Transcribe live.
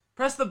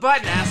Press the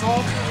button,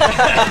 asshole.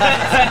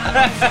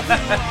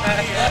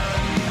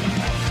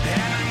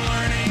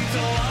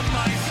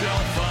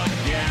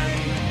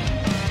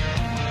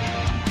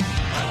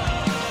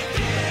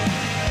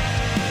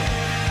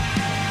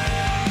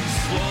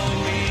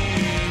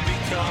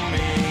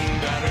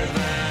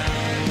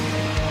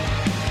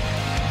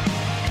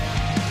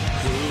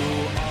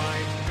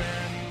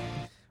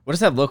 What is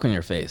that look on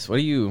your face? What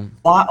are you?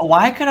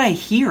 Why could I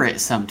hear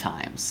it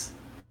sometimes?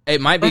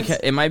 It might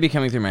be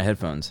coming through my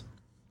headphones.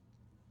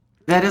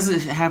 That doesn't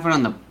happen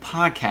on the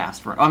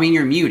podcast, bro. I mean,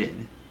 you're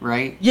muted,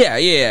 right?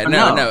 Yeah.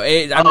 No.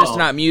 I'm just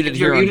not muted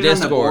here on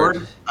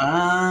Discord.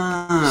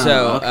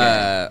 So,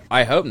 okay.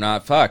 I hope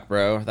not. Fuck,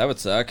 bro. That would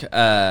suck.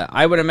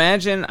 I would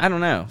imagine. I don't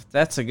know.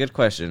 That's a good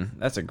question.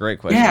 That's a great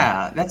question.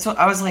 Yeah, that's what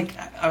I was like.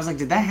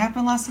 Did that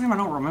happen last time? I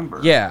don't remember.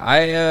 Yeah,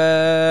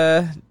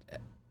 I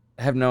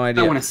have no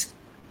idea. I want to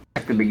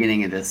check the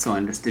beginning of this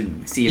one just to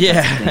see if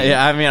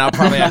yeah. I mean, I'll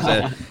probably have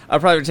to. I'll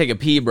probably take a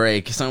pee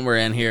break somewhere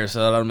in here, so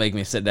that'll make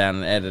me sit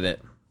down and edit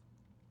it.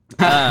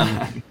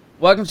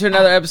 Welcome to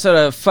another episode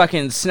of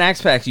fucking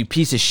Snacks Packs, you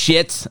piece of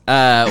shit.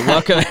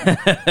 Welcome.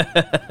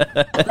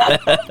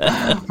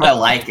 I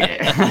like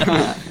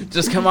it.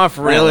 Just come off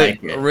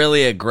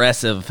really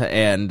aggressive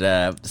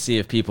and see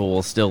if people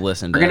will still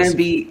listen to us.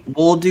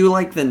 We'll do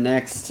like the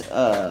next,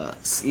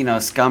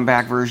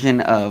 scumbag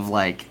version of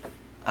like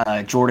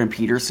Jordan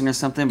Peterson or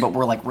something, but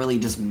we're like really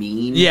just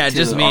mean. Yeah,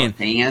 just mean. Our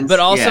fans. But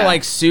also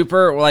like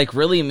super, like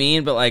really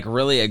mean, but like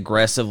really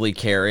aggressively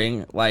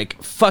caring.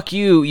 Like, fuck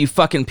you, you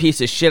fucking piece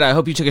of shit. I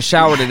hope you took a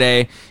shower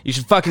today. You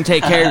should fucking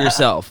take care of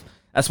yourself.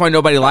 That's why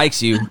nobody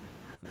likes you.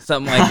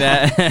 Something like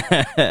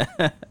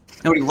that.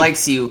 Nobody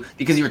likes you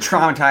because you were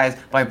traumatized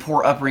by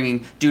poor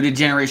upbringing due to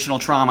generational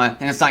trauma,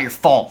 and it's not your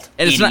fault.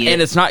 And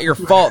it's not your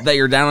fault that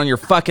you're down on your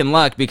fucking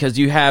luck because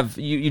you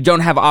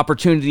don't have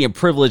opportunity and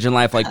privilege in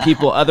life like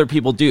other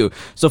people do.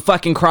 So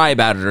fucking cry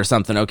about it or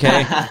something,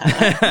 okay?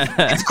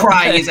 It's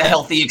crying is a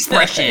healthy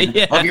expression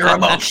of your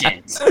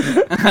emotions.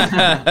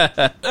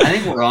 I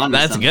think we're on.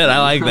 That's good.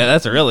 I like that.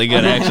 That's really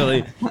good,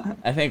 actually.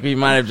 I think we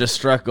might have just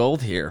struck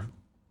gold here.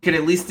 Could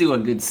at least do a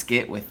good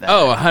skit with that.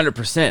 Oh,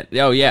 100%.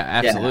 Oh yeah,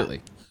 absolutely.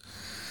 Yeah.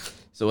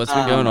 So what's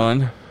been going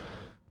on?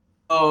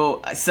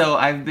 Oh, so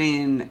I've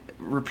been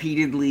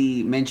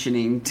repeatedly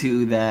mentioning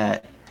to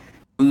that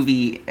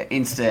movie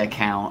Insta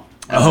account.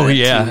 Oh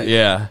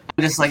yeah.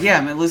 I'm just like,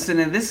 I'm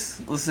listening to this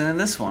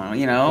one.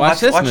 You know,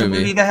 watch a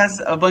movie that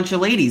has a bunch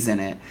of ladies in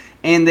it,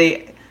 and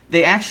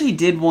they actually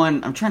did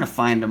one. I'm trying to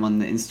find them on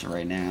the Insta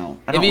right now.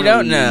 If you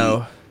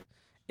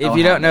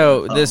don't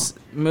know, this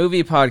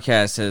movie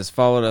podcast has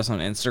followed us on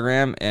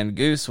Instagram, and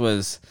Goose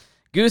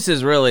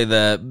is really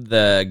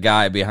the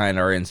guy behind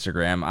our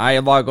Instagram. I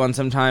log on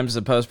sometimes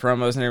to post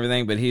promos and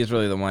everything, but he's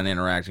really the one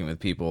interacting with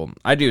people.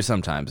 I do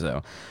sometimes,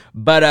 though.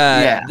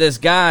 But this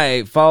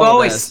guy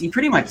followed us. You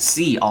pretty much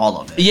see all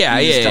of it.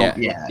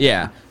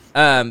 Yeah.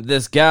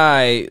 This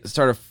guy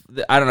started,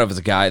 I don't know if it's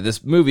a guy,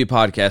 this movie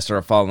podcast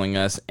started following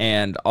us,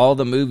 and all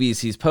the movies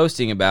he's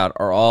posting about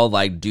are all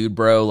like dude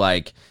bro,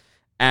 like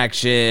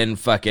action,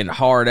 fucking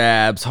hard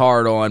abs,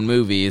 hard on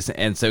movies.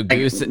 And so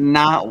Goose...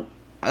 Not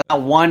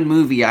one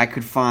movie I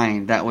could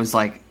find that was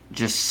like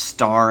just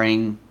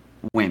starring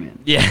women.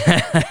 Yeah.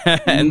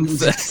 And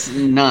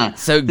none.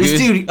 So this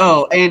dude,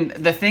 and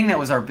the thing that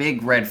was our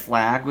big red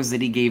flag was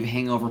that he gave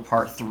Hangover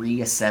Part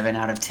 3 a 7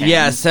 out of 10.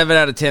 Yeah, 7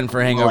 out of 10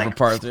 for Hangover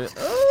Part 3.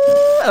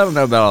 I don't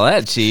know about all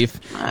that, Chief.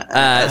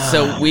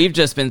 So we've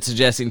just been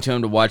suggesting to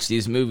him to watch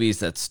these movies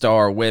that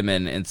star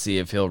women and see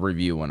if he'll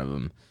review one of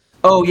them.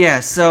 Oh,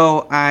 yeah.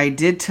 So I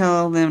did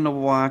tell them to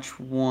watch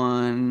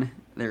one.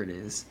 There it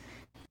is.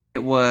 It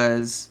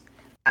was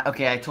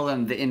I told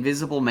him The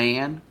Invisible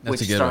Man,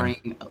 that's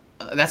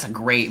a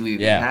great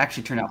movie. Yeah. It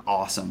actually turned out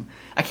awesome.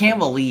 I can't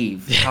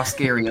believe how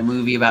scary a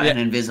movie about an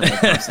invisible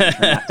person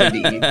turned out to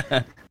be.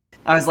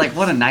 I was like,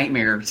 what a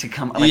nightmare to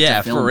come. Like,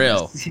 to film for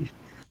real.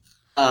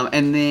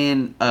 And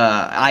then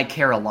I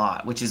Care a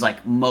Lot, which is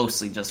like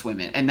mostly just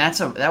women, and that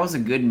was a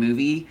good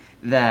movie.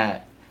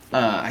 That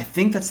I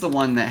think that's the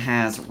one that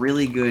has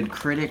really good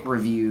critic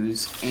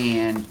reviews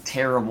and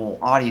terrible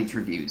audience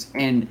reviews.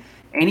 And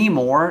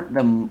anymore,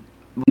 when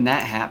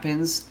that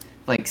happens,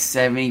 like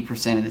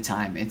 70% of the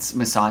time, it's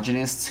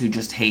misogynists who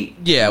just hate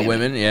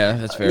women. Yeah,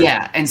 that's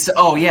fair. And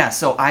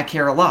so I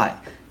Care a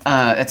Lot.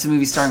 That's a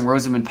movie starring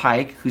Rosamund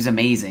Pike, who's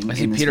amazing. I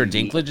see Peter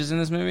Dinklage is in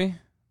this movie.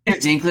 Peter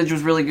Dinklage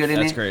was really good in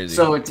it. That's crazy.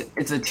 So it's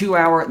a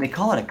 2-hour. They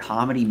call it a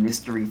comedy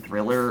mystery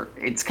thriller.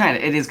 It is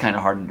kind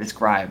of hard to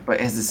describe,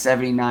 but it has a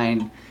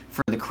 79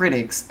 for the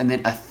critics and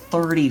then a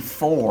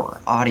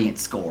 34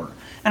 audience score.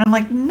 And I'm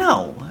like,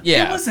 no,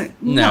 it wasn't.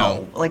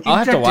 No, like I'll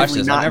have to watch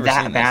this. Not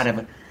that bad of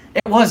a.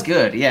 It was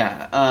good,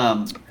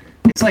 yeah.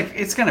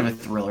 It's kind of a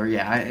thriller,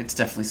 yeah. It's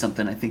definitely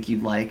something I think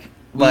you'd like.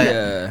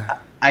 But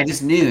I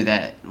just knew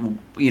that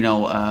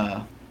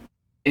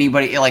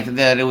anybody like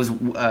that it was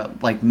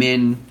like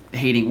men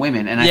hating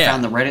women, and I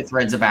found the Reddit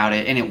threads about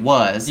it, and it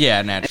was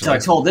naturally. And so I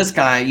told this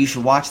guy you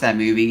should watch that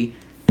movie,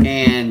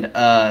 and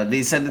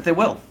they said that they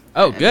will.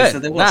 Oh, And good. they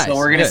said they will. Nice. So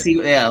we're gonna Good.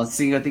 see. Yeah, let's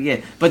see what they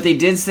get. But they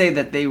did say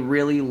that they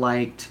really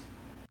liked.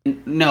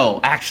 No,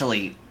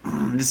 actually,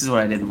 this is what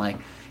I didn't like.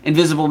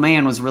 Invisible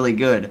Man was really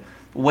good.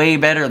 Way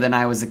better than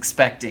I was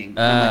expecting.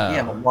 I'm like,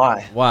 yeah, but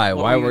why? Why?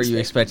 What Why were you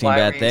expecting Why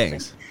bad were you things?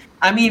 expecting-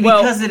 I mean,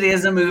 Well, because it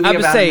is a movie I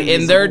would about say, an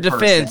in their invisible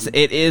defense, person.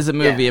 it is a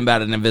movie Yeah.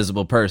 about an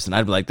invisible person.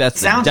 I'd be like, that's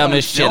the Sounds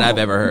dumbest shit I've unfilmable.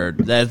 ever heard.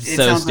 That's It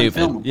so sounds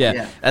stupid. unfilmable, Yeah.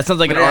 yeah. That sounds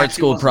like But an it art actually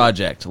school wasn't.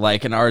 project.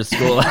 Like an art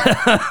school.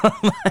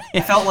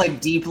 I felt like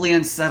deeply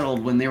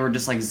unsettled when they were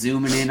just like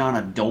zooming in on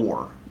a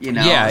door. You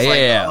know? Yeah, It's like,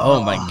 yeah. Oh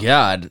ugh. my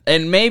god.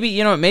 And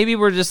maybe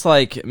we're just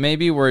like,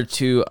 maybe we're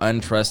too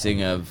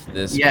untrusting of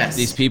Yes.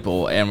 these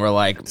people, and we're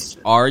like,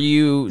 do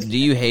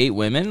you hate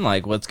women?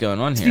 Like, what's going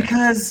on here?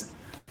 Because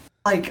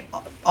like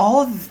all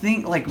of the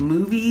thing, like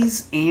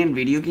movies and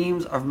video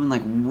games have been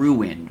like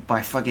ruined by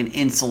fucking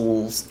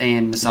incels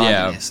and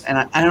misogynists, and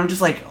I'm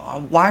just like,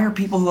 why are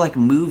people who like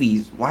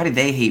movies? Why do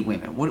they hate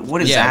women?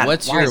 What is that?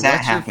 What's why is that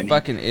your happening?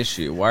 fucking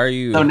issue? Why are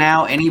you? So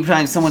now,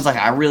 anytime someone's like,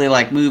 I really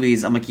like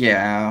movies, I'm like,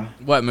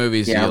 What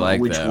movies do yeah, you like?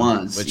 which though?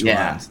 ones? Which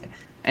yeah. ones?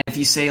 And if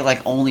you say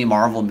like only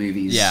Marvel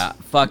movies, Yeah,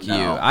 fuck you.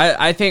 no.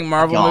 I think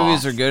Marvel Fuck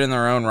movies off. are good in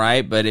their own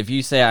right, but if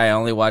you say I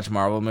only watch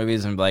Marvel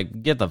movies, I'm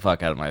like, get the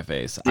fuck out of my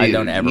face. I Dude,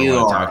 don't ever you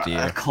want to are talk to you.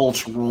 A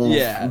cultural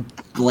Yeah.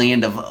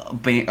 gland of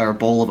or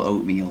bowl of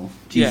oatmeal.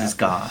 Jesus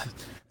God.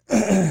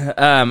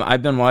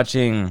 I've been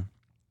watching.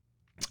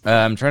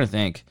 I'm trying to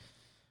think.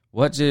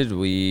 What did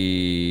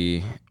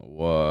we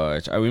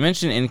watch? We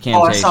mentioned Incantation.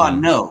 Oh, I saw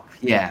Nope.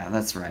 Yeah,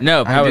 that's right.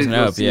 Nope, I how was did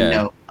go Nope? see Yeah.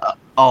 Nope.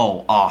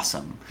 Oh,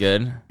 awesome.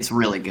 Good. It's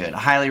really good. I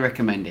highly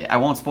recommend it. I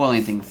won't spoil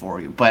anything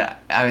for you, but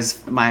I was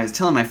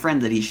telling my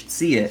friend that he should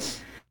see it,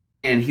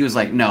 and he was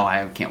like, "No,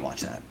 I can't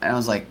watch that." And I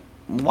was like,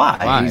 "Why?"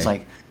 Why? And he's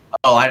like,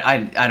 "Oh,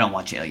 I don't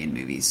watch alien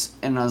movies."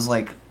 And I was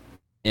like,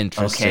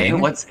 Interesting.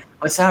 "Okay,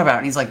 what's that about?"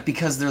 And he's like,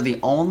 "Because they're the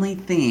only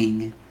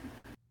thing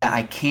that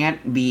I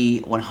can't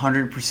be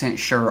 100%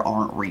 sure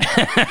aren't real."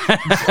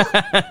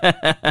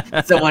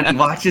 So when he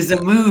watches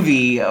a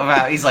movie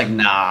about, he's like,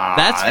 "Nah,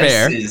 That's this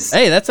fair. is-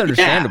 Hey, that's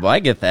understandable. I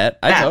get that.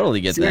 I Yeah,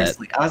 totally get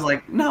seriously. I was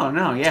like, no,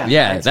 yeah. that.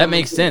 Yeah, I that totally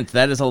makes get it. sense.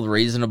 That is a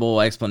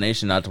reasonable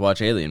explanation not to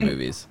watch alien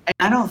movies. And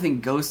I don't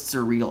think ghosts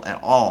are real at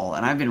all,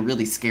 and I've been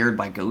really scared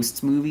by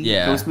ghost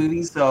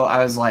movies. So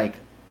I was like,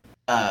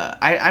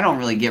 I don't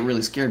really get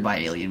really scared by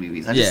alien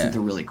movies. I just think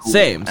they're really cool.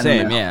 Same, I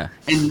don't know. yeah.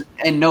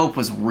 And Nope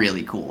was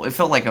really cool. It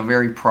felt like a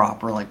very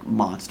proper like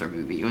monster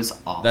movie. It was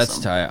awesome. That's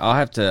tight. I'll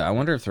have to. I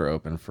wonder if they're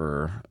open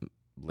for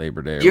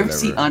Labor Day or Do you ever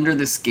whatever. see Under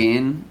the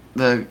Skin,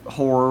 the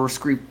horror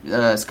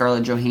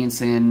Scarlett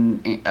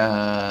Johansson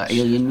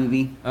alien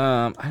movie?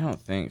 I don't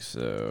think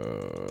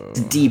so.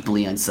 It's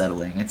deeply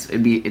unsettling.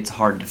 It's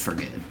hard to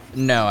forget.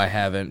 No, I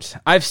haven't.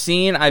 I've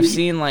seen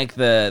like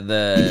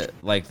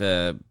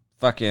the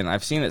fucking.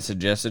 I've seen it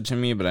suggested to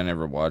me, but I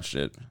never watched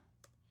it.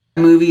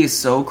 The movie is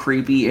so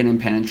creepy and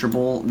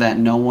impenetrable that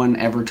no one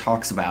ever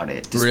talks about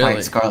it, despite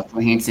Really? Scarlett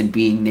Johansson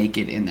being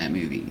naked in that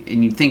movie.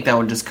 And you'd think that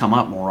would just come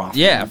up more often.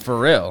 Yeah, for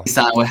real. Based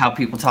on how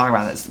people talk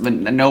about this, but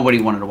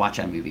nobody wanted to watch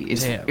that movie.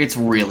 Damn. It's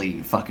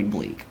really fucking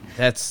bleak.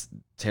 That's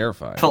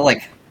terrifying.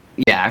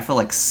 I feel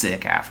like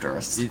sick after.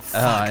 Yeah,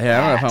 I don't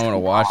know if I want to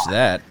watch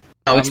that.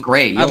 Oh, it's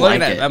great. You'll I'm looking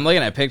like it. I'm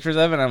looking at pictures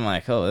of it. And I'm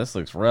like, oh, this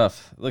looks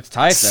rough. It looks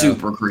tight though.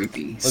 Super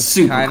creepy. Looks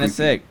Super kind creepy. of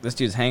sick. This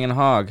dude's hanging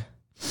hog.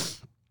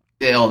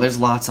 Oh, there's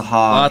lots of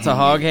hog. Lots of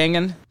hog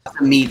hanging.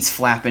 Meat's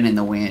flapping in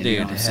the wind. Dude, you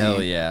know what I'm hell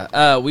saying?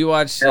 yeah. We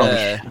watched. Hell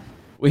yeah.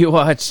 We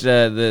watched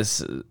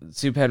this.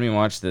 Soup had me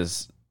watch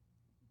this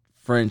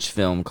French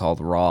film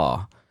called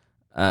Raw.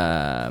 Oh,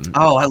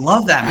 I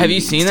love that movie. Have you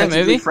seen It's that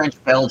technically movie?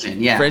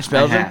 French-Belgian, yeah. French I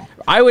Belgium. have.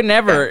 I would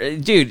never,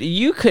 dude.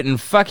 You couldn't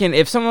fucking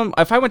if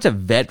I went to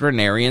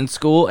veterinarian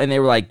school and they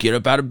were like, get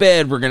up out of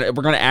bed, we're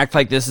gonna act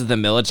like this is the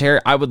military.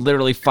 I would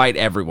literally fight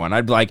everyone.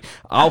 I'd be like,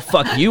 I'll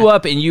fuck you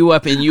up and you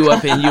up and you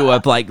up and you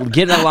up. Like,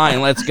 get in a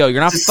line, let's go.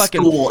 You're not It's a fucking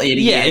school idiot.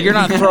 Yeah, you're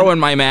not throwing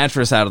my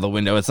mattress out of the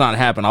window. It's not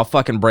happening. I'll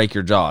fucking break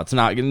your jaw. It's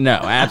not. No,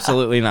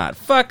 absolutely not.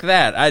 Fuck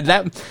that.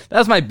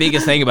 That's my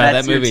biggest thing about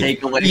That's that movie. Your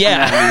takeaway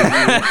Yeah. from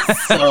that movie.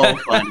 It's so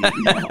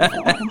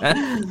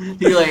funny.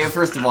 You're like,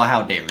 first of all,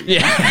 how dare you?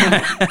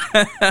 Yeah,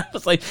 I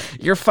was like,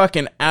 you're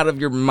fucking out of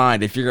your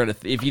mind if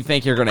you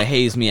think you're gonna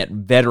haze me at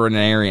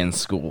veterinarian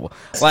school.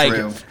 That's like,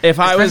 true. if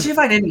I was, Especially if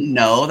I didn't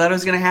know that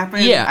was gonna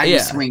happen, Yeah, I'd yeah.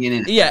 be swinging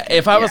in. yeah,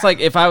 if I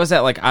was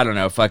at like I don't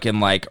know, fucking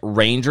like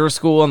ranger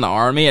school in the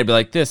army, I'd be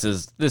like, this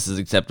is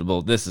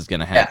acceptable. This is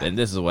gonna happen.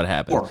 This is what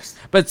happens. course.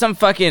 But some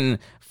fucking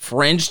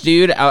French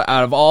dude out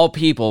of all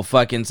people,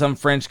 fucking some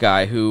French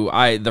guy who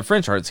the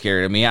French aren't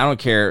scared of me. I don't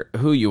care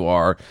who you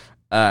are.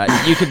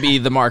 You could be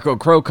the Marco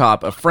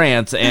Crocop of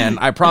France, and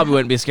I probably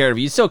wouldn't be scared of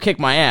you. You still kick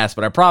my ass,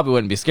 but I probably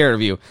wouldn't be scared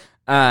of you.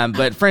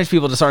 But French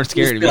people just aren't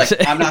scared of me. Like,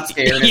 I'm not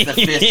scared if the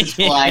fist is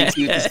flying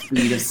to you at the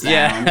speed of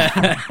sound.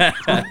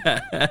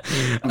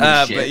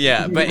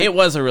 But it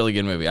was a really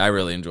good movie. I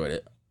really enjoyed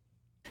it.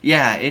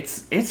 Yeah,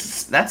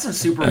 that's a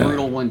super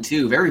brutal one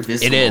too. Very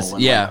visceral. It is.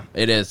 and, Yeah, like,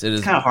 it is. It is.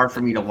 it's kind of hard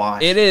for me to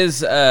watch. It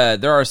is.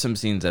 There are some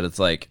scenes that it's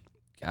like,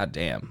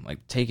 goddamn,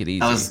 like take it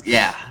easy.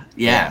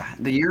 Yeah.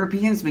 The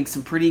Europeans make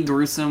some pretty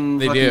gruesome,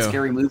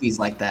 scary movies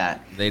like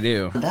that. They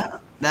do.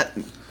 That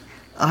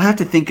I'll have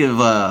to think of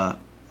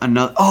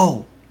another.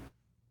 Oh,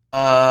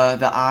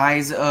 the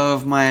eyes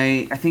of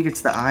my. I think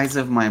it's the eyes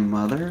of my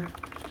mother.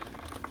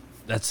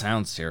 That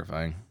sounds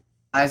terrifying.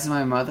 Eyes of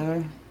my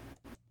mother.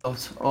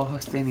 Los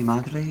ojos de mi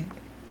madre.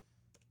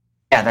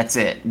 Yeah, that's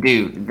it,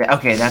 dude.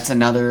 Okay, that's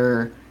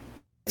another.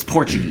 It's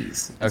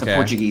Portuguese. It's a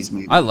Portuguese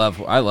movie. I love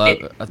a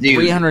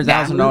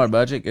 $300,000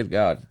 budget. Good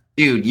God,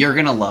 dude, you're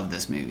gonna love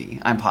this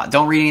movie.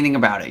 Don't read anything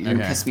about it. You're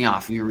gonna piss me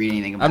off if you read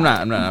anything about it.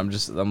 I'm not.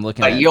 I'm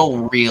looking. But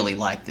you'll really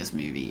like this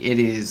movie. It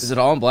is. Is it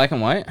all in black and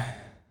white?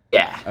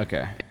 Yeah.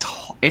 Okay.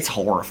 It's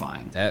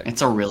horrifying.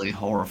 It's a really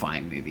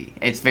horrifying movie.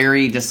 It's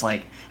very just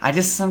like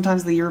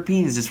sometimes the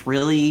Europeans just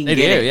really they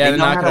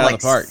knock it out of the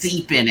park.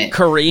 Seep in it.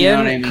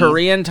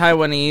 Korean,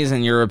 Taiwanese,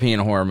 and European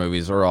horror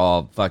movies are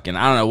all fucking.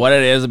 I don't know what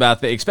it is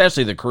about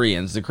especially the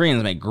Koreans. The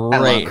Koreans make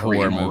great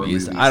horror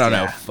movies. I don't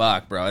know,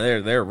 fuck,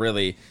 bro. They're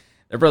really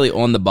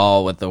on the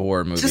ball with the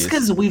horror movies. Just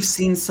because we've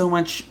seen so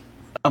much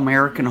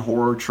American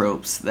horror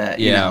tropes that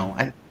you know,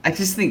 I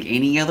just think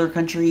any other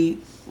country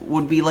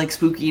would be like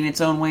spooky in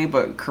its own way,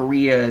 but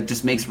Korea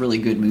just makes really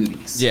good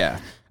movies. Yeah.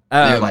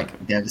 They're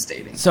like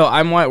devastating. So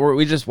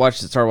we just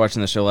started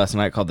watching the show last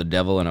night called The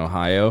Devil in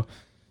Ohio.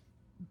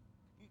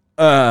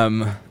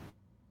 Yeah,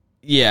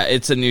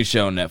 it's a new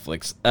show on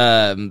Netflix.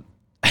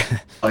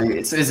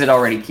 Is it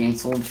already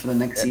canceled for the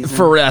next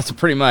season? That's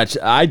pretty much.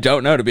 I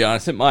don't know, to be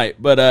honest. It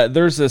might, but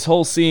there's this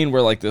whole scene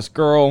where like this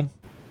girl.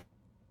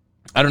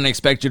 I don't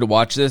expect you to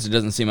watch this. It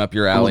doesn't seem up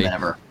your alley.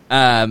 Never.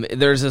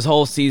 There's this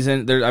whole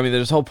season. There's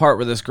this whole part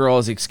where this girl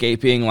is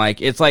escaping.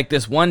 Like it's like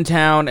this one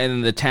town, and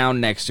then the town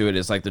next to it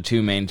is like the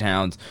two main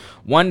towns.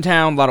 One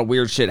town, a lot of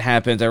weird shit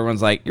happens.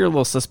 Everyone's like, you're a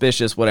little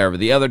suspicious, whatever.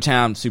 The other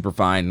town, super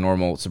fine,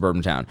 normal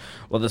suburban town.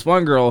 Well, this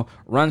one girl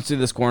runs through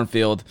this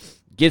cornfield,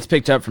 gets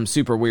picked up from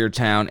super weird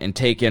town, and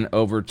taken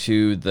over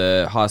to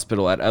the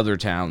hospital at other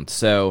town.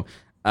 So,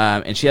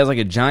 and she has like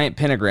a giant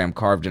pentagram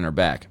carved in her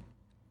back.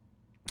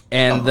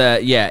 And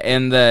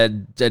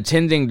the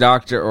attending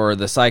doctor or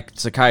the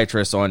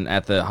psychiatrist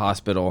at the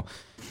hospital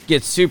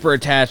gets super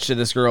attached to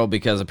this girl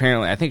because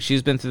apparently I think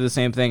she's been through the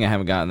same thing. I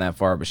haven't gotten that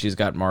far, but she's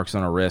got marks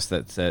on her wrist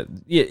that said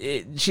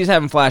she's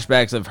having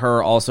flashbacks of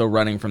her also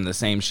running from the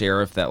same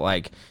sheriff that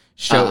like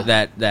showed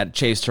that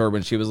chased her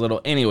when she was little.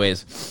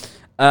 Anyways,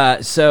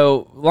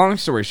 so long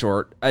story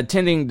short,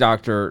 attending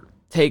doctor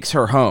takes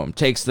her home,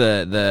 takes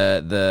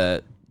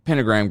the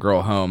pentagram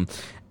girl home,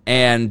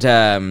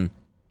 and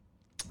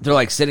they're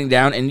like sitting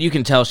down, and you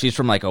can tell she's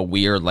from like a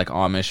weird like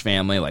Amish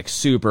family, like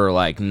super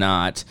like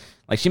not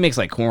like she makes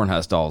like corn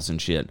husk dolls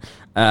and shit.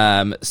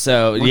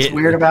 So what's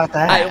weird about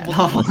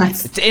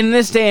that? In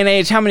this day and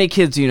age, how many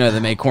kids do you know that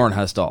make corn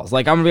husk dolls?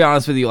 Like I'm gonna be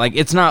honest with you, like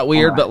it's not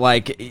weird, but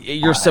like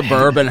your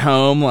suburban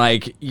home,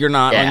 like you're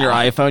not on your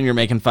iPhone, you're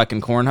making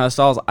fucking corn husk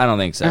dolls. I don't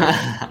think so.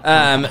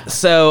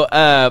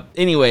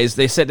 Anyways,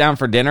 they sit down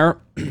for dinner.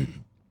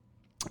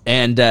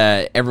 And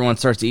everyone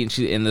starts to eat.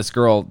 And this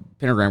girl,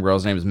 pentagram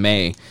girl's name is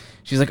May.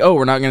 She's like, "Oh,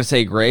 we're not going to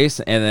say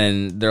grace." And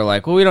then they're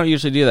like, "Well, we don't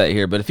usually do that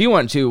here, but if you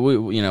want to,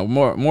 we,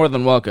 more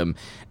than welcome."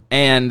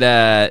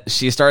 And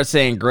she starts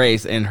saying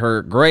grace, and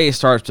her grace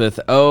starts with,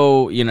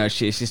 "Oh,"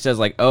 she says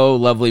like, "Oh,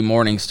 lovely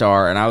morning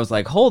star." And I was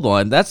like, "Hold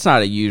on, that's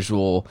not a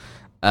usual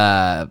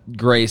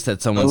grace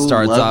that someone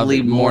starts off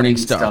with morning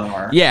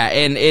star." Yeah,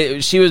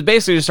 and she was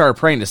basically just started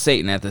praying to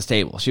Satan at this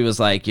table. She was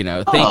like,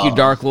 "Thank you,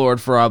 Dark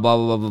Lord, for blah blah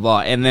blah blah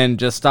blah," and then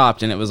just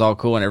stopped, and it was all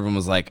cool, and everyone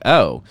was like,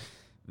 "Oh,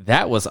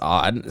 that was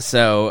odd."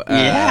 So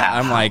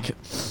I'm like,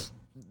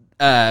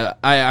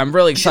 I'm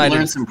really excited. You should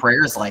learn some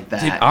prayers like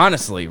that. Dude,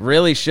 honestly,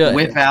 really should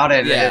whip out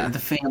at the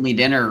family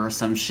dinner or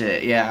some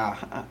shit. Yeah,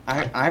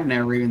 I've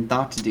never even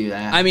thought to do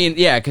that. I mean,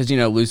 yeah, because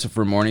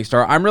Lucifer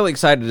Morningstar. I'm really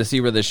excited to see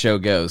where this show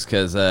goes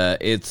because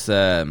it's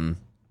they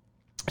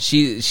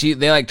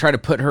like try to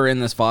put her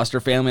in this foster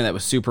family that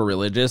was super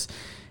religious,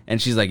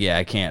 and she's like, "Yeah,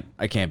 I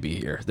can't be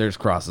here. There's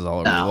crosses all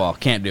over the wall.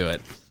 Can't do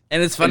it."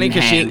 And it's funny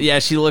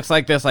because she looks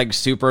like this like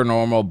super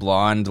normal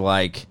blonde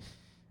like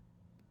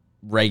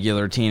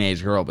regular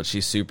teenage girl, but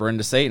she's super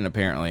into Satan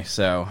apparently.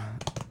 So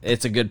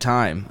it's a good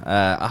time.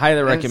 I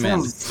highly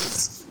recommend.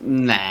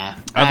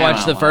 I've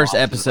watched the first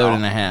episode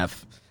and a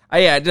half.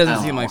 It doesn't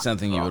seem like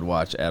something you would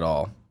watch at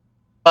all.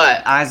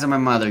 But Eyes of My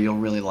Mother, you'll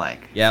really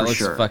like. Yeah, it looks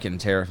fucking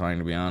terrifying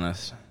to be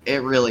honest.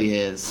 It really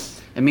is.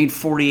 It made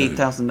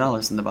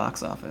 $48,000 in the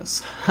box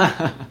office.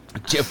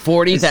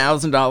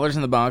 $40,000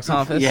 in the box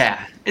office?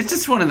 Yeah, it's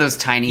just one of those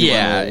tiny.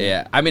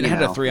 Yeah. I mean, it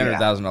had a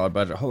 $300,000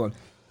 budget. Hold on.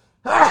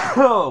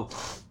 Oh,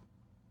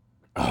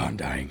 I'm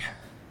dying.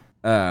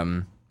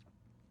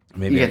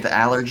 Maybe you get the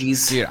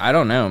allergies. Dude, I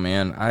don't know,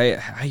 man.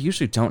 I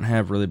usually don't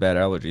have really bad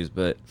allergies,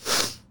 but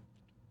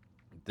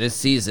this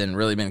season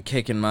really been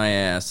kicking my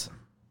ass.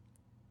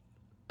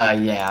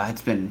 Yeah,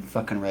 it's been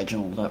fucking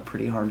Reginald up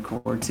pretty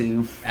hardcore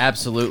too.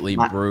 Absolutely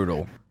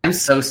brutal. I'm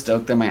so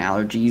stoked that my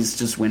allergies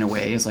just went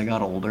away as I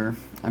got older.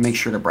 I make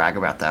sure to brag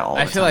about that all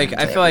the time.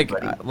 I feel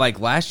like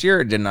last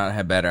year I did not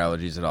have bad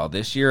allergies at all.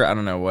 This year I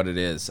don't know what it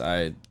is.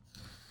 I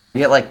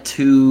get like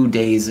 2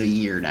 days a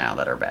year now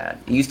that are bad.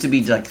 It used to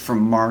be like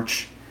from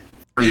March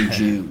through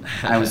June.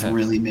 I was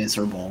really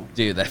miserable.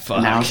 Dude, that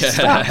fuck. Now it's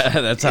stopped.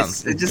 That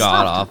sounds it just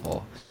god stopped.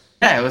 awful.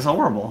 Yeah, it was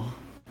horrible.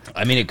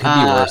 I mean, it could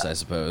be worse, I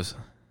suppose.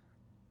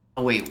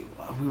 Oh wait,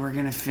 we were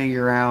gonna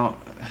figure out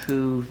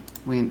who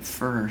went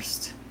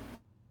first.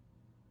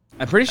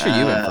 I'm pretty sure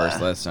you went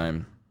first last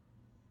time.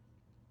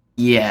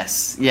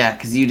 Yes, yeah,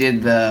 because you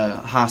did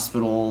the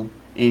hospital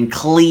in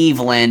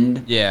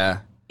Cleveland. Yeah.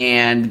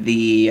 And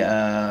the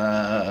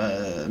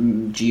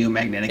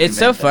geomagnetic. It's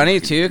so funny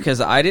too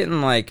because I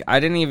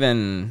didn't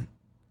even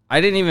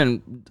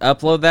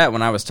upload that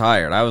when I was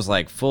tired. I was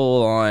like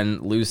full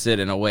on lucid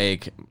and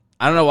awake.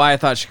 I don't know why I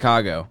thought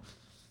Chicago.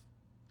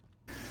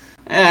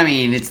 I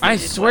mean, I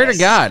swear to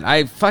God,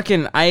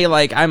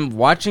 I'm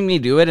watching me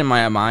do it in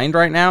my mind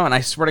right now, and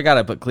I swear to God,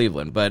 I put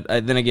Cleveland. But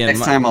then again,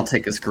 next time I'll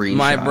take a screenshot.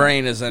 My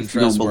brain is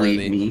untrustworthy. Don't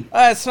believe me.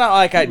 It's not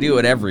like I do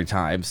it every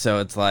time, so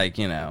it's like,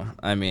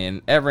 I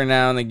mean, every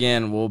now and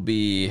again we'll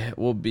be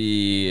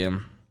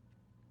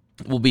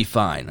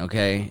fine.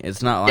 Okay,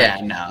 it's not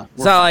like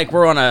it's not like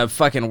we're on a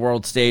fucking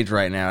world stage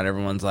right now, and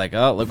everyone's like,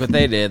 oh, look what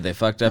they did, they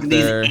fucked up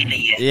their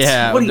idiots.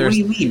 Yeah. What do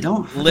you mean?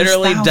 Don't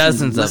literally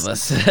dozens of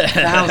us,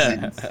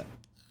 thousands.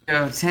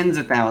 Tens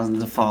of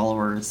thousands of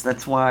followers.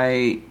 That's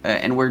why,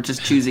 and we're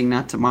just choosing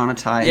not to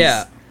monetize.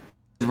 Yeah,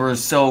 we're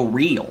so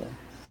real.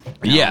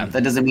 Yeah,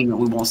 that doesn't mean that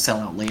we won't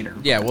sell out later.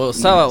 Yeah, we'll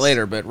sell out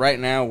later, but right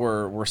now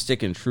we're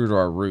sticking true to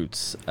our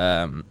roots.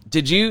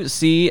 Did you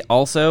see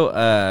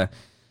also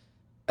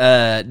Danny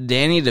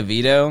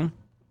DeVito?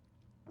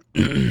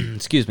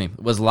 Excuse me,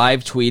 was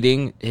live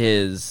tweeting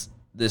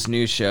this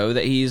new show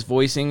that he's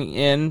voicing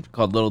in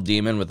called Little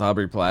Demon with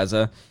Aubrey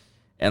Plaza.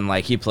 And,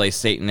 like, he plays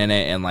Satan in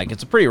it, and, like,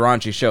 it's a pretty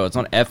raunchy show. It's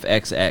on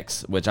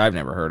FXX, which I've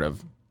never heard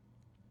of.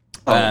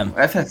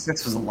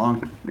 FXX was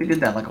they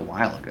did that, like, a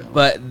while ago.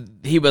 But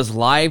he was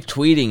live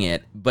tweeting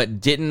it, but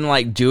didn't,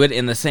 like, do it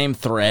in the same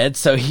thread,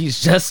 so he's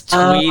just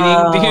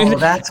tweeting, dude.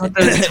 That's what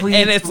those tweets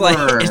and it's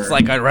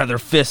like, I'd rather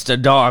fist a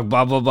dog,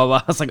 blah, blah, blah, blah.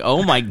 I was like,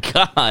 oh, my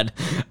God.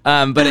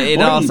 But it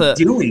what also... Are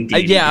you doing,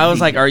 dude? Yeah, I was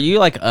like, are you,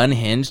 like,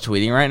 unhinged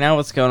tweeting right now?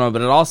 What's going on?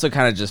 But it also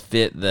kind of just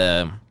fit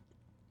the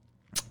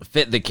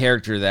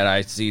character that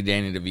I see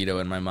Danny DeVito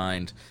in my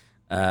mind.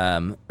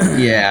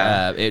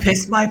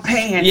 Piss my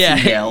pants.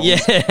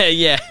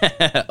 Yeah.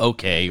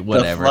 Okay,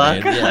 whatever.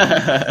 Dude.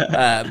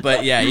 Yeah.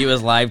 But yeah, he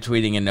was live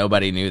tweeting and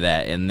nobody knew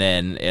that, and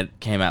then it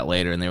came out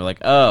later, and they were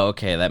like, "Oh,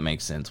 okay, that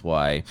makes sense.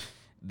 Why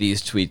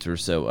these tweets were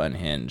so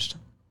unhinged."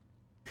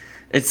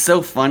 It's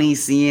so funny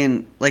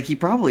seeing, like, he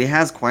probably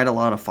has quite a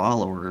lot of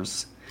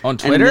followers on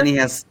Twitter. And then he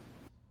has,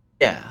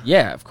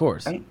 yeah, of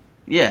course, right?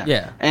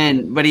 Yeah.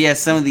 But he has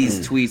some of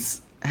these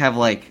tweets have,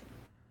 like,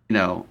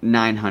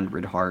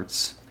 900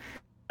 hearts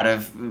out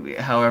of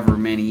however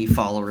many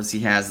followers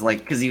he has, like,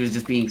 because he was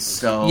just being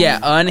so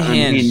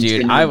unhinged,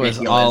 dude. I was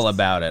all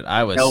about it.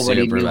 I was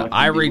super about it.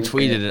 I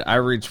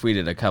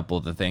retweeted a couple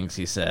of the things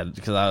he said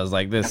because I was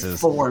like, this is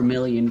 4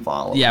 million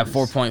followers. Yeah,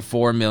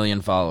 4.4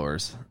 million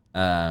followers.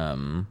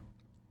 4.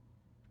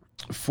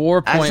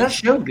 Is that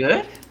show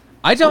good?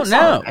 I don't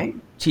know. Right.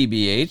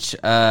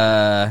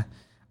 TBH.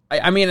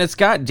 I mean, it's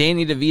got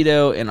Danny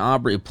DeVito and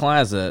Aubrey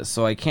Plaza,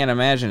 so I can't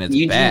imagine it's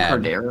bad. Eugene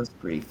Cordero's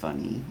pretty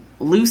funny.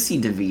 Lucy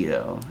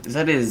DeVito, is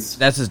that his?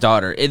 That's his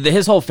daughter.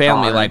 His whole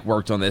family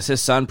worked on this. His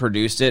son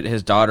produced it.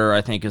 His daughter, I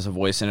think, is a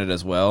voice in it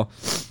as well.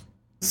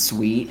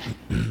 Sweet.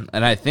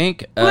 And I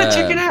think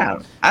check it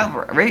out.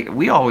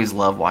 We always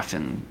love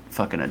watching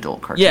fucking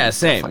adult cartoons. Yeah,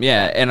 same. Like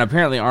that. And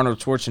apparently Arnold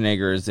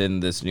Schwarzenegger is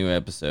in this new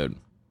episode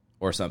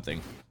or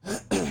something.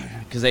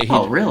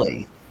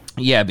 Really?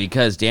 Yeah,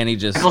 because Danny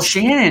just... Michael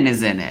Shannon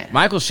is in it.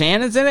 Michael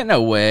Shannon's in it?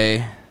 No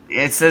way.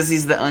 It says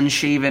he's the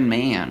unshaven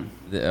man.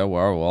 Well,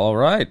 all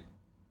right.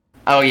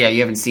 Oh, yeah,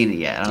 you haven't seen it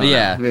yet.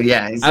 Yeah.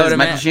 Yeah, it says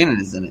Michael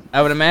Shannon is in it.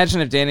 I would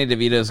imagine if Danny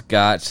DeVito's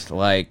got,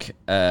 like,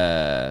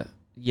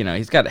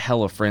 he's got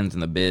hella friends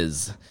in the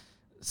biz.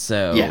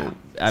 So, yeah.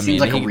 I mean,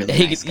 like a really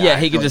nice guy.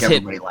 he could just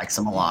everybody likes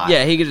him a lot.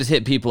 Yeah, he could just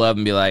hit people up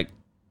and be like,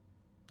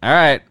 all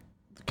right,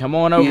 come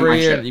on over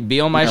here, be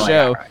on my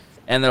show. Like, right.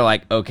 And they're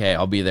like, okay,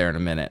 I'll be there in a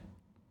minute.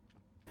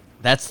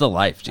 That's the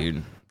life,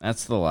 dude.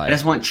 That's the life. I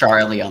just want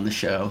Charlie on the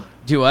show.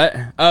 Do what?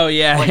 Oh,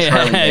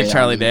 yeah.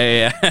 Charlie Day,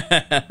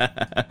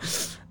 yeah.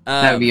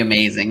 That would be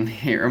amazing.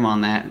 Hear him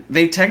on that.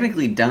 They've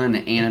technically done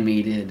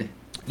animated.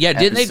 Yeah,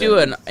 didn't they do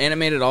an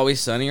animated Always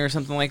Sunny or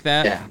something like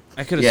that? Yeah.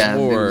 I could have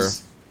swore.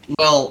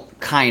 Well,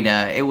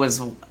 kinda. It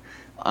was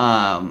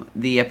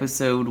the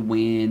episode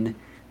when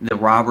the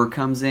robber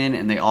comes in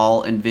and they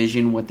all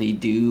envision what they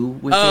do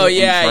with it.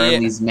 And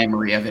Charlie's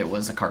memory of it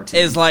was a cartoon.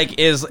 It's like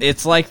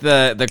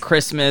the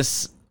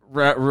Christmas.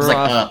 It was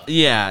like Up.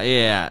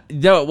 Yeah.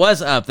 No, it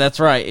was Up. That's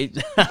right.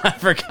 I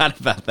forgot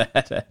about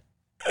that.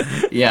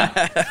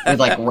 Yeah, with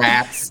like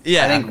rats.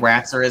 Yeah, I think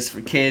rats are for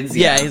kids.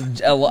 Yeah,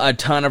 a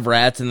ton of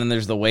rats, and then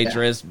there's the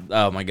waitress.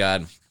 Yeah. Oh my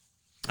god.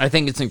 I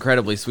think it's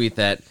incredibly sweet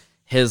that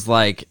his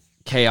like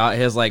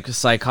his like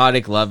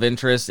psychotic love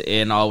interest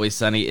in Always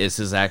Sunny is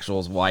his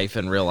actual wife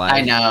in real life.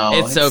 I know.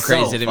 It's so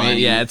crazy to funny.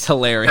 me. Yeah, it's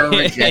hilarious. Her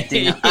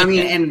rejecting him. I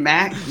mean, and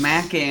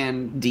Mac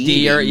and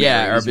Dee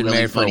are been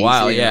married for a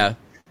while. Too. Yeah.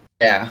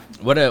 Yeah.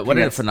 What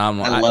a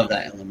phenomenal. I love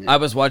that element. I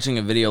was watching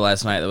a video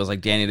last night that was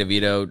like Danny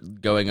DeVito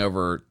going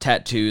over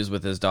tattoos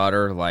with his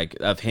daughter, like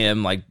of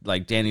him, like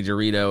Danny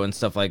DeVito and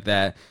stuff like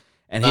that.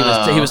 And he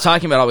was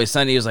talking about Always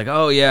Sunny. He was like,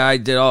 "Oh yeah, I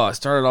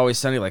started Always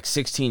Sunny like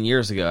 16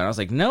 years ago." And I was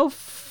like, "No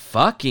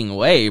fucking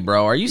way,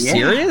 bro. Are you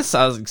serious?"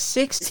 I was like,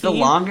 16? It's the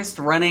longest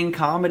running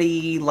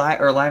comedy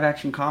live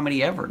action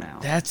comedy ever now.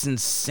 That's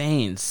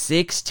insane.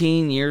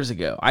 16 years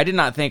ago. I did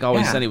not think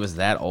Always Sunny was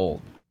that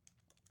old.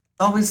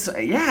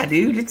 Yeah,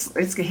 dude.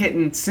 It's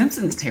hitting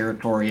Simpsons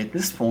territory at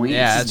this point.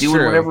 Yeah, it's just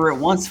doing whatever it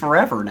wants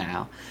forever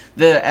now.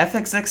 The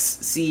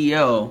FXX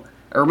CEO,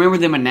 I remember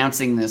them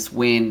announcing this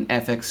when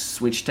FX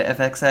switched to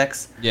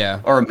FXX. Yeah.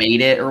 Or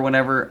made it or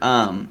whatever.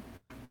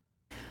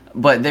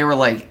 But they were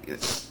like,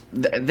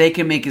 they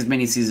can make as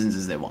many seasons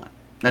as they want.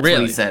 That's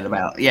what he said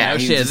about. Yeah,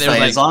 he was just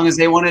like, as long as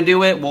they want to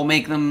do it, we'll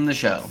make them the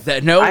show.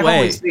 I've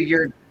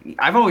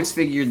always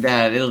figured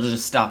that it'll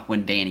just stop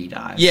when Danny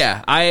dies.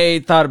 Yeah,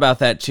 I thought about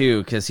that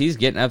too because he's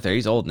getting up there.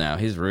 He's old now.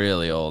 He's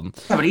really old.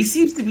 Yeah, but he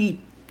seems to be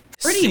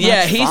pretty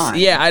much fine.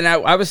 Yeah, and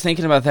I was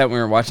thinking about that when we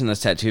were watching those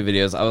tattoo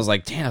videos. I was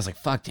like,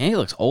 fuck, Danny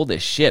looks old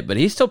as shit, but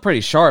he's still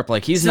pretty sharp.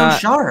 Like he's still not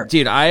sharp,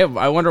 dude. I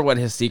wonder what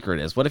his secret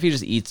is. What if he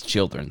just eats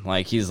children?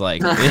 Like he's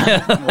like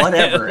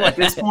whatever. At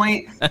this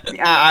point,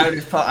 I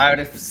would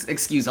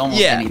excuse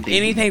almost anything.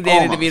 Anything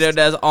Danny DeVito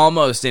does,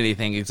 almost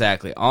anything.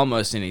 Exactly,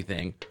 almost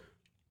anything.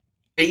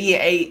 He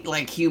ate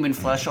like human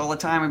flesh all the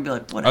time and be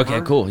like, whatever.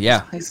 Okay, cool,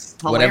 yeah,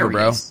 whatever,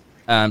 bro.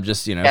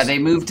 Just Yeah, they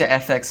moved to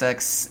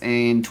FXX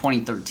in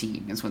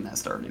 2013 is when that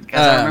started.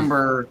 Because I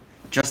remember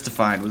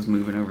Justified was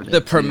moving over there.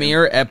 The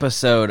premiere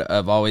episode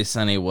of Always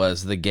Sunny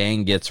was "The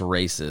Gang Gets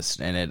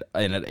Racist," and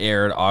it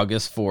aired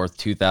August 4th,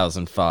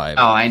 2005.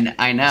 Oh,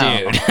 I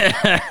know,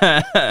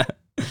 dude.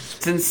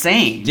 It's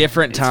insane.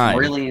 Different time. It's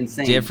really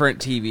insane. Different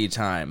TV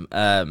time.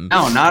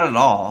 No, not at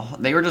all.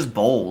 They were just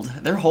bold.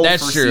 Their whole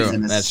first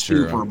season is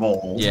super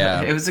bold.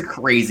 Yeah, it was a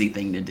crazy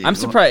thing to do. I'm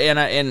surprised,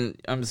 and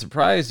I'm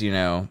surprised. You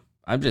know,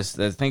 I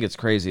think it's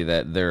crazy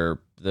that they're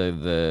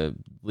the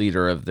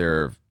leader of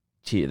their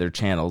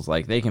channels.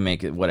 Like they can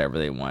make it whatever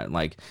they want.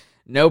 Like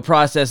no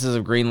processes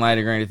of green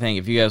lighting or anything.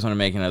 If you guys want to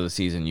make another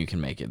season, you can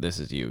make it. This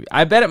is you.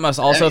 I bet it must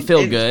also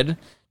feel good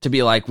to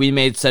be like, we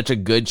made such a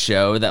good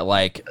show that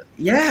like,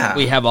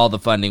 we have all the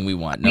funding we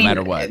want, no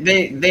matter what.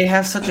 They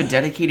have such a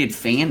dedicated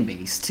fan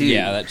base too.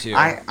 Yeah, that too.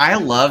 I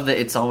love that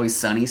It's Always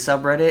Sunny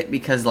subreddit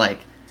because like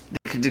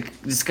the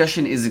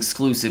discussion is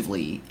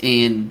exclusively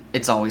in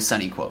It's Always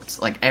Sunny quotes.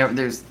 Like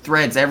there's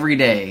threads every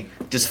day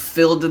just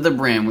filled to the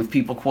brim with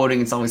people quoting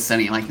It's Always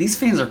Sunny. Like these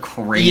fans are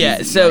crazy.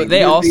 Yeah, so like,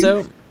 they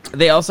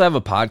also have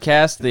a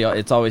podcast, the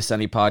It's Always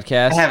Sunny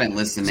podcast. I haven't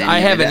listened to any I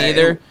haven't of that.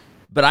 either.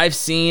 But I've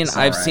seen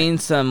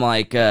some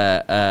like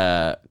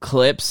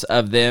clips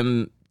of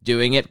them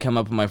doing it come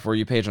up on my For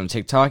You page on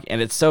TikTok,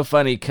 and it's so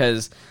funny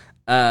because,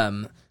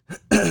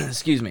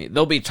 excuse me,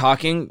 they'll be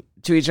talking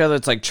to each other.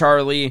 It's like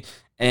Charlie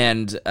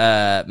and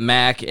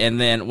Mac, and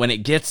then when it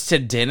gets to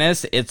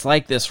Dennis, it's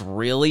like this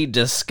really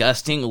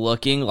disgusting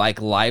looking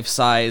like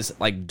life-size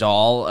like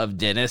doll of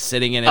Dennis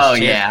sitting in his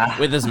chair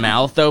with his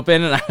mouth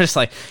open, and I was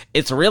like,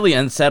 it's really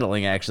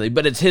unsettling actually,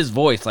 but it's his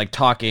voice like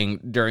talking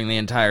during the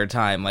entire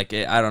time. Like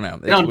I don't know,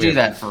 they don't do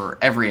that for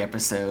every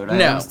episode.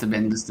 That must have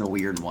been just a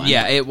weird one.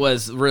 Yeah, it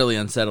was really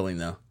unsettling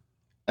though.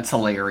 That's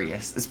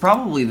hilarious. It's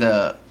probably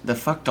the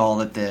fuck doll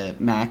that the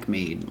Mac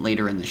made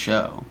later in the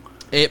show.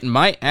 It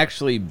might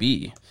actually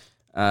be.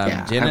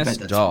 Dennis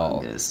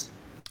doll.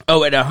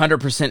 Oh, it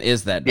 100%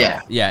 is that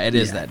doll. Yeah, it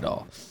is that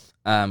doll.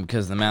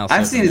 Because the mouse.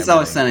 I've seen It's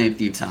Always Sunny a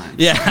few times.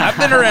 Yeah, I've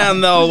been around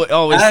the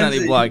Always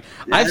Sunny blog.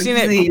 I've seen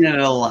it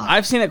a lot.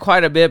 I've seen it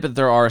quite a bit, but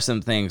there are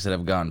some things that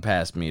have gone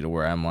past me to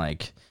where I'm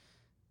like,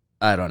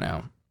 I don't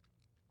know.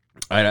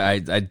 I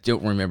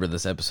don't remember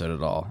this episode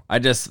at all. I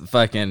just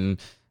fucking.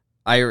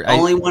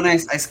 Only when I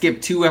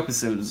skipped 2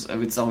 episodes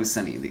of It's Always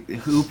Sunny.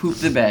 Who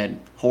Pooped the Bed?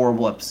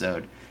 Horrible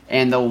episode.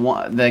 And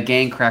the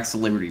gang cracks the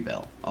Liberty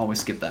Bell. Always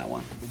skip that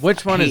one.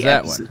 Which one is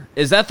that one?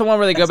 Is that the one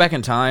where they go back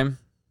in time?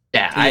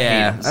 Yeah, I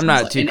hate those. I'm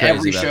not too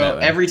crazy about that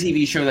one. Every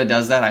TV show that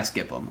does that, I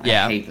skip them. I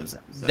hate those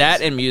episodes.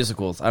 That and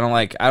musicals. I don't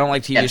like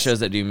TV shows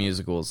that do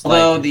musicals.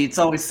 Although the It's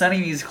Always Sunny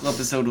musical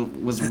episode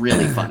was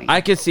really funny.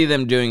 I could see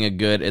them doing a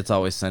good It's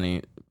Always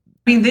Sunny.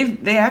 I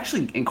mean, they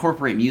actually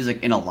incorporate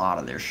music in a lot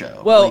of their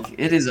show. Well, like,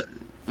 it is a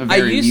I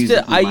very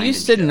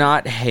used to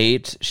not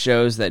hate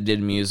shows that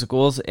did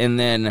musicals, and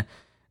then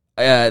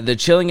The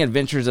Chilling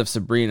Adventures of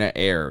Sabrina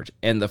aired,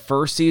 and the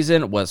first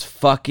season was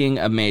fucking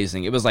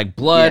amazing. It was like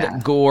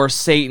blood, gore,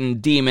 Satan,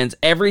 demons,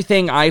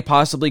 everything I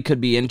possibly could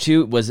be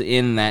into was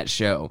in that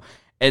show.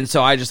 And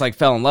so I just like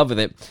fell in love with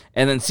it.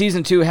 And then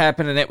season 2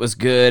 happened and it was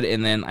good.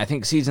 And then I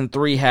think season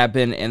 3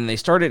 happened and they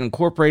started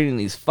incorporating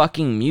these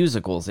fucking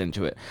musicals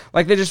into it.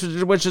 Like they just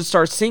would just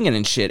start singing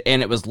and shit.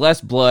 And it was less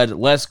blood,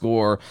 less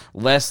gore,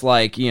 less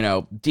like, you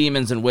know,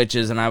 demons and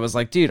witches. And I was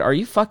like, dude, are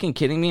you fucking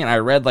kidding me? And I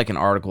read like an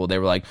article. They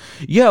were like,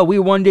 yeah, we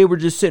one day were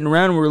just sitting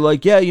around and we were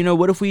like, yeah, you know,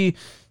 what if we...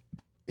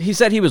 He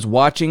said he was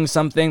watching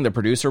something. The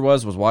producer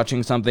was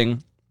watching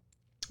something.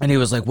 And he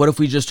was like, what if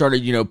we just started,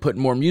 you know,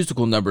 putting more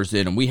musical numbers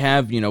in? And we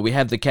have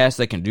the cast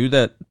that can do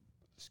that.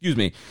 Excuse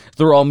me.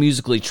 They're all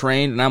musically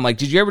trained. And I'm like,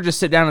 did you ever just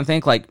sit down and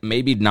think, like,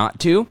 maybe not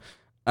to?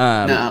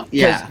 No,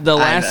 yeah. The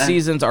last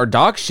seasons are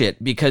dog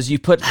shit because you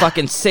put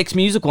fucking 6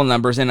 musical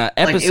numbers in an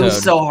episode. Like, it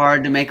was so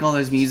hard to make all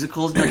those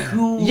musicals. Like,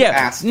 who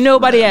asked?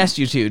 Nobody asked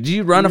you to. Did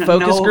you run a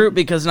focus group?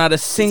 Because not a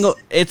single...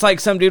 It's like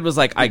some dude was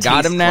like, I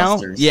got him now.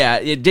 Clusters. Yeah,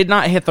 it did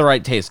not hit the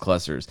right taste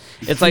clusters.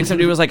 It's like some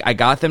dude was like, I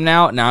got them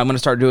now. Now I'm going to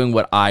start doing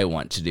what I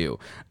want to do.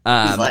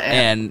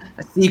 And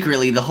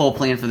secretly, the whole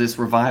plan for this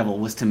revival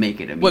was to make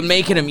it a musical. What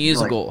make it a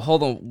musical? Like,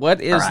 hold on. What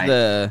is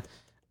the...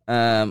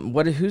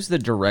 who's the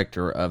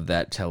director of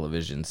that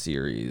television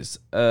series?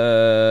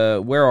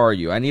 Where are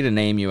you? I need to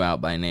name you out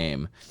by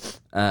name,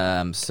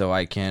 so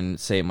I can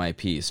say my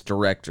piece.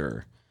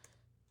 Director.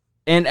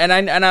 And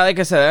I like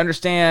I said, I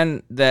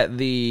understand that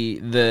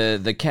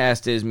the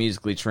cast is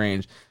musically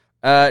trained.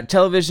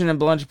 Television and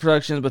Blunt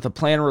Productions with a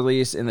planned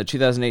release in the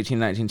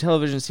 2018-19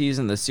 television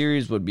season. The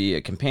series would be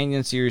a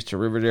companion series to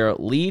Riverdale.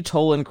 Lee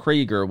Toland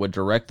Krieger would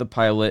direct the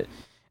pilot.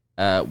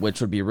 Which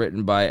would be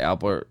written by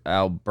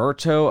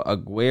Alberto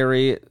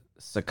Aguirre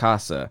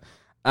Sacasa.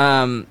 So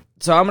I'm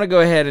going to go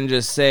ahead and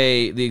just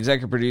say the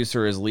executive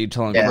producer is Lee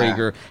Toland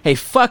Krieger. Hey,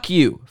 fuck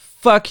you.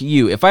 Fuck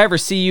you. If I ever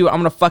see you, I'm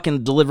going to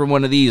fucking deliver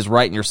one of these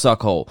right in your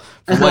suckhole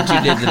for what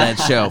you did to that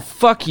show.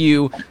 Fuck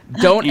you.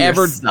 Don't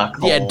ever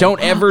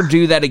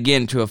do that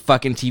again to a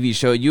fucking TV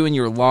show. You and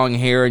your long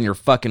hair and your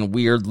fucking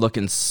weird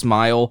looking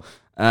smile.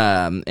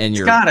 And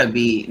it's gotta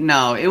be.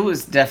 No, it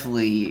was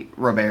definitely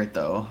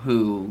Roberto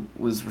who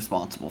was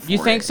responsible for it.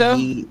 You think so?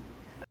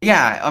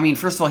 Yeah, I mean,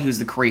 first of all, he was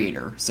the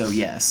creator, so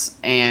yes.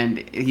 And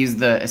he's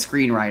a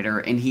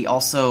screenwriter, and he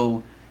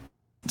also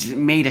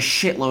made a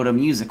shitload of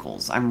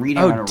musicals. I'm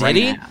reading about it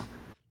right now.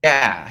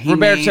 Yeah,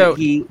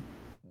 he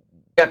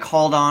got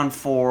called on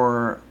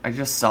for, I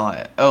just saw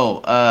it.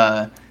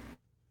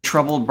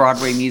 Troubled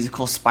Broadway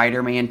musical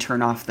Spider-Man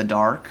Turn Off the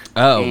Dark.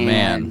 Oh,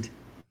 man.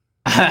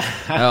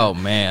 Oh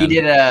man, he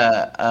did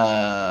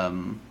a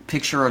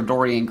Picture of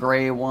Dorian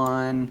Gray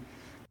one,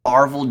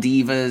 Marvel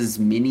Divas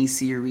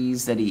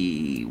miniseries that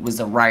he was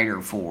a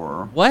writer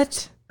for.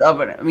 What?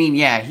 But I mean,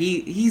 yeah,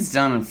 he's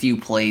done a few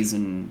plays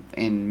and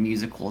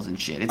musicals and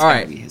shit. It's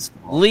gotta be his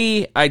fault.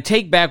 Lee, I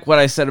take back what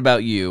I said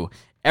about you.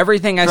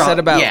 Everything I said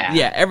about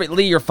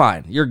Lee, you're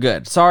fine. You're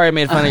good. Sorry, I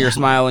made fun of your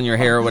smile and your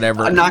hair or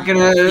whatever. I'm not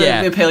gonna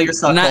impale your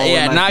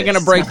suckhole. Not gonna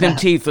break them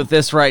teeth with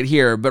this right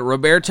here. But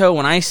Roberto,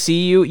 when I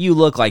see you, you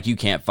look like you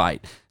can't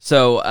fight.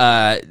 So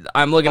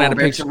I'm looking at a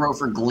picture. Wrote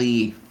for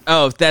Glee.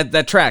 Oh,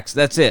 that tracks.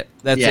 That's it.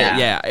 That's it.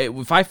 Yeah.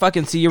 If I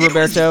fucking see you,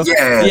 Roberto,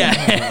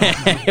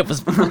 it was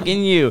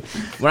fucking you.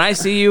 When I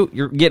see you,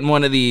 you're getting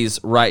one of these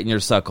right in your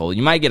suckle.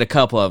 You might get a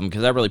couple of them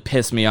because that really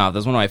pissed me off.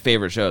 That's one of my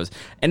favorite shows.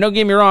 And don't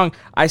get me wrong,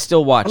 I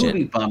still watch it. I would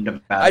be bummed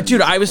about it.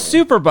 Dude, I was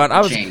super bummed.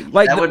 I was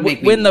like,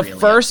 when the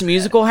first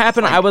musical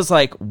happened, I was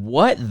like,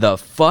 what the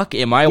fuck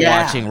am I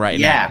watching right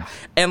now?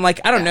 And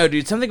like, I don't know,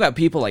 dude. Something about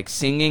people like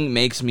singing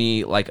makes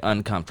me like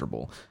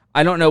uncomfortable.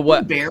 I don't know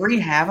what. Did Barry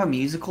have a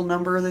musical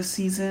number this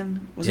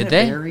season? Did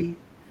they? Barry?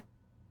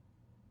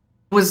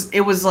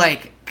 It was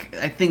like,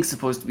 I think,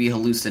 supposed to be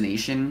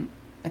Hallucination.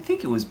 I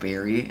think it was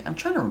Barry. I'm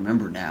trying to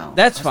remember now.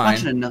 That's fine.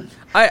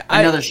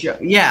 Another show.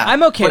 Yeah.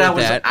 I'm okay with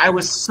that. I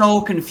was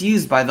so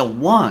confused by the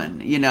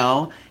one, you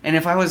know? And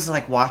if I was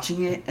like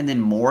watching it and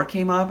then more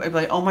came up, I'd be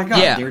like, oh my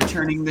god, they're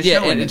turning the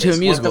show into a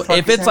musical.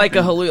 If it's like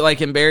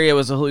like in Barry, it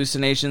was a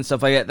hallucination,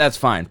 stuff like that, that's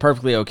fine.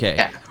 Perfectly okay.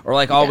 Yeah. Or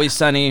like Always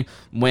Sunny,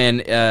 when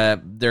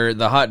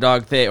the hot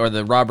dog thing or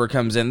the robber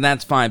comes in,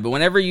 that's fine. But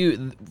whenever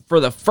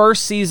for the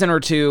first season or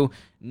two,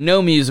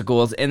 no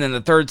musicals, and then the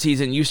third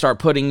season you start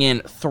putting in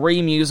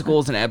 3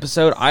 musicals an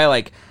episode, I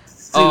like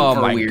oh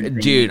my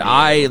dude,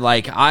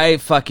 I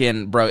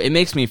fucking bro, it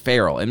makes me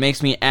feral. It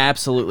makes me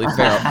absolutely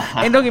feral.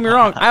 And don't get me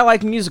wrong, I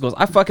like musicals.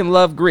 I fucking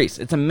love Grease.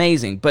 It's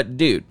amazing. But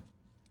dude,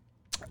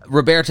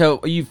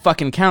 Roberto, you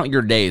fucking count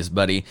your days,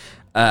 buddy.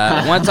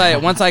 Once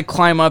I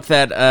climb up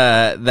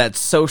that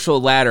social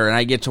ladder and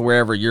I get to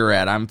wherever you're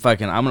at, I'm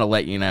gonna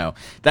let you know.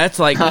 That's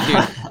like,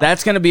 dude,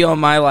 that's gonna be on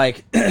my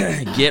like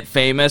get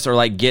famous or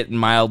like get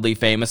mildly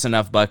famous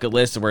enough bucket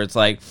list where it's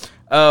like,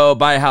 oh,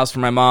 buy a house for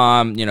my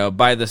mom, you know,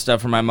 buy this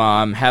stuff for my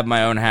mom, have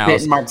my own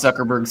house. Spit Mark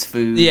Zuckerberg's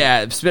food.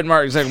 Yeah, spit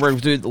Mark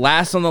Zuckerberg's food.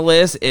 Last on the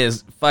list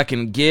is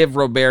fucking give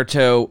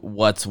Roberto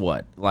what's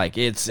what. Like,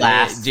 it's...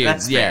 Last. Dude,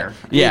 that's fair.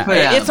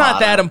 Yeah. It's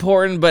not that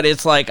important, but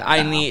it's like,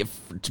 I need...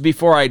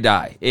 before I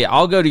die.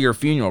 I'll go to your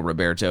funeral,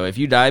 Roberto. If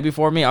you die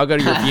before me, I'll go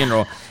to your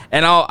funeral,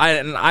 and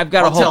I've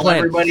got a whole tell plan.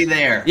 Everybody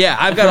there. Yeah,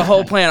 I've got a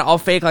whole plan. I'll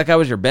fake like I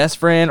was your best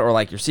friend or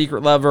like your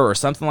secret lover or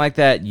something like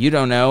that. You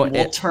don't know.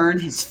 We'll turn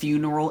his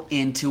funeral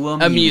into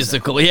a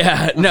musical.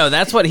 Yeah, no,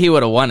 that's what he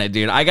would have wanted,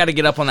 dude. I got to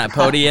get up on that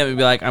podium and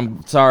be like,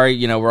 I'm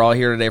sorry, we're all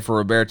here today for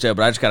Roberto,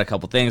 but I just got a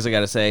couple things I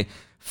got to say.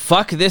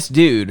 Fuck this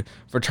dude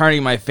for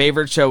turning my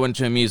favorite show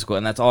into a musical,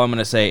 and that's all I'm going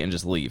to say, and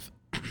just leave.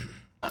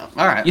 All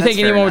right. You think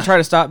anyone would try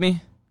to stop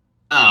me?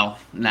 Oh,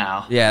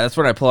 no. Yeah, that's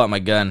when I pull out my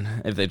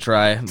gun if they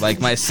try. Like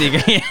my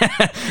secret.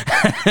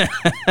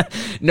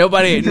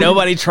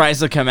 Nobody tries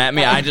to come at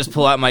me. I just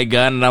pull out my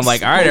gun and I'm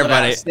like, all right,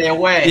 everybody, stay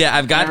away. Yeah,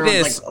 I've got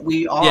this. Like,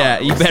 we are. Yeah,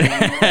 you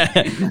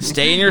better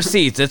stay in your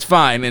seats. It's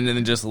fine, and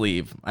then just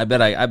leave. I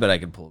bet I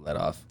could pull that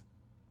off.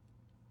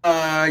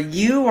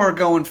 You are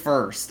going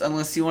first,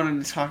 unless you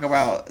wanted to talk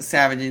about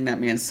savaging that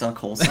man's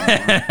suckhole.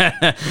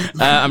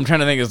 I'm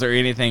trying to think. Is there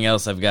anything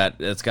else I've got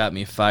that's got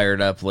me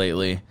fired up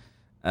lately?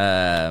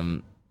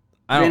 Been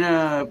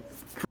a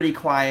pretty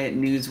quiet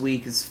news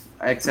week,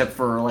 except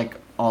for like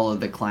all of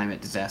the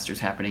climate disasters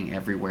happening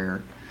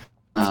everywhere.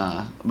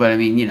 But I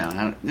mean,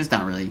 there's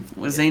not really.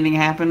 Was anything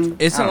happen?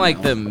 Isn't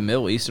like the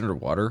Middle East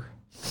underwater?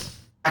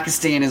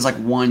 Pakistan is like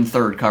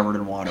 1/3 covered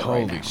in water.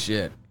 Holy right now.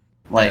 Shit!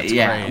 Like That's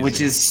crazy.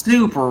 Which is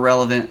super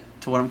relevant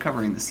to what I'm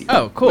covering this year.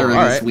 Oh, cool! This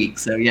right. week,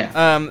 so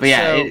yeah. But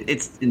yeah, so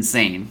it's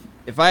insane.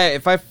 If I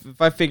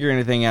figure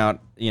anything out,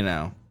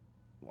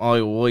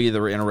 we'll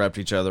either interrupt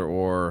each other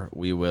or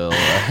we will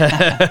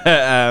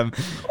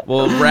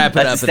we'll wrap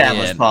it up at the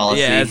end.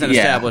 Policy. Yeah, it's an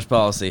established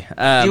policy.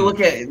 Do you look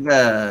at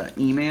the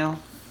email? Is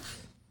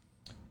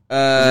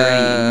there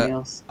any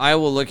emails? I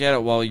will look at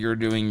it while you're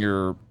doing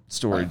your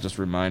story. Just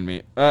remind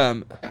me.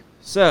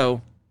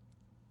 So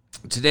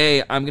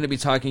today I'm going to be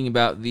talking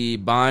about the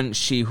Ban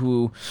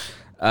Shihu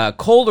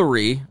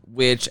colliery,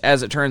 which,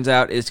 as it turns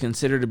out, is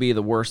considered to be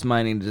the worst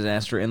mining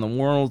disaster in the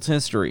world's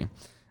history.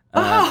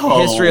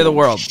 History of the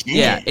world. Shit.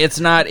 Yeah, it's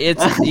not.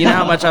 It's you know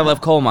how much I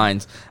love coal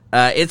mines.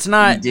 It's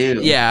not. You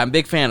do. Yeah, I'm a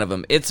big fan of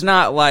them. It's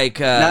not like.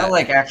 Not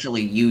like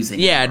actually using.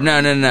 Yeah,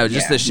 them. no.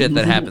 Just the shit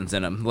that happens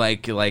in them,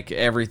 like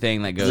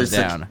everything that goes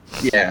down.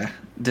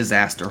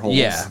 Disaster holes.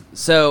 Yeah.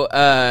 So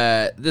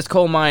this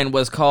coal mine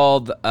was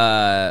called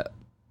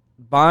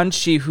Ban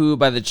Shihu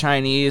by the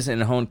Chinese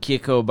and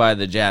Honkiko by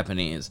the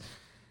Japanese.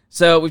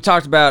 So we've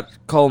talked about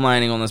coal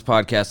mining on this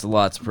podcast a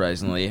lot,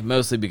 surprisingly,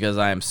 mostly because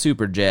I am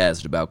super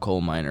jazzed about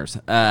coal miners.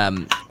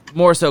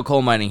 More so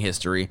coal mining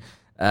history,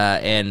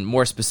 and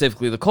more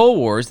specifically the Coal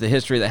Wars, the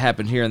history that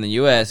happened here in the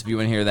U.S. If you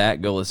want to hear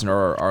that, go listen to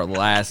our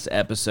last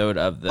episode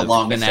of the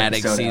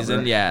Fanatic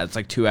season. Ever. Yeah, it's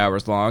like 2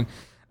 hours long,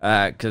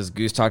 because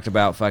Goose talked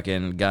about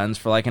fucking guns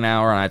for like an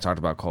hour, and I talked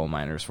about coal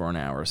miners for an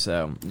hour.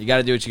 So you got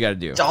to do what you got to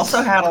do. It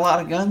also had a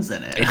lot of guns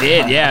in it. It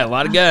did, yeah, a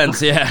lot of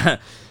guns, yeah.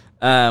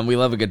 We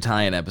love a good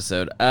tie-in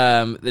episode.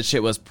 This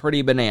shit was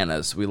pretty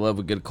bananas. We love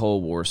a good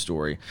Coal War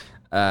story.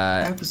 What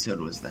episode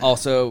was that?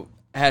 Also,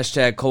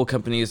 hashtag coal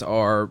companies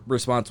are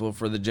responsible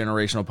for the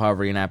generational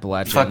poverty in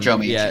Appalachia. Fuck Joe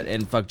Manchin. Yeah,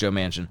 and fuck Joe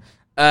Manchin.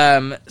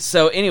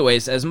 So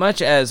anyways, as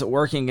much as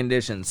working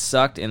conditions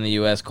sucked in the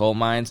U.S. coal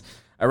mines,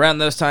 around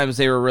those times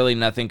they were really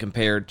nothing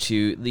compared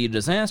to the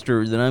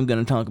disaster that I'm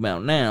going to talk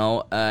about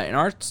now. And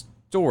our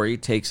story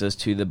takes us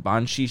to the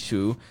Ban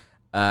Shihu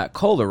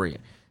colliery.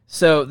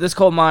 So this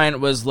coal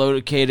mine was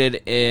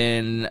located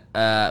in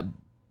Benshi,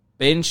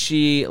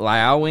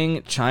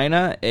 Liaoning,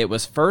 China. It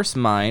was first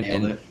mined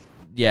in.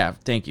 Yeah,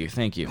 thank you.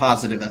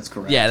 Positive, that's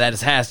correct. Yeah, that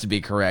has to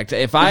be correct.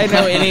 If I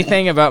know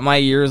anything about my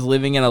years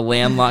living in a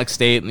landlocked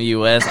state in the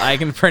U.S., I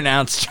can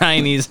pronounce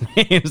Chinese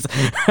names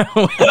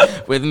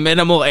with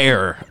minimal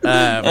error.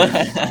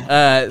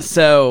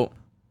 So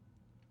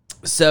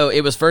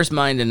it was first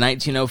mined in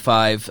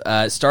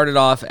 1905. Started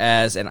off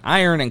as an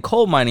iron and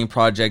coal mining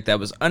project that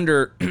was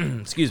under,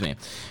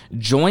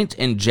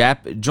 joint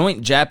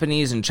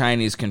Japanese and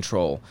Chinese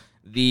control.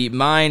 The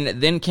mine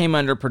then came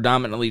under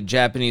predominantly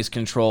Japanese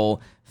control,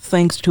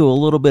 thanks to a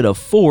little bit of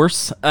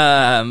force.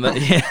 I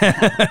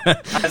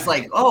was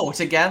like,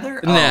 together?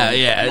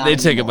 They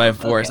took it by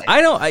force.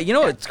 Okay. You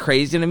know what's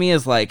crazy to me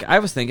is, like, I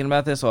was thinking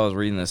about this while I was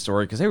reading this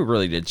story, because they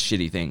really did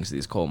shitty things,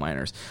 these coal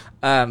miners.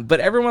 But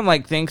everyone,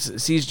 like,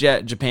 sees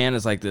Japan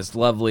as, like, this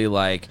lovely,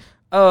 like,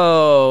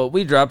 oh,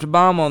 we dropped a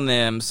bomb on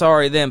them,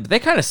 sorry them. But they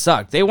kind of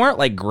sucked. They weren't,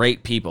 like,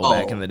 great people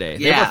back in the day.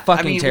 They were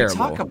fucking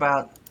terrible.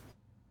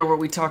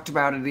 We talked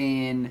about it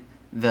in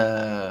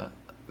the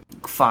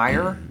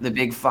fire, the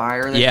big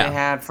fire that they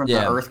had from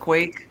the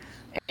earthquake,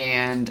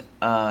 and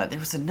there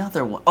was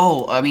another one.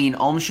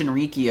 Aum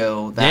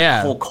Shinrikyo,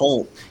 that whole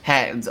cult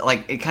had,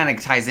 like, it kind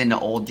of ties into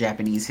old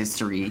Japanese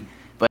history,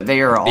 but they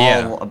are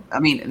all. I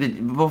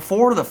mean,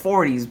 before the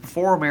 40s,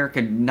 before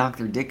America knocked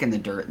their dick in the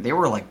dirt, they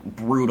were like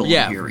brutal.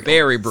 Imperials.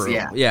 Very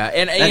brutal. Yeah,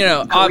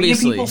 and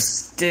obviously people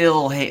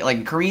still hate.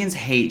 Like, Koreans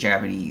hate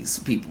Japanese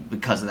people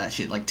because of that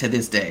shit. Like, to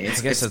this day, I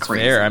guess it's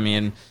crazy. Fair. I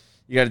mean,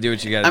 you got to do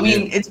what you got to do. I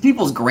mean, it's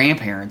people's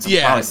grandparents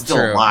probably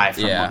still alive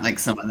from like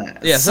some of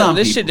that. Yeah, some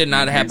this shit did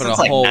not happen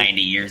like 90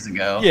 years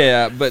ago.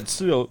 Yeah, but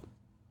still,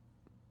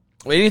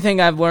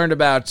 anything I've learned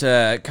about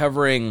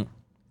covering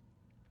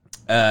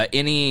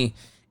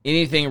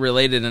anything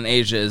related in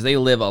Asia is they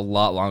live a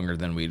lot longer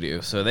than we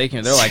do. So they're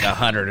like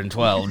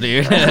 112,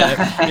 dude.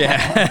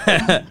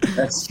 Yeah.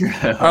 That's true.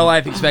 Our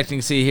life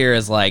expectancy here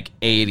is like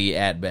 80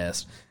 at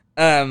best.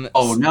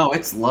 Oh no,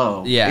 it's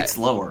low. Yeah, it's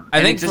lower.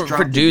 I think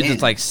for dudes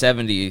it's like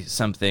 70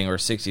 something or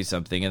 60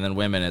 something, and then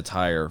women it's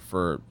higher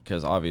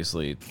because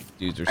obviously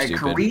dudes are stupid.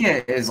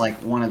 Korea is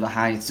like one of the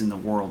highest in the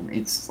world.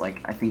 It's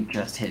like I think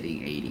just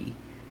hitting 80.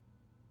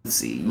 Let's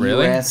see.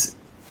 Really? US,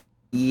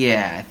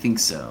 yeah, I think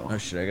so. Oh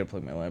shit! I gotta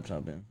plug my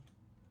laptop in.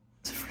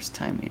 It's the first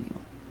time anyway.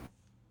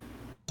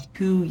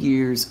 2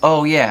 years.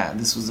 Oh yeah,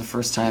 this was the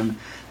first time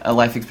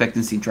life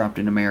expectancy dropped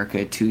in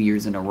America 2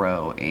 years in a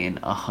row in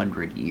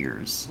 100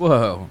 years.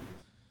 Whoa.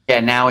 Yeah,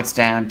 now it's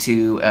down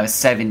to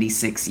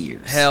 76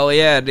 years. Hell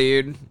yeah,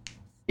 dude.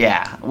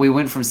 Yeah, we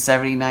went from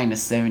 79 to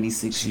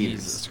 76 years.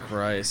 Jesus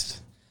Christ.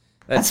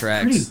 That's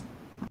tracks.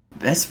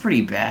 That's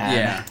pretty bad.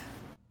 Yeah.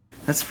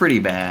 That's pretty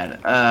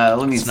bad.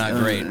 It's not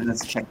great.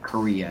 Let's check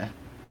Korea.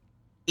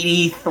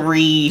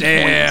 83.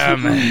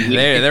 Damn.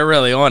 They're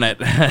really on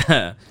it.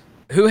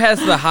 Who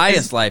has the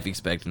highest life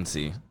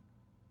expectancy?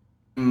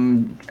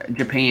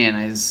 Japan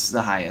is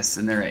the highest,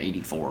 and they're at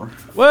 84.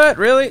 What?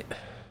 Really?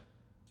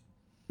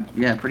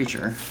 Yeah, pretty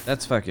sure.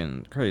 That's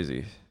fucking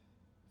crazy.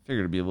 Figured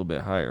it'd be a little bit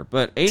higher,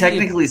 but 80...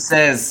 technically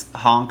says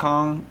Hong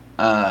Kong.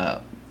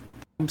 I'm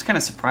just kind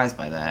of surprised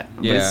by that.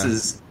 Yeah. But this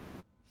is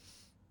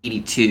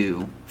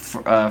 82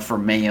 for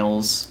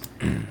males,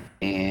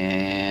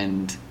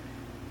 and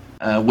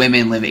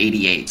women live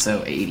 88,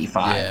 so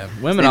 85. Yeah,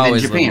 women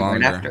always Japan, live longer.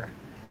 Right after.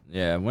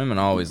 Yeah, women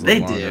always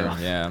live longer.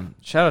 Do. Yeah,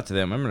 shout out to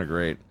them. Women are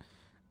great.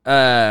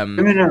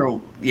 Women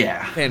are,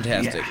 yeah,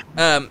 fantastic.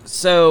 Yeah.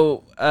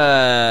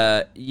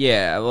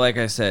 Yeah, like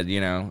I said,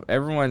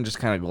 everyone just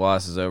kind of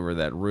glosses over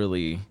that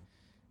really.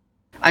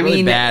 I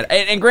mean, bad.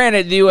 And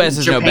granted, the U.S.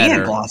 is no better.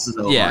 Japan glosses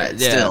over it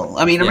still.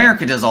 I mean,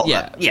 America does all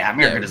that. Yeah,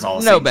 America does all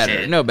the no same better,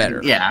 shit. no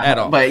better. Yeah, at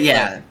all. But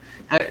yeah.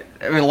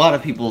 I mean, a lot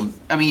of people.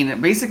 I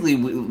mean, basically,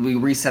 we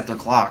reset their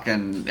clock,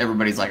 and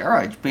everybody's like, "All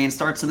right, Japan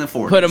starts in the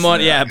 40s." Put them on,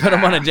 put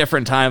them on a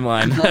different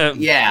timeline. Move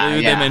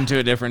them into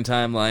a different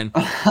timeline.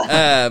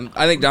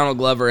 I think Donald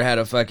Glover had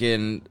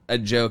a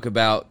joke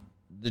about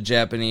the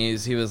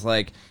Japanese. He was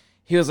like,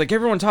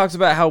 everyone talks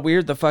about how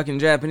weird the fucking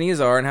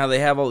Japanese are and how they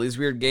have all these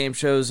weird game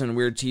shows and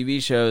weird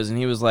TV shows. And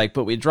he was like,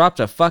 but we dropped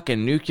a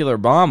fucking nuclear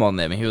bomb on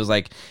them. And he was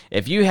like,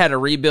 if you had to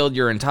rebuild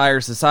your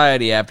entire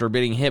society after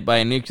being hit by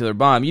a nuclear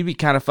bomb, you'd be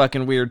kind of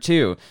fucking weird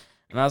too.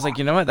 And I was like,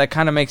 you know what? That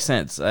kind of makes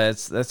sense.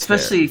 That's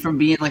especially fair. from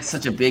being like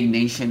such a big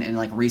nation and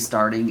like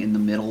restarting in the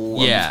middle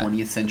of the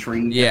 20th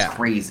century. Yeah. That's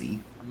crazy.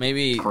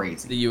 Maybe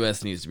crazy. The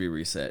U.S. needs to be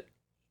reset.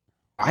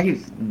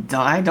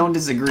 I don't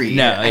disagree.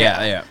 No,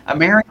 yeah.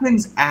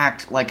 Americans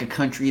act like a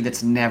country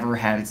that's never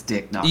had its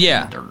dick knocked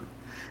in the dirt,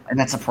 and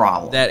that's a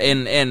problem.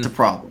 It's a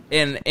problem.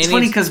 It's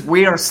funny because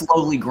we are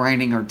slowly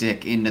grinding our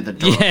dick into the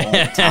dirt all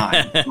the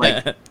time.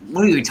 Like,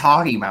 what are you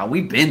talking about?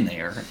 We've been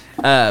there.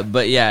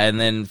 But yeah, and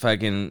then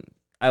fucking,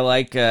 I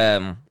like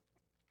talking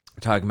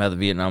about the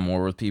Vietnam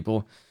War with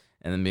people.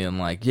 And then being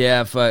like,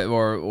 yeah,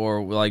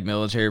 or like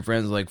military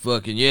friends, like,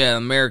 fucking, yeah,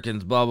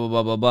 Americans, blah, blah,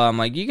 blah, blah, blah. I'm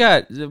like, we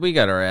got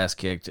our ass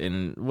kicked.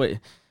 And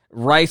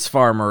rice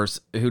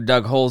farmers who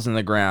dug holes in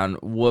the ground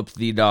whooped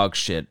the dog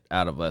shit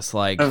out of us.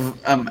 Like,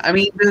 I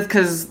mean,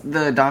 because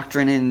the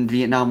doctrine in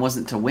Vietnam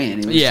wasn't to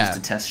win. It was just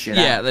to test shit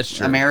out. Yeah, that's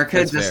true.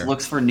 America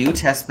looks for new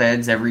test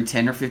beds every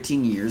 10 or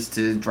 15 years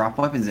to drop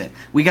weapons in.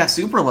 We got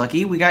super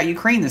lucky. We got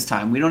Ukraine this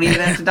time. We don't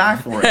even have to die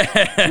for it.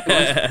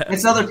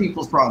 It's other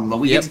people's problem, but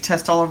we get to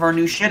test all of our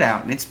new shit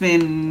out. And it's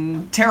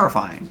been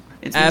terrifying.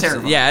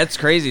 Terrifying. Yeah, it's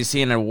crazy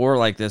seeing a war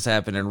like this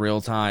happen in real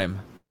time.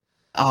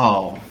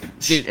 Oh,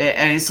 dude.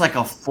 And it's like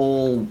a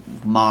full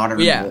modern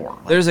war.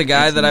 Like, there's a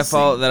guy that I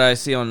follow that I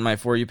see on my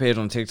For You page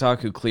on TikTok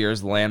who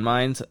clears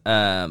landmines.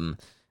 And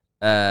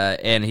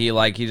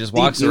he just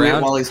walks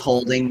around while he's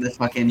holding the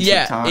fucking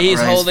TikTok. He's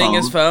holding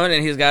his phone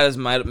and he's got his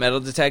metal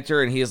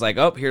detector and he's like,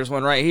 oh, here's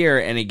one right here,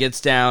 and he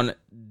gets down,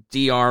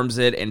 de-arms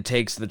it, and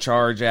takes the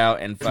charge out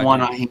and fucking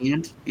one on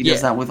hand. He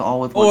does that with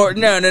one. Or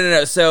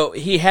no. So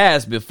he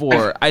has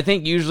before. I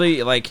think usually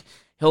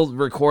he'll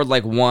record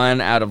one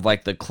out of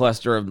the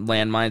cluster of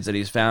landmines that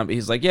he's found. But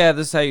he's like, yeah,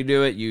 this is how you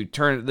do it. You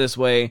turn it this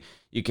way.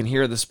 You can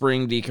hear the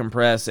spring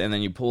decompress, and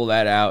then you pull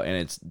that out,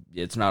 and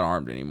it's not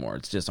armed anymore.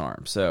 It's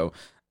disarmed. So,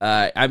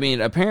 I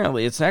mean,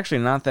 apparently, it's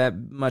actually not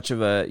that much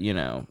of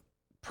a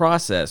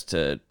process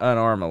to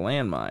unarm a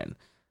landmine.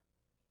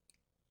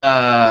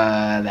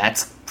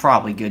 That's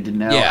probably good to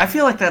know. Yeah. I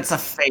feel like that's a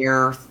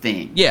fair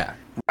thing. Yeah.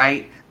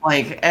 Right?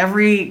 Like,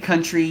 every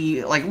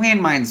country,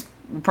 landmines,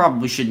 we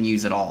probably shouldn't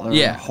use at all.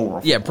 They're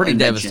horrible. Yeah, pretty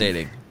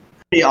devastating.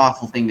 Pretty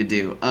awful thing to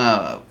do.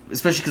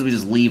 especially because we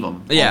just leave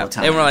them all Yeah, the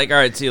time. and we're like, all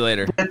right, see you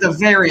later. At the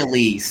very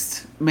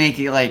least, make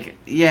it like,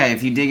 yeah,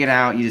 if you dig it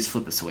out, you just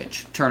flip a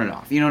switch, turn it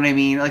off. You know what I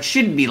mean? Like,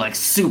 shouldn't be like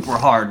super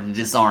hard to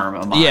disarm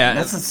a mine. Yeah,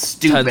 That's a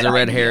stupid tons of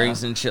red idea.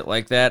 herrings and shit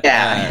like that.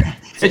 Yeah,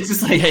 it's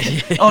just like,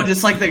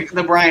 just like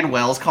the Brian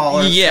Wells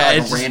caller. Yeah,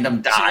 like it's a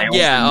random dial.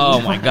 Yeah,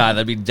 oh my god,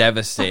 that'd be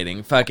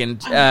devastating. Fucking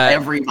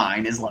every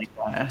mine is like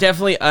that.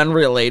 Definitely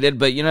unrelated,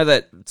 but you know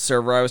that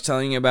server I was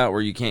telling you about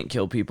where you can't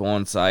kill people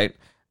on site?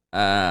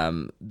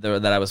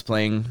 That I was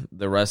playing,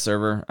 the Rust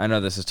server. I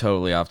know this is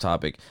totally off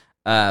topic,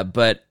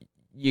 but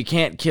you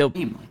can't kill.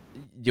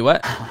 You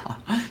what?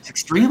 It's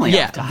extremely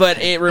off topic.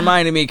 But it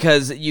reminded me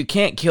because you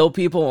can't kill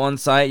people on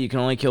site. You can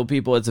only kill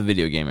people. It's a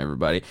video game,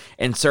 everybody,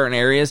 in certain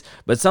areas.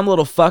 But some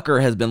little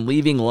fucker has been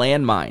leaving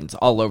landmines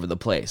all over the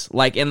place,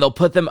 and they'll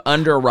put them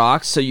under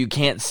rocks so you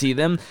can't see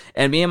them.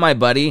 And me and my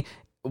buddy,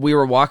 we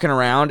were walking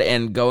around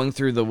and going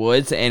through the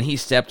woods, and he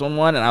stepped on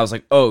one, and I was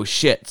like, oh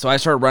shit. So I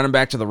started running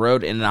back to the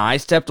road, and I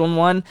stepped on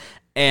one,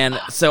 and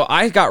so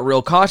I got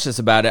real cautious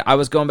about it. I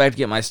was going back to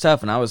get my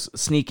stuff, and I was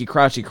sneaky,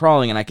 crouchy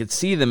crawling, and I could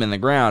see them in the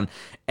ground,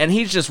 and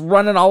he's just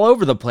running all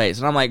over the place,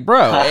 and I'm like,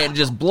 bro, it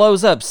just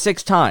blows up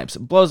 6 times. It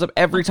blows up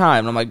every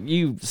time, and I'm like,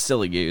 you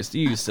silly goose,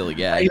 you silly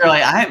guy. You're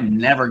like, I am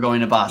never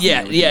going to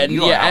Boston. Yeah,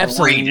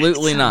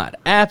 absolutely not.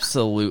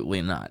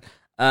 Absolutely not.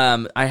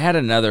 I had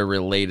another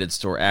related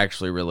story,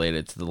 actually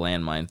related to the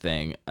landmine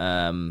thing.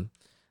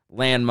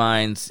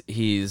 Landmines,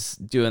 he's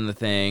doing the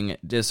thing,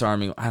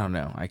 disarming. I don't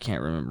know. I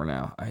can't remember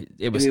now.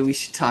 Maybe we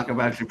should talk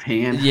about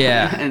Japan.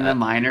 Yeah, and the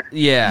miner.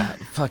 Yeah,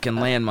 fucking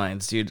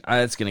landmines, dude.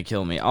 It's gonna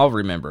kill me. I'll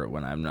remember it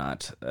when I'm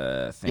not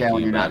thinking. Yeah,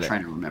 when you're about not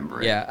trying to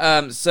remember it.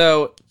 Yeah.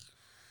 So,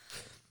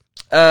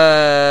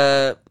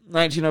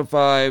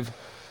 1905,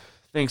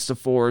 thanks to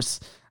force.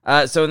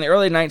 So in the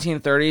early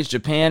 1930s,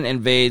 Japan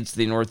invades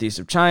the northeast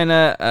of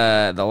China.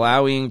 The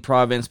Liaoning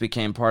province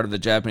became part of the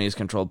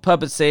Japanese-controlled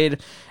puppet state,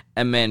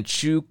 and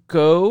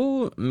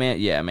Manchukuo,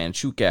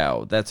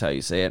 that's how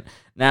you say it.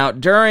 Now,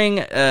 during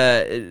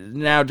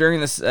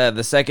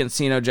the Second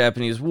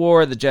Sino-Japanese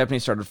War, the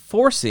Japanese started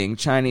forcing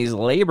Chinese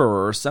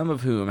laborers, some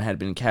of whom had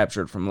been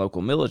captured from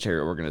local military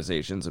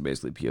organizations, so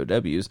basically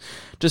POWs,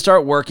 to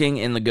start working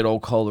in the good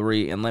old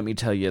colliery. And let me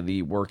tell you,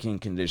 the working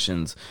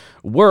conditions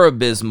were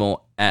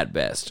abysmal at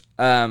best.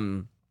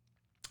 There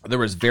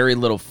was very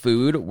little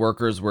food.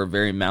 Workers were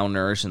very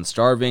malnourished and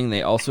starving.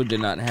 They also did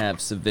not have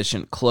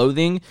sufficient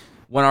clothing.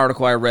 One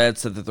article I read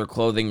said that their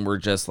clothing were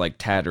just like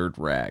tattered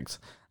rags.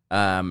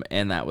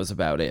 And that was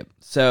about it.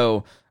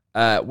 So,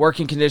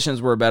 working conditions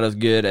were about as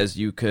good as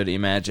you could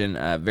imagine.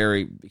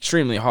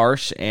 Extremely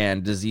harsh,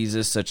 and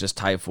diseases such as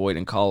typhoid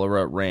and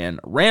cholera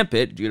ran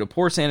rampant due to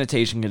poor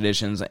sanitation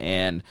conditions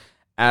and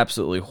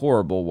absolutely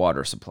horrible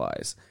water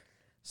supplies.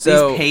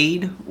 So, these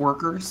paid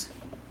workers?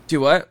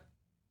 Do what?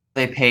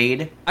 They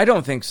paid? I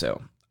don't think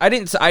so. I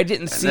didn't see.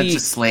 That's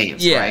just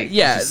slaves, right?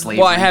 Yeah.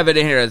 Well, I have it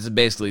in here as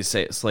basically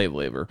slave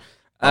labor.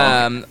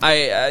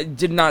 I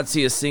did not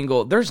see a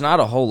single. There's not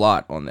a whole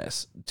lot on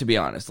this, to be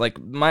honest. Like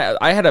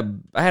I had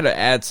to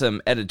add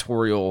some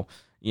editorial,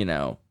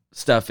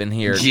 stuff in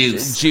here,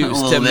 juice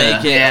to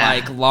make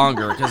it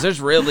longer, because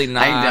there's really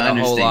not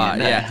a whole lot.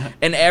 That. Yeah,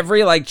 and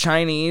every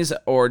Chinese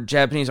or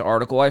Japanese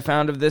article I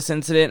found of this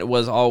incident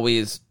was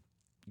always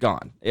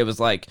gone. It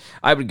was like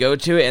I would go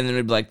to it, and then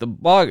it'd be like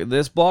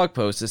this blog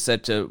post is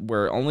set to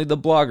where only the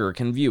blogger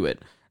can view it.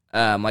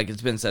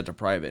 It's been set to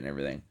private and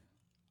everything.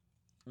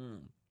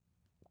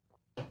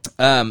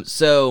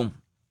 So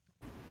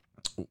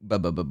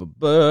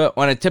on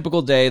a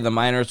typical day, the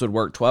miners would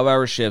work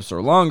 12-hour shifts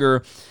or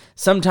longer,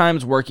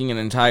 sometimes working an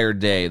entire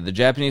day. The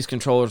Japanese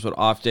controllers would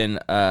often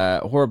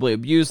horribly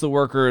abuse the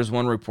workers,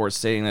 one report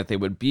stating that they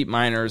would beat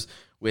miners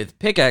with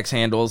pickaxe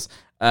handles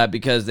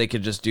because they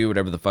could just do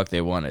whatever the fuck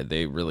they wanted.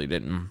 They really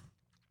didn't.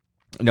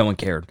 No one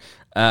cared.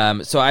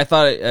 So I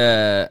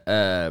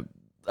thought...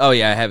 Oh,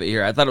 yeah, I have it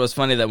here. I thought it was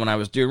funny that when I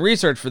was doing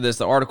research for this,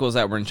 the articles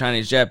that were in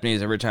Chinese,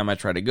 Japanese, every time I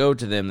tried to go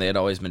to them, they had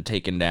always been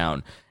taken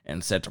down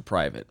and set to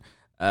private,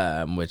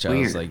 which I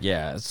was like,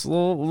 yeah, it's a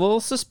little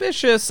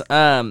suspicious.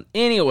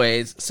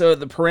 Anyways, so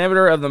the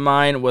perimeter of the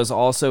mine was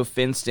also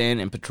fenced in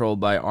and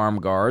patrolled by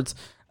armed guards.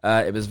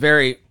 It was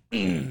very,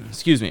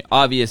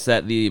 obvious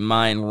that the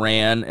mine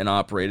ran and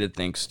operated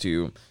thanks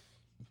to,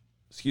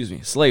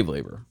 slave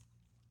labor.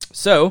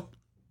 So,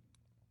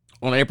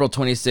 on April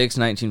 26,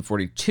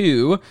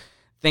 1942...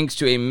 thanks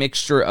to a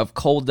mixture of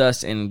coal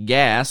dust and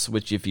gas,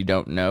 which, if you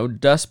don't know,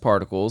 dust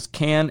particles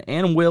can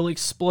and will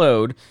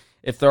explode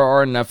if there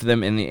are enough of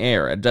them in the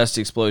air. A dust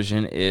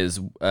explosion is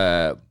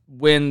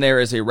when there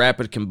is a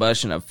rapid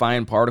combustion of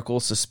fine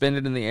particles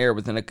suspended in the air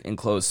within an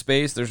enclosed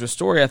space. There's a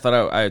story I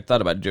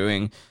thought about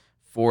doing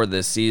for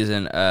this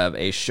season of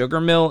a sugar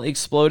mill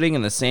exploding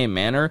in the same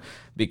manner,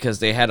 because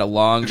they had a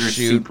long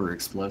chute. Super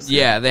explosive.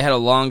 Yeah, they had a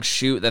long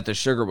chute that the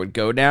sugar would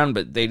go down,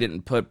 but they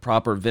didn't put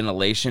proper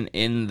ventilation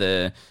in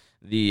the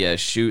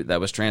chute that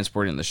was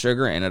transporting the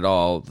sugar, and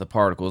the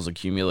particles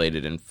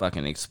accumulated and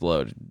fucking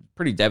exploded.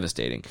 Pretty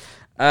devastating.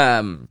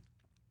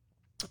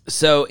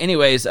 So,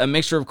 anyways, a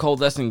mixture of coal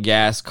dust and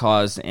gas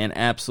caused an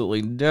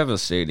absolutely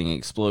devastating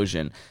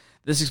explosion.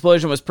 This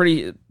explosion was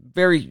pretty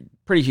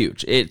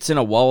huge. It's in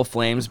a wall of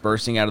flames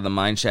bursting out of the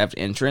mine shaft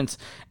entrance,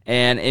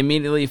 and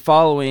immediately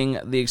following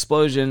the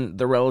explosion,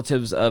 the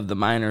relatives of the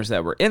miners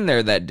that were in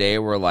there that day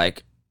were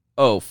like,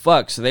 oh,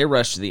 fuck. So they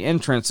rushed to the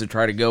entrance to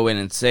try to go in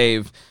and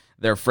save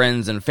their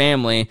friends and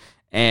family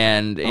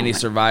and any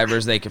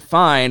survivors they could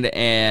find.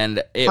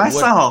 And I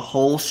saw a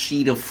whole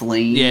sheet of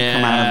flame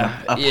come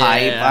out of a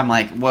pipe, I'm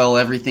like, well,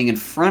 everything in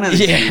front of the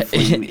sheet of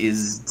flame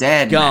is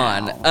dead,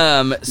 gone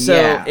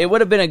now. It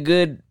would have been a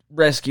good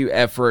rescue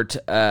effort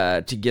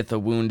to get the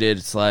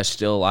wounded /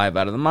 still alive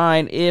out of the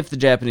mine if the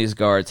Japanese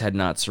guards had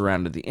not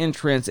surrounded the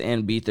entrance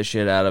and beat the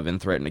shit out of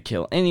and threatened to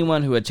kill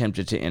anyone who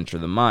attempted to enter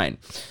the mine.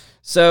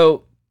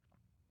 So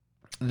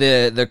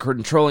the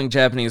controlling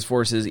Japanese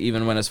forces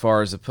even went as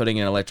far as putting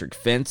an electric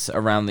fence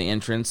around the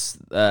entrance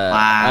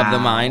of the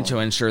mine to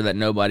ensure that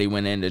nobody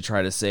went in to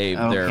try to save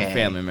their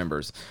family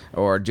members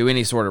or do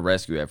any sort of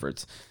rescue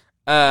efforts.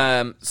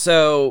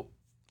 So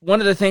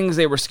one of the things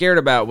they were scared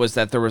about was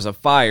that there was a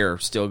fire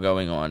still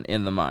going on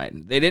in the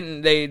mine. They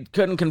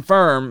couldn't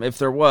confirm if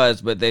there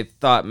was, but they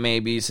thought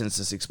maybe since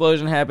this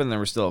explosion happened, there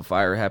was still a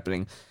fire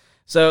happening.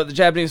 So the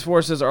Japanese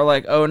forces are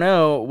like, oh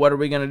no, what are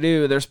we going to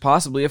do? There's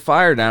possibly a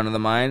fire down in the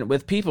mine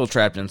with people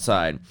trapped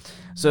inside.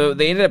 So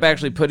they ended up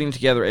actually putting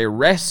together a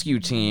rescue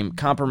team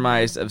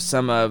comprised of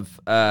some of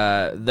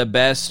the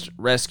best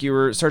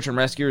search and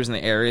rescuers in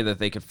the area that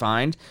they could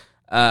find.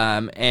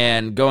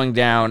 And going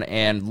down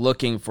and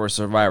looking for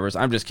survivors.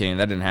 I'm just kidding.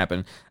 That didn't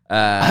happen.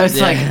 I was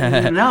like,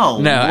 no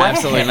way.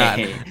 Absolutely not.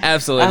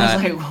 Absolutely not. I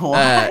was like,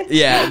 what?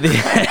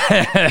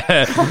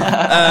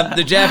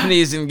 The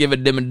Japanese didn't give a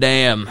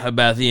damn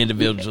about the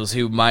individuals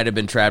who might have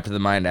been trapped in the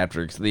mine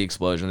after the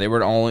explosion. They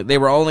were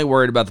only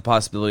worried about the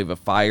possibility of a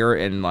fire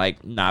and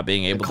like not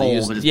being able to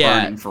use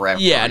burning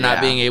forever. Not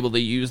being able to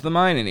use the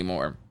mine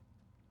anymore.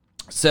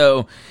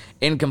 So,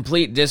 in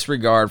complete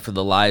disregard for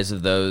the lives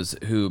of those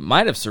who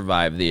might have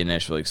survived the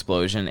initial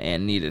explosion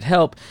and needed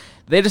help,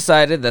 they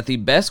decided that the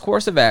best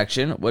course of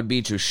action would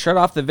be to shut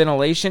off the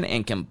ventilation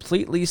and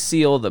completely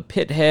seal the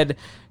pit head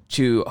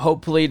to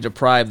hopefully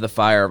deprive the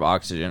fire of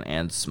oxygen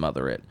and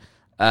smother it.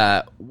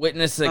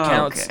 Witness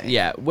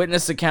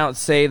accounts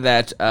say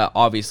that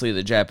obviously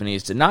the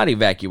Japanese did not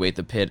evacuate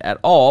the pit at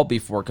all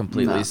before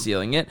completely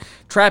sealing it,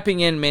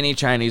 trapping in many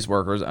Chinese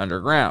workers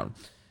underground.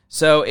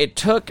 So it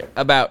took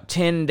about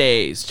 10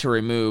 days to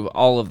remove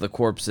all of the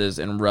corpses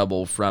and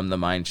rubble from the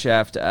mine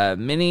shaft.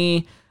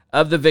 Many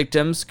of the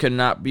victims could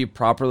not be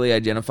properly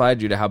identified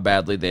due to how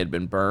badly they had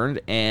been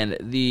burned. And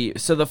the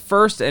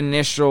first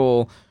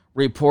initial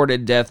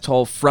reported death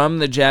toll from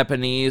the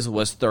Japanese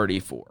was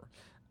 34.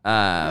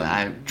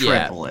 I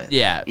triple it.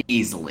 Yeah.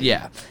 Easily.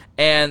 Yeah.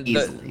 And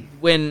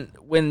when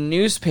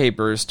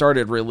newspapers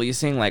started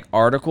releasing like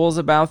articles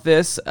about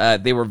this,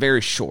 they were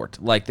very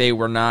short. Like they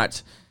were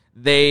not...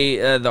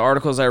 the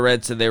articles I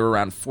read said they were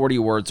around 40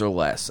 words or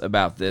less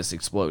about this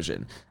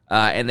explosion.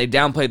 And they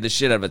downplayed the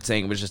shit out of it,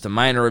 saying it was just a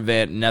minor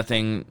event,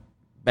 nothing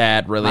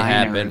bad really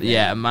happened.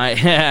 Yeah,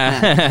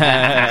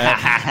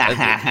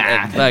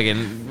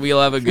 fucking, we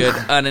love a good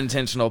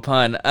unintentional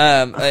pun.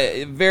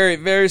 Very,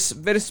 very,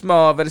 very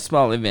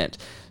small event.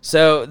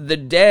 So the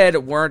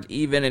dead weren't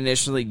even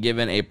initially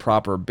given a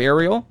proper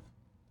burial.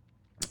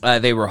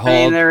 They were hauled.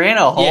 I mean, they're in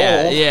a hole.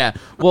 Yeah.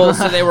 Well,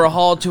 so they were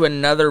hauled to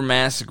another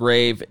mass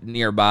grave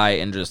nearby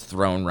and just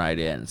thrown right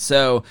in.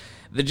 So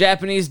the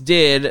Japanese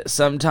did,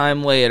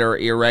 sometime later,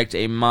 erect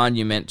a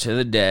monument to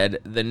the dead.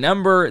 The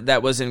number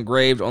that was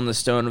engraved on the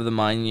stone of the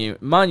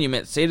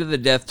monument stated the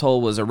death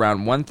toll was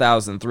around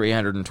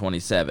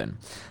 1,327.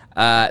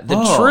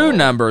 The true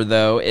number,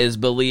 though, is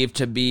believed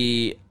to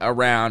be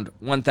around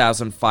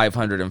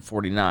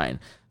 1,549.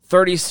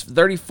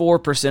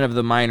 34% of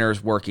the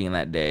miners working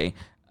that day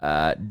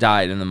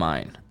died in the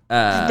mine.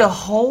 The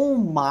whole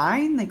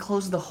mine? They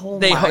closed the whole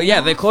mine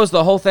off? They closed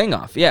the whole thing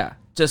off,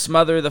 to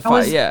smother the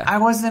fire, I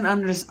wasn't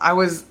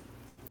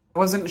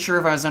sure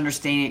if I was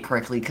understanding it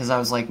correctly, because I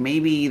was like,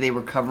 maybe they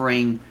were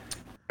covering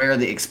where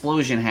the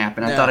explosion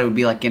happened. I thought it would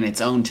be like in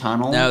its own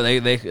tunnel. No,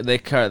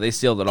 they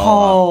sealed it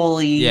all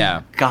Holy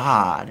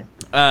God.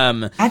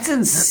 That's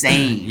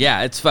insane.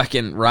 Yeah, it's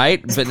fucking right.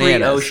 It's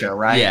bananas. Pre-OSHA,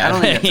 right? Yeah. I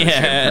don't think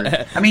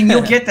that's I mean,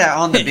 you'll get that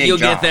on the big You'll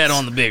jobs. get that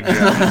on the big jobs,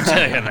 I'll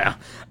tell you now.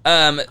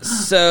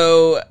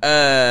 So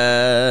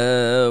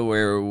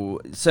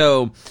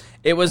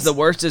it was the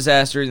worst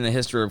disaster in the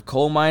history of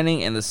coal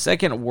mining and the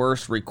second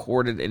worst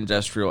recorded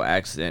industrial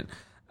accident.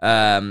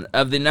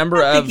 Of the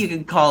number I think you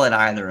can call it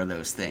either of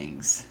those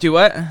things. Do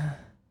what?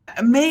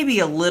 Maybe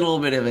a little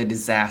bit of a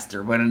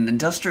disaster, but an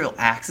industrial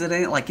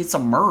accident, like it's a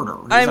murder.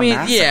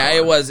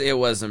 It was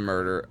a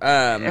murder.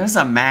 It was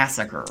a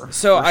massacre.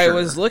 So I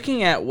was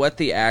looking at what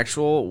the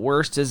actual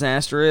worst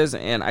disaster is,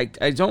 and I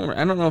don't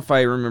know if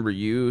I remember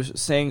you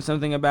saying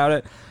something about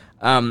it.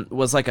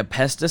 Was like a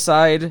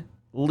pesticide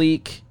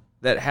leak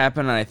that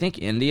happened in, I think,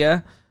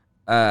 India.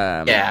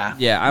 I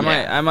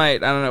might, I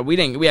don't know.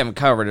 We haven't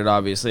covered it,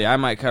 obviously. I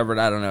might cover it,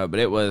 I don't know, but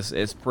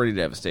it's pretty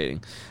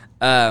devastating.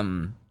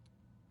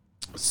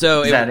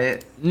 So Is that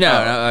it?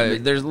 No,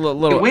 there's a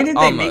little. When did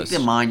they make almost. the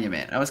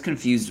monument? I was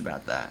confused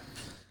about that.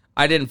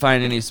 I didn't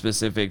find any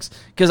specifics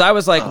because I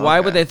was like, why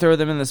would okay. they throw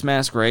them in this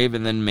mass grave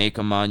and then make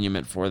a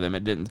monument for them?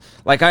 It didn't.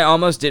 Like, I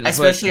almost didn't.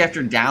 Especially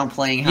after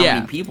downplaying how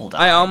many people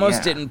died. I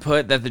almost didn't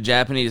put that the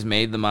Japanese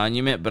made the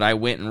monument, but I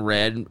went and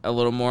read a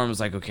little more and was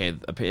like, okay,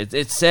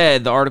 it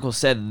said, the article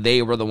said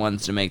they were the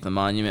ones to make the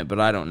monument, but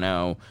I don't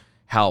know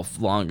how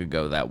long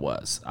ago that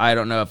was. I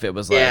don't know if it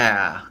was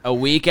like a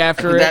week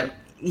after it.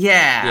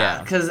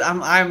 Yeah, because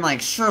I'm like,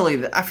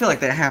 surely, I feel like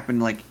that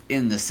happened like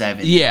in the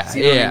 70s. Yeah,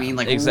 you know what I mean?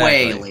 Like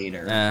exactly. way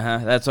later.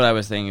 That's what I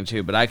was thinking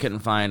too, but I couldn't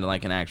find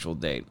like an actual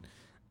date.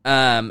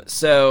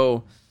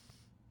 So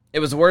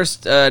it was the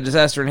worst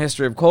disaster in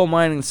history of coal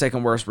mining,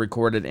 second worst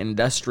recorded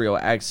industrial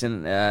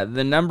accident.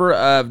 The number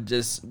of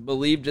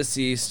believed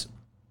deceased.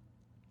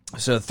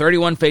 So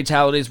 31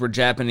 fatalities were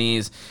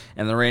Japanese,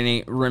 and the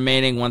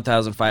remaining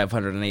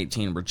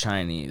 1,518 were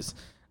Chinese.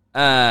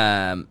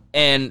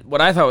 And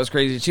what I thought was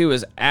crazy too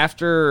is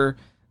after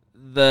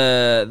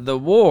the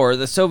war,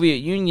 the Soviet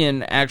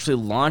Union actually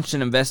launched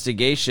an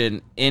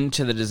investigation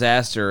into the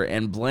disaster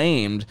and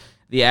blamed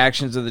the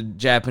actions of the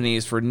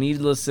Japanese for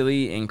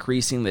needlessly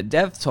increasing the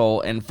death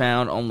toll, and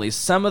found only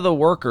some of the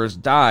workers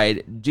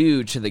died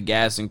due to the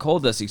gas and coal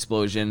dust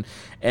explosion,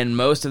 and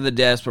most of the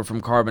deaths were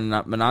from carbon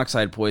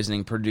monoxide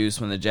poisoning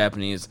produced when the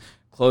Japanese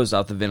closed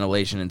off the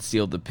ventilation and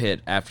sealed the pit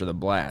after the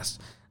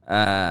blast.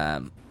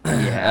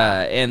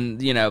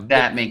 And you know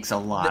that makes a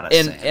lot of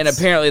sense. And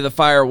apparently the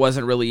fire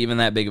wasn't really even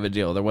that big of a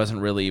deal. There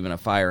wasn't really even a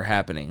fire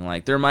happening.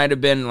 Like, there might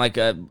have been like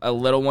a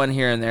little one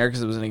here and there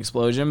because it was an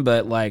explosion,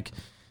 but like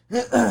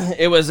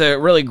it was a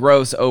really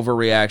gross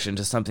overreaction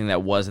to something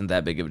that wasn't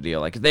that big of a deal.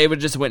 Like, if they would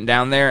just went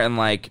down there and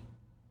like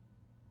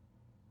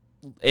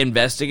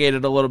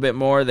investigated a little bit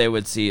more, they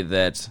would see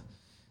that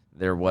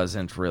there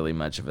wasn't really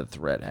much of a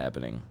threat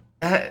happening.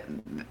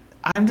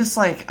 I'm just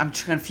like, I'm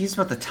confused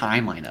about the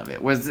timeline of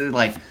it. Was it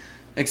like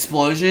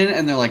explosion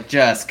and they're like,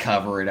 just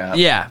cover it up?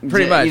 Yeah,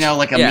 pretty much. You know,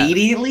 like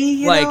immediately?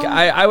 You like, know?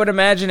 I would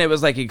imagine it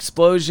was like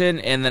explosion,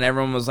 and then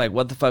everyone was like,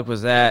 what the fuck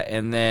was that?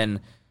 And then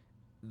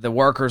the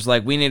workers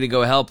like, we need to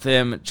go help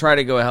them, try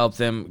to go help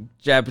them.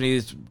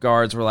 Japanese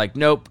guards were like,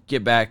 nope,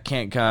 get back,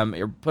 can't come,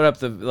 or put up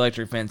the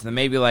electric fence. And then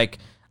maybe like,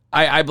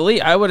 I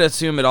believe, I would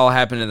assume it all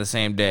happened in the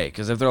same day,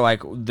 because if they're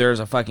like, there's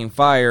a fucking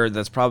fire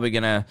that's probably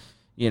gonna,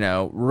 you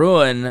know,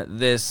 ruin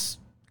this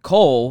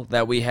coal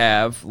that we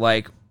have,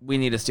 like, we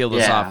need to steal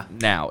this off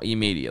now,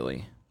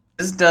 immediately.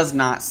 This does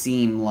not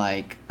seem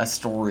like a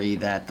story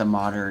that the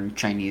modern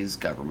Chinese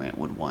government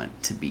would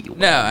want to be.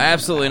 No,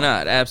 absolutely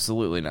not.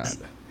 Absolutely not.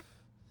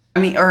 I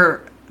mean,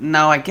 or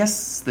no, I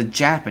guess the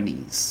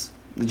Japanese,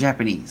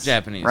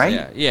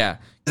 right? Yeah.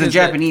 The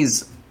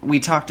Japanese we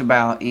talked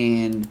about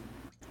in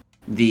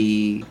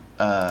the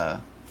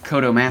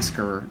Kodo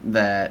massacre,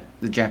 that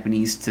the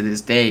Japanese to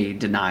this day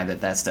deny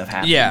that stuff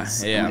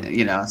happens. Yeah.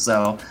 You know,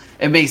 so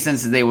it makes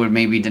sense that they would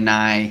maybe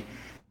deny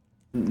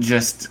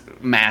just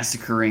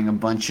massacring a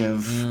bunch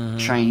of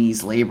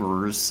Chinese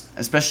laborers,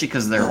 especially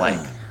because they're like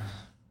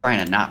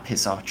trying to not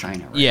piss off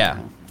China right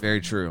now.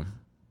 Very true.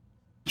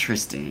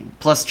 Interesting.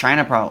 Plus,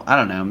 China probably, I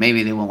don't know,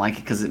 maybe they won't like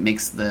it because it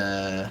makes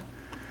them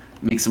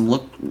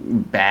look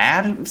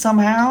bad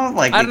somehow.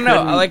 Like, I don't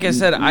know. Like I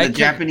said,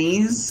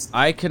 Japanese.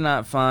 I could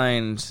not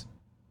find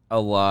a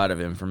lot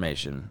of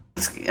information.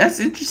 That's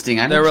interesting.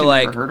 There were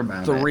like heard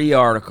about 3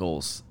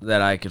 articles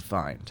that I could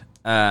find.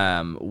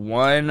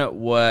 One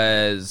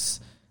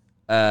was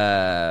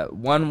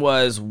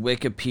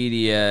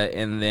Wikipedia,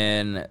 and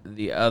then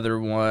the other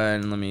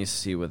one, let me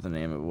see what the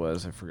name it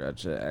was. I forgot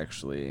to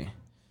actually.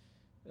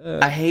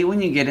 I hate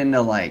when you get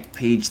into like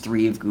page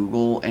 3 of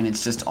Google and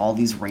it's just all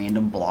these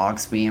random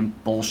blogs being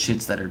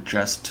bullshits that are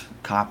just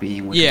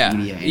copying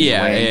Wikipedia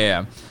anyway.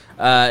 Yeah.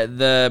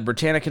 The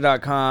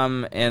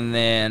Britannica.com, and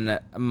then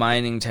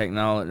mining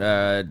technology,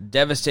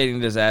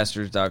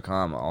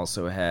 devastatingdisasters.com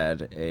also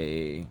had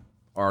a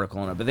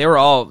article in it, but they were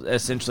all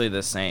essentially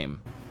the same.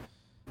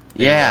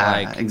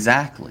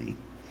 Exactly.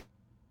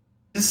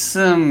 Just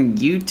some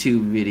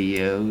YouTube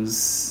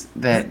videos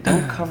that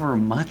don't cover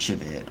much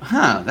of it.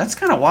 That's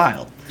kind of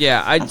wild.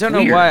 Yeah, I don't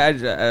know why.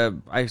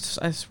 I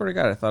swear to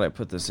God, I thought I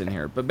put this in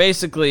here. But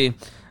basically,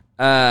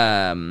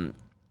 they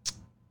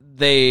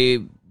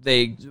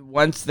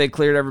once they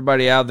cleared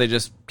everybody out, they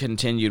just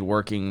continued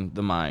working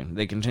the mine.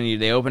 They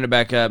opened it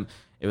back up.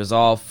 It was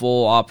all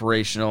full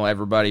operational,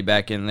 everybody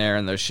back in there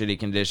in those shitty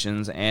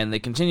conditions, and they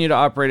continued to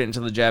operate it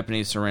until the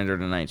Japanese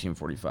surrendered in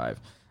 1945.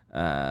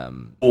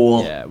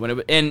 Cool. Yeah, when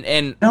it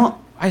and no,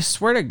 I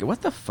swear to God,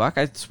 what the fuck?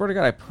 I swear to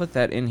God, I put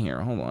that in here.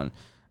 Hold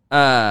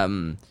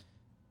on.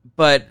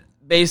 But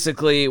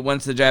basically,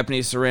 once the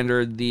Japanese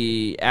surrendered,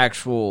 the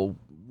actual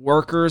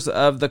workers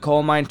of the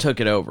coal mine took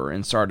it over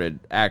and started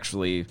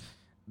actually,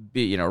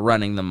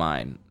 running the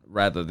mine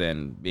rather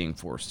than being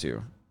forced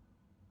to.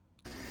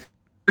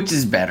 Which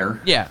is better.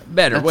 Yeah,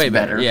 better. That's way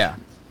better. Yeah.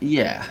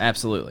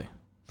 Absolutely.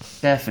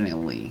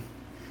 Definitely.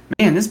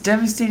 Man, this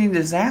devastating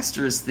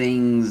disasters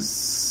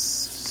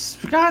thing's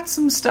got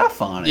some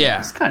stuff on it. Yeah.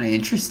 It's kind of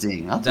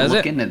interesting. I'll have to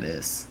look into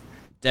this.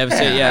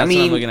 Devastated. Yeah, that's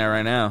what I'm looking at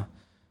right now.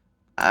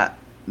 I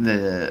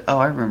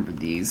remember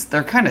these.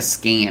 They're kind of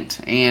scant,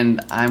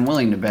 and I'm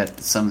willing to bet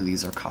that some of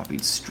these are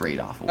copied straight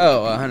off of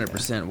Wikipedia.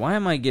 100%. Why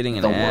am I getting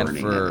an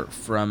ad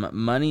from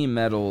Money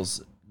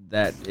Metals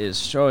that is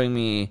showing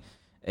me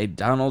a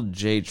Donald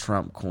J.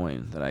 Trump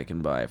coin that I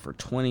can buy for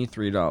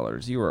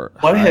 $23? You are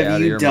What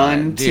have you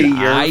done to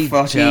your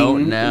fucking... I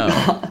don't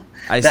know.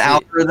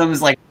 Algorithm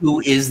is like, who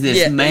is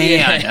this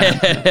man?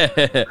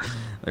 Yeah.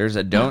 There's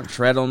a Don't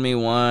Tread on Me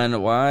one.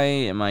 Why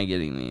am I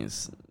getting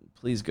these?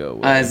 Please go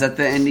away. Is that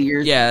the end of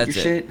your, that's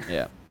your shit?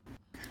 Yeah.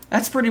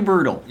 That's pretty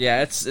brutal.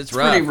 Yeah, it's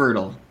rough. Pretty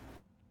brutal.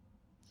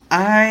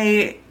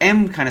 I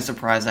am kind of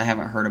surprised I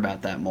haven't heard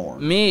about that more.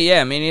 Me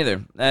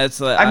neither. That's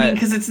I mean,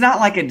 because it's not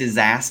like a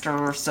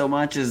disaster so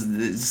much as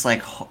it's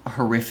like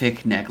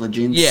horrific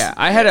negligence. Yeah,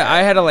 I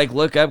had to like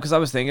look up because I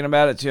was thinking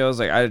about it too. I was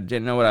like, I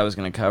didn't know what I was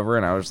going to cover,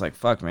 and I was like,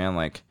 fuck, man,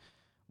 like,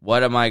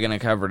 what am I going to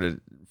cover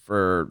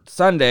for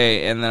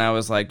Sunday? And then I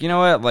was like, you know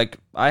what? Like,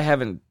 I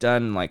haven't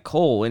done like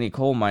any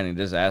coal mining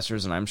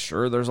disasters, and I'm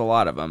sure there's a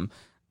lot of them.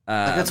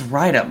 That's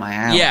right up my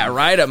alley. Yeah,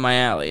 right up my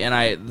alley.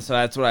 And so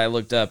that's what I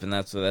looked up, and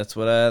that's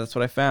what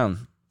I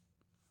found.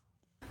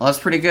 Well, that's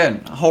pretty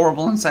good.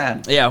 Horrible and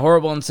sad. Yeah,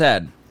 horrible and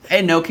sad.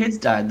 Hey, no kids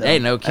died though. Hey,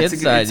 no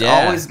kids died. It's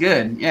always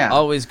good. Yeah,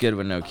 always good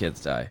when no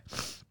kids die.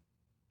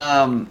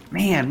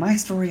 Man, my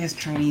story has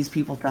Chinese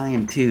people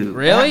dying too.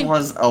 Really? That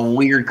was a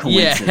weird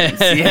coincidence.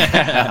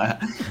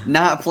 Yeah.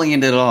 Not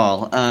planned at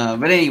all.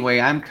 But anyway,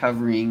 I'm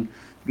covering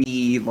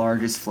the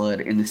largest flood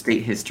in the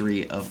state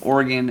history of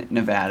Oregon,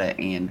 Nevada,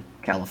 and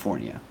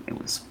California. It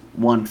was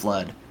one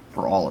flood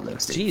for all of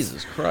those states.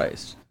 Jesus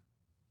Christ.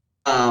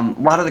 A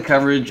lot of the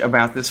coverage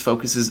about this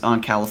focuses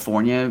on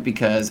California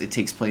because it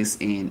takes place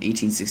in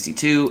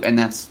 1862, and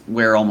that's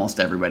where almost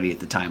everybody at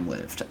the time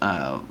lived.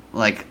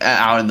 Like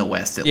out in the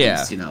West, at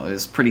least, it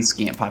was pretty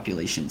scant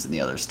populations in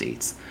the other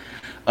states.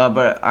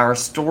 But our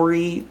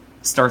story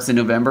starts in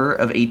November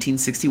of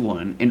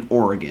 1861 in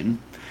Oregon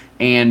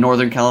and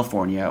Northern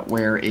California,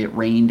 where it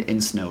rained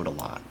and snowed a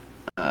lot.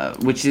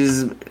 Which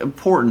is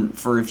important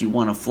for if you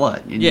want to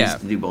flood. You need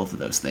to do both of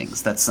those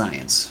things. That's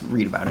science.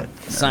 Read about it.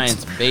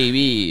 Science,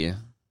 baby.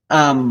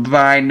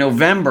 By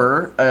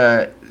November,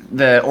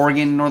 the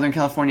Oregon, Northern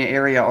California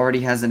area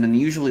already has an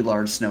unusually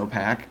large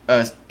snowpack,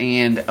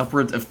 and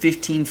upwards of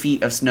 15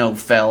 feet of snow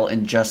fell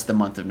in just the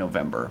month of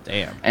November.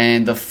 Damn.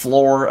 And the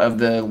floor of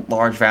the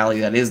large valley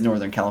that is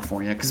Northern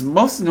California, because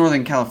most of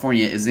Northern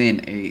California is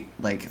in a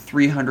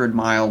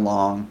 300-mile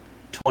long,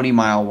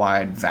 20-mile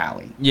wide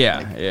valley.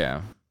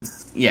 Yeah.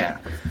 Yeah,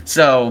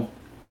 so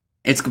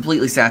it's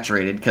completely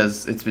saturated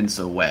because it's been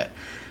so wet.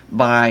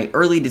 By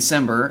early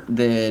December,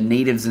 the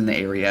natives in the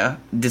area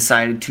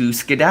decided to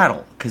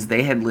skedaddle because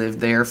they had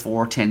lived there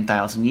for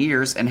 10,000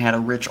 years and had a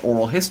rich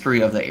oral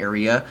history of the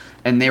area,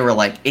 and they were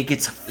like, it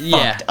gets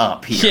fucked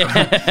up here.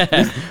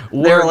 Yeah.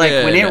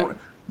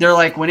 They're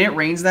like, when it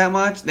rains that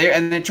much,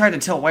 they tried to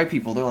tell white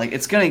people, they're like,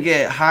 it's going to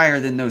get higher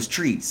than those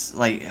trees,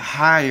 like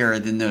higher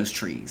than those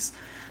trees.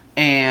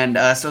 And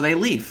so they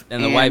leave.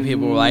 And the white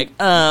people were like,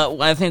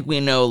 I think we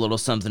know a little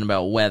something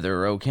about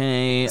weather,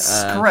 okay?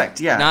 Correct,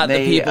 yeah. Not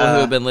the people who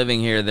have been living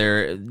here.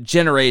 They're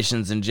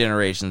generations and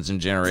generations and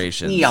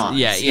generations. Eons.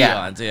 Yeah,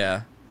 eons,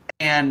 yeah.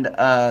 And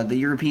the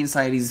European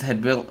societies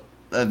had built,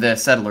 the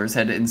settlers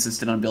had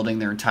insisted on building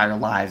their entire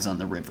lives on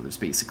the rivers,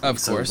 basically.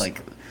 Of course.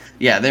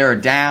 They were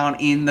down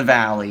in the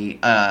valley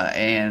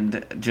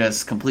and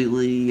just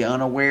completely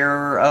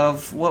unaware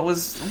of what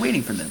was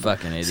waiting for them.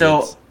 Fucking idiots.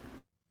 So,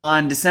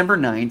 on December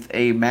 9th,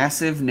 a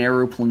massive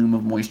narrow plume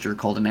of moisture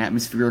called an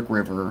atmospheric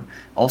river,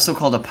 also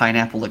called a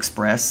pineapple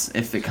express,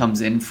 if it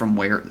comes in from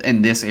where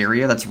in this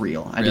area, that's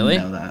real. I didn't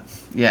know that.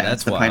 Yeah,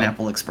 that's the wild.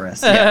 Pineapple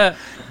Express. Yeah.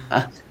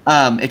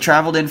 It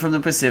traveled in from the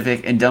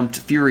Pacific and dumped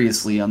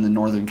furiously on the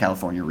Northern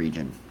California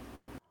region.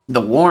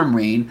 The warm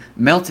rain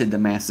melted the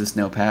massive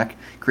snowpack,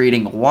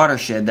 creating a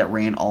watershed that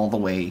ran all the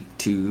way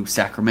to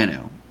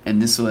Sacramento.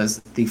 And this was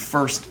the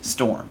first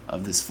storm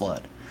of this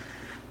flood.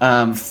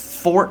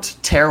 Fort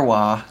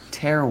Terwa,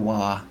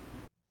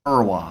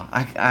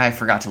 I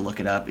forgot to look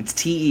it up. It's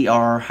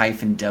TER-WAW.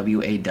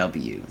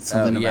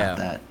 Something about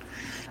that.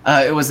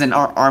 It was an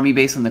army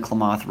base on the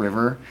Klamath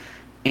River.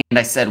 And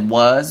I said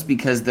was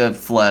because the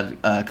flood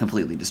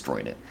completely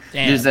destroyed it.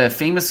 Damn. There's a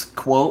famous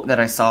quote that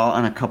I saw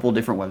on a couple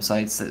different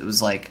websites that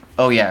was like,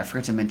 oh yeah, I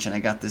forgot to mention, I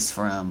got this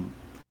from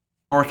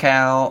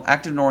NorCal,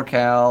 Active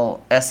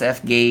NorCal,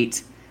 SF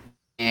Gate,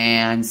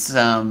 and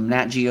some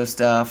Nat Geo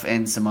stuff,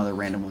 and some other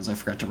random ones I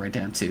forgot to write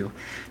down too.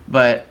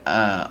 But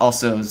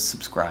also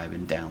subscribe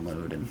and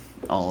download and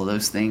all of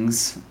those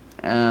things.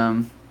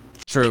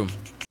 True.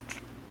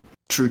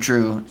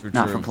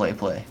 Not for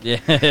play. Yeah.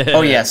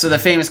 Oh yeah, so the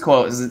famous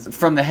quote is,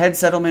 from the head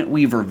settlement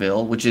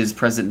Weaverville, which is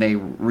present-day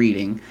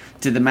Reading,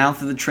 to the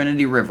mouth of the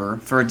Trinity River,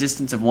 for a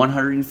distance of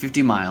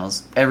 150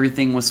 miles,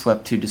 everything was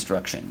swept to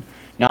destruction.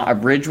 Not a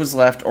bridge was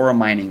left or a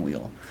mining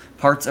wheel.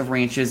 Parts of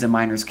ranches and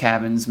miners'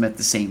 cabins met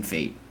the same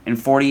fate. In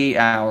 48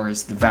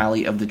 hours, the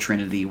Valley of the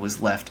Trinity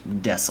was left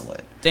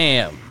desolate.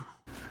 Damn.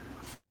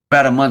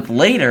 About a month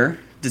later,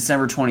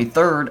 December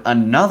 23rd,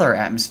 another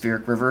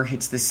atmospheric river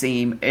hits the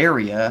same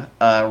area,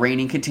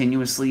 raining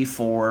continuously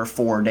for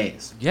 4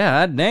 days.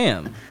 Yeah,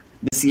 damn.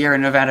 The Sierra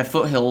Nevada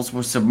foothills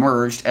were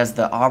submerged as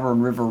the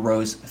Auburn River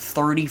rose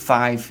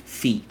 35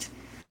 feet.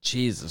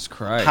 Jesus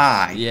Christ.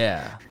 High.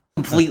 Yeah.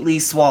 Completely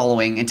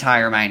swallowing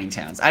entire mining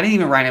towns. I didn't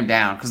even write them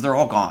down because they're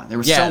all gone. There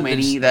were so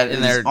many that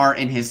just aren't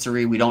in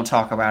history. We don't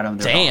talk about them.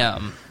 They're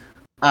damn.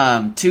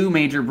 Gone. 2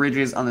 major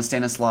bridges on the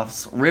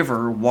Stanislaus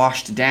River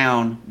washed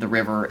down the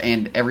river,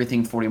 and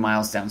everything 40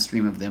 miles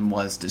downstream of them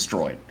was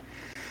destroyed.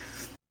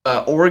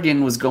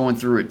 Oregon was going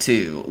through it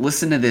too.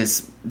 Listen to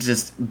this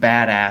just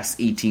badass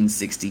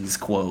 1860s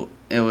quote.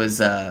 It was,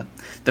 the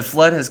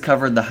flood has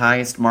covered the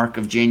highest mark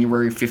of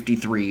January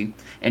 53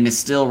 and is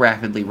still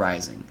rapidly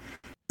rising.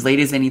 As late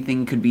as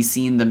anything could be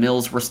seen, the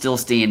mills were still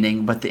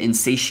standing, but the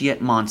insatiate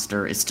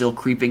monster is still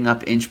creeping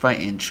up inch by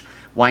inch,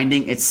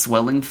 winding its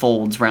swelling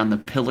folds round the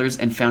pillars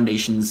and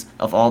foundations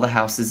of all the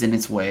houses in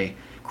its way,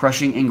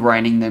 crushing and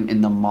grinding them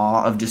in the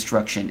maw of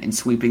destruction and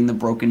sweeping the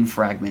broken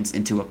fragments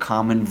into a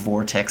common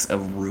vortex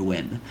of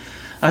ruin.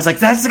 I was like,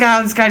 that's the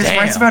guy this guy just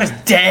writes about his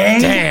day?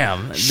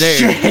 Damn.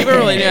 Dude, people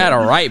really knew how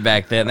to write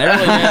back then. They really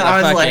knew how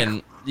to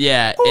fucking,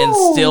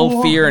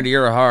 instill fear into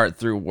your heart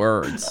through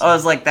words. I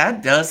was like,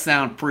 that does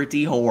sound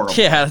pretty horrible.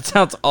 Yeah, that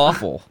sounds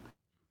awful.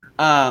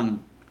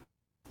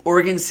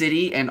 Oregon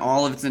City and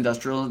all of its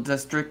industrial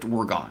district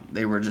were gone.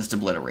 They were just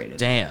obliterated.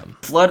 Damn.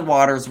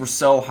 Floodwaters were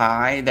so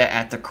high that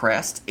at the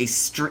crest, a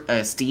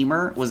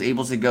steamer was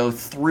able to go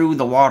through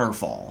the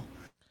waterfall.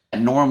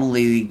 And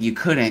normally you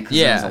couldn't because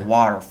there was a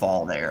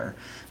waterfall there.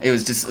 It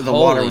was just, the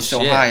water was so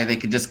high they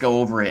could just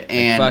go over it.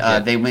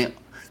 And they went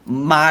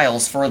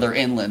miles further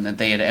inland than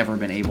they had ever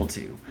been able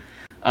to.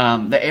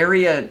 The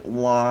area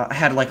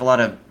had like a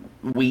lot of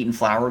wheat and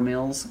flour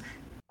mills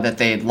that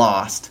they had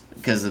lost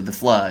because of the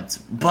floods.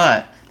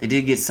 But they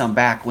did get some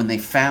back when they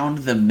found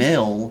the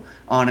mill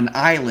on an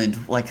island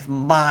like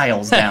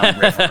miles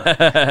downriver.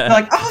 They're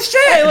like, oh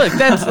shit! Hey, look,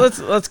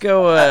 let's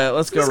go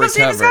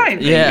recover.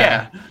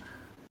 Yeah.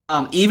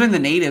 Even the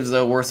natives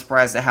though were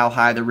surprised at how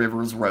high the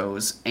rivers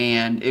rose,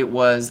 and it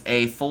was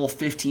a full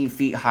 15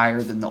 feet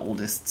higher than the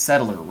oldest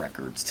settler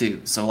records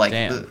too. So like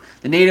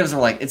the natives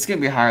were like, it's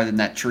gonna be higher than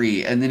that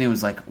tree, and then it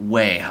was like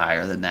way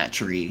higher than that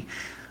tree.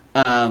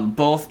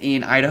 Both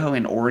in Idaho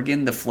and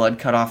Oregon, the flood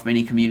cut off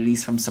many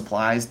communities from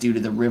supplies due to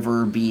the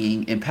river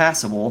being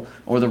impassable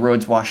or the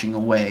roads washing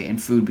away,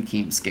 and food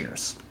became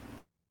scarce.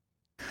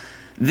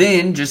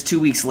 Then, just 2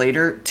 weeks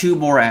later, 2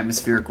 more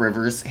atmospheric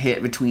rivers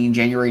hit between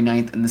January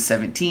 9th and the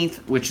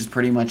 17th, which is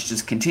pretty much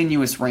just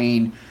continuous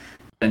rain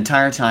the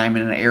entire time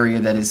in an area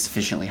that is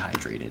sufficiently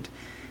hydrated.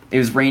 It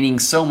was raining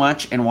so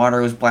much and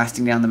water was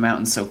blasting down the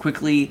mountain so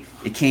quickly,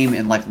 it came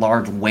in like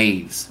large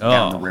waves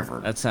down the river.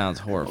 That sounds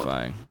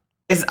horrifying.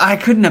 I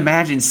couldn't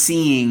imagine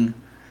seeing...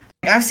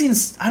 I've seen,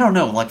 I don't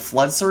know, like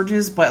flood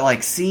surges, but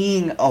like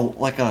seeing a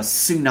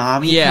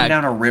tsunami come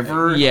down a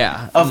river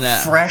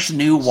of fresh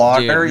new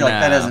water, dude,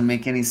 that doesn't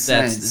make any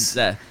sense.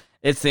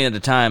 It's the end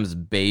of times,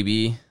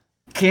 baby.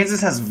 Kansas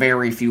has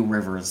very few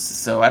rivers,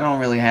 so I don't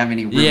really have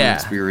any river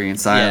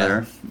experience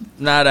either.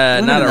 Not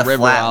a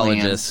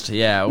riverologist.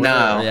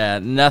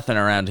 Nothing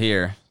around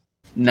here.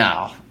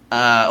 No.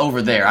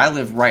 Over there. I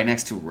live right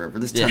next to a river.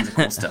 There's tons of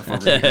cool stuff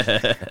over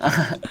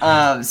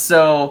here.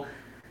 So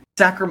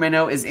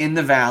Sacramento is in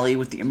the valley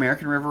with the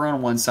American River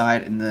on one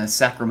side and the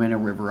Sacramento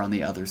River on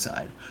the other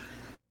side.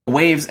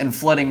 Waves and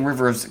flooding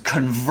rivers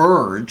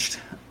converged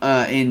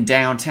in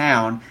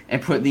downtown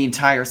and put the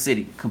entire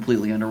city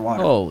completely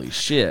underwater. Holy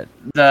shit.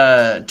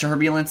 The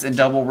turbulence and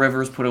double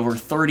rivers put over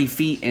 30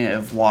 feet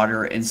of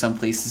water in some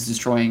places,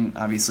 destroying,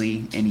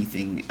 obviously,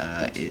 anything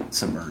it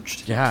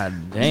submerged.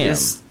 God damn.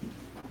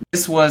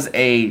 This was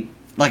a,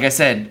 like I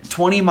said,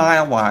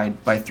 20-mile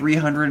wide by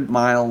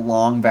 300-mile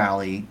long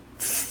valley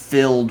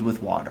filled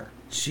with water.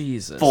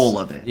 Jesus. Full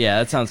of it. Yeah,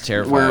 that sounds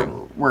terrifying.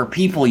 Where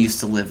people used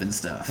to live and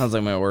stuff. Sounds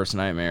like my worst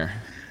nightmare.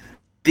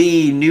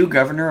 The new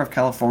governor of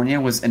California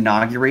was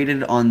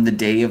inaugurated on the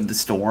day of the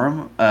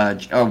storm,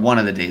 or one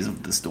of the days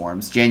of the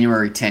storms,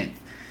 January 10th.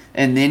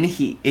 And then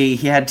he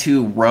had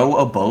to row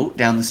a boat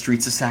down the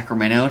streets of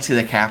Sacramento to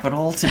the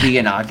Capitol to be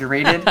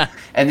inaugurated.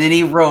 And then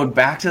he rowed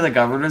back to the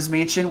governor's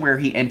mansion where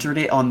he entered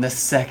it on the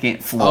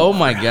second floor. Oh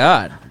my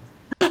God.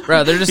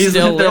 Bro, they're just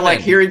still They're like,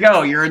 here you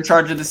go. You're in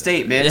charge of the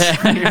state, bitch.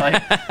 Yeah. You're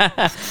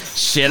like,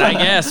 shit, I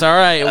guess. All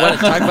right.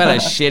 Talk about a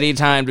shitty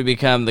time to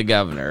become the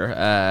governor.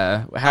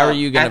 How are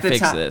you going to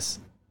fix this?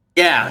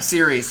 Yeah,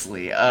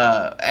 seriously.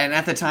 And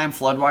at the time,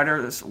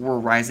 floodwaters were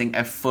rising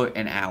a foot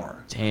an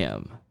hour.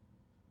 Damn.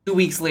 2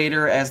 weeks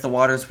later, as the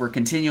waters were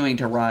continuing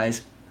to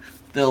rise,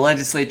 the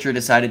legislature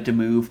decided to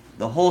move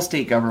the whole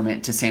state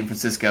government to San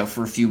Francisco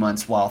for a few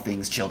months while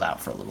things chilled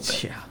out for a little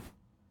bit. Yeah.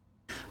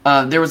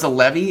 There was a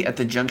levee at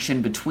the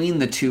junction between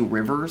the two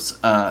rivers,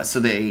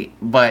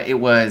 but it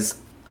was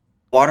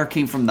water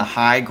came from the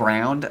high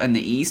ground in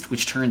the east,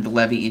 which turned the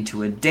levee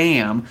into a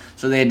dam.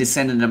 So they had to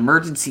send an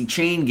emergency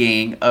chain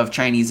gang of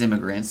Chinese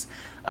immigrants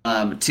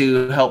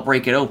to help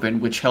break it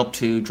open, which helped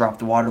to drop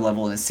the water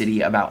level in the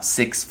city about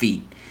 6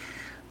 feet.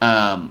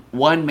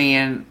 One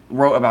man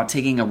wrote about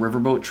taking a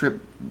riverboat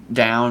trip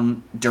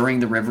down during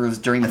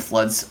the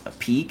flood's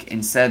peak,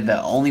 and said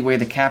the only way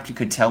the captain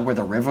could tell where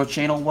the river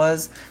channel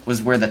was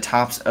where the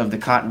tops of the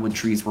cottonwood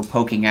trees were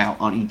poking out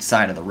on each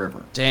side of the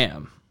river.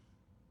 Damn.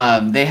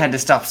 They had to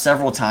stop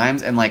several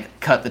times and like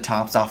cut the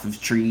tops off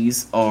of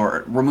trees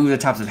or remove the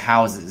tops of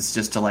houses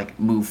just to like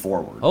move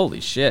forward.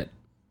 Holy shit.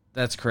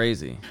 That's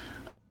crazy.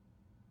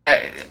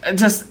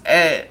 Let's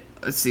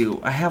see.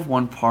 I have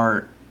one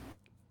part.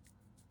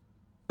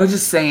 I was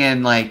just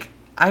saying, like,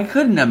 I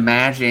couldn't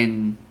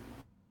imagine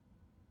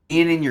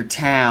being in your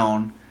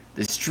town,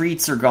 the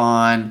streets are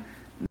gone,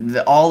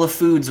 all the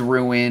food's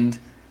ruined,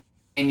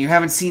 and you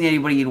haven't seen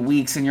anybody in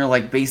weeks, and you're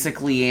like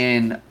basically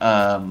in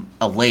a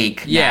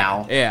lake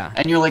now. Yeah.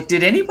 And you're like,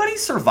 did anybody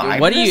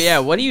survive? What do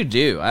you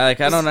do? I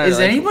don't know. Is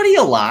anybody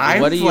alive?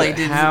 What do you? Like,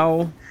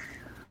 how?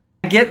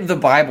 I get the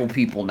Bible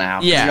people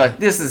now. Yeah. You're like,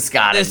 this has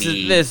got to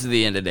be. This is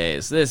the end of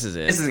days. This is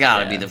it. This has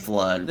got to be the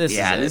flood.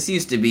 This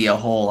used to be a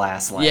whole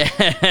ass land,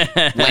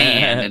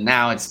 and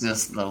now it's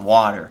just the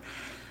water.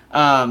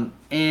 And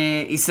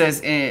he says,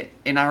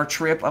 in our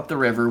trip up the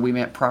river, we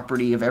met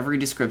property of every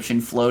description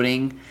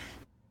floating,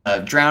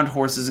 drowned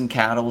horses and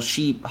cattle,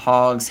 sheep,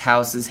 hogs,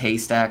 houses,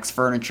 haystacks,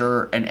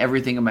 furniture, and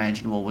everything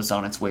imaginable was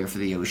on its way for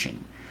the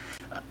ocean.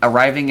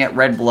 Arriving at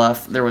Red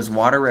Bluff, there was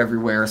water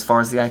everywhere as far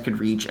as the eye could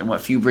reach, and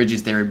what few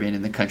bridges there had been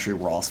in the country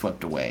were all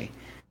swept away.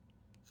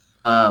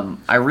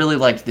 I really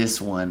liked this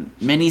one.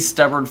 Many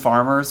stubborn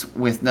farmers,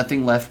 with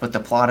nothing left but the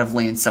plot of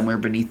land somewhere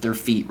beneath their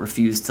feet,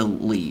 refused to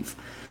leave.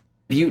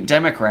 Butte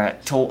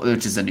Democrat,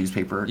 which is a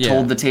newspaper,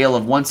 told the tale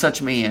of one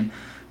such man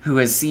who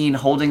has seen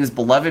holding his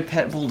beloved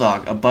pet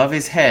bulldog above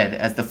his head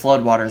as the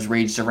floodwaters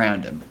raged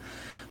around him.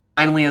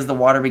 Finally, as the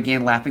water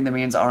began lapping the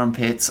man's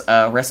armpits,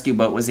 a rescue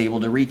boat was able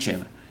to reach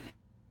him.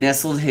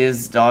 Nestled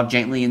his dog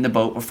gently in the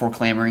boat before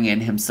clambering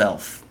in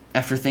himself.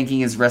 After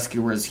thanking his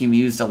rescuers, he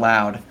mused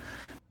aloud,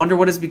 "Wonder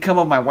what has become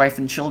of my wife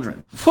and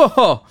children."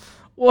 Whoa!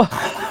 What?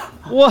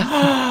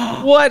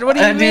 What do you mean?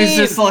 And he's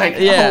just like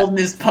holding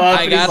his pup.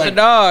 I got the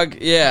dog.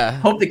 Yeah.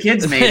 Hope the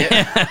kids made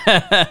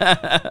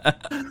it.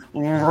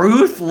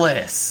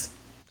 Ruthless.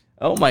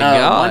 Oh my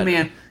god! One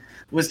man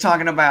was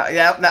talking about.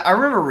 Yeah, I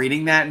remember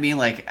reading that and being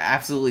like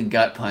absolutely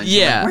gut punched.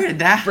 Yeah. Like, where did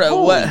that? Bro,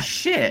 holy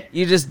shit!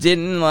 You just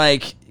didn't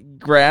like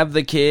grab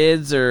the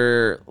kids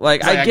or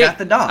like I got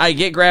the dog. I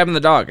get grabbing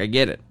the dog. I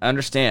get it. I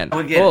understand. I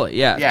would get fully. it.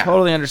 Yeah,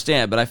 totally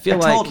understand. But I feel I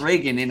like told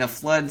Reagan in a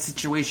flood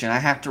situation, I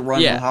have to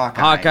run with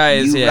Hawkeye. Hawkeye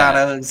is you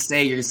gotta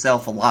stay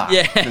yourself alive.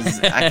 Yeah, because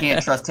I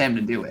can't trust him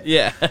to do it.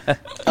 Yeah.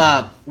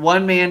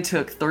 One man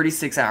took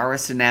 36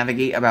 hours to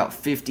navigate about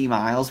 50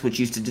 miles, which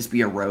used to just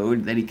be a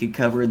road that he could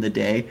cover in the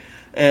day.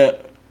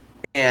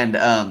 And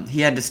he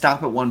had to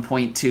stop at one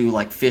point to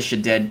like fish a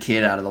dead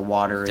kid out of the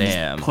water and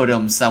just put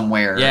him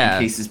somewhere in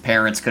case his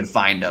parents could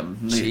find him.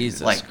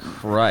 Jesus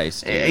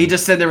Christ. Dude. He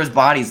just said there was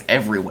bodies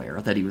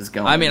everywhere that he was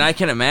going. I mean, I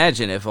can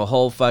imagine if a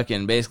whole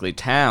fucking basically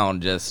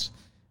town just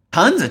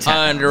tons of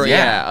towns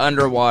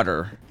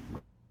underwater.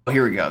 Oh,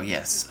 here we go.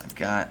 Yes, I've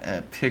got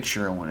a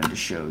picture I wanted to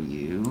show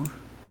you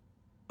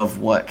of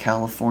what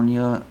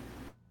California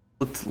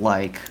looked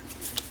like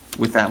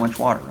with that much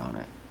water on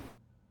it.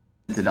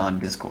 It's on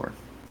Discord.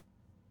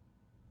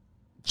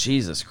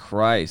 Jesus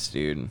Christ,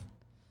 dude!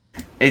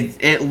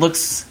 It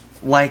looks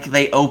like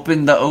they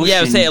opened the ocean. Yeah,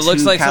 I would say it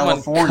looks like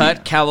California. someone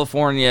cut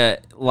California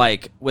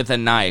like with a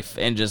knife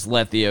and just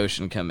let the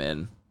ocean come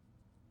in.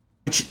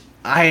 Which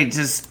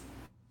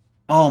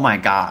oh my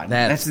god,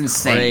 that's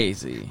insane.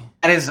 Crazy.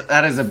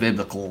 That is a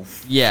biblical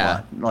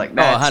flood. Like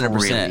that's 100%.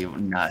 Really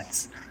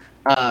nuts.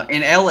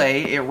 In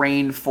LA, it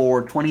rained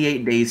for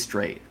 28 days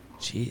straight.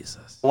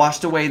 Jesus.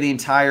 Washed away the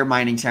entire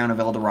mining town of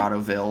El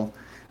Doradoville.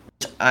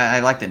 I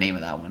like the name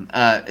of that one.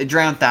 It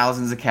drowned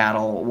thousands of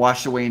cattle,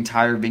 washed away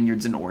entire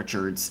vineyards and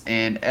orchards,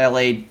 and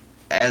LA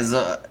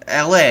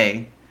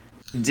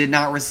did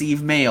not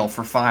receive mail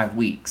for 5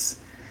 weeks.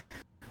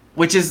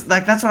 Which is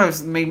like that's what I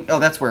was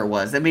that's where it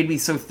was. That made me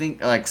so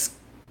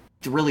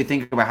to really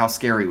think about how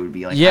scary it would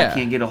be. Like I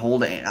can't get a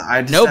hold of it.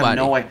 I just have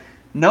no way.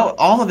 No,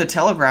 all of the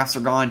telegraphs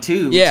are gone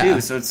too.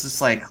 So it's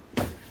just like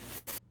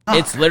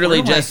it's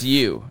literally just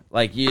you.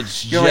 Like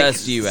it's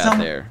just you out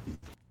there.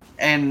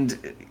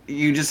 And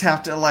you just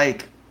have to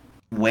like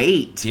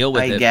wait. Deal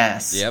with it. I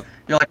guess. Yep.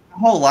 You're like your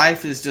whole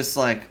life is just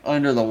like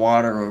under the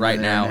water over right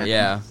there. now.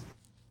 Yeah.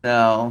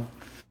 So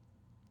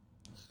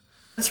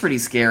that's pretty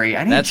scary.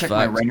 I need to check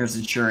my renter's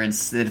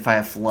insurance if I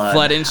have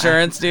flood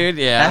insurance, dude.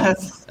 Yeah.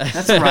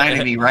 That's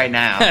reminding me right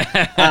now.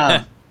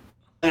 I'm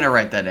gonna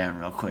write that down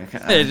real quick.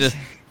 Just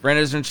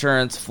renter's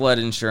insurance, flood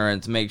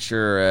insurance. Make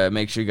sure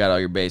you got all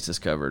your bases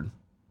covered.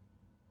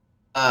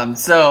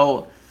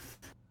 So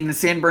in the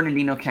San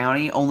Bernardino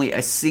County, only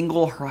a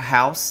single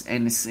house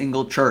and a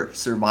single church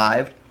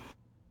survived.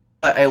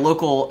 A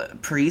local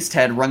priest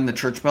had rung the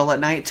church bell at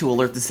night to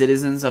alert the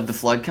citizens of the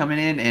flood coming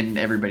in, and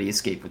everybody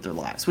escaped with their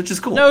lives, which is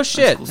cool. No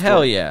shit. Cool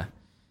Hell yeah.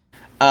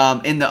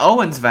 In the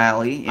Owens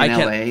Valley in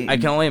LA. I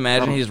can only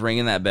imagine he's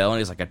ringing that bell and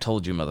he's like, "I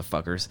told you,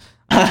 motherfuckers.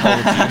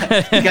 I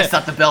told you." You guys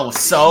thought the bell was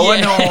so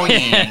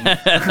annoying.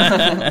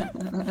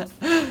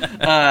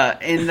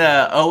 In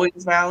the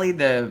Owens Valley,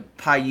 the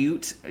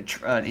Paiute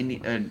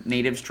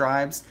natives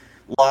tribes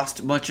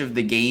lost much of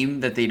the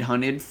game that they'd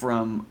hunted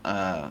from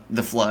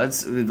the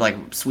floods, like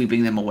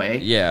sweeping them away.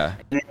 Yeah.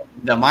 And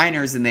the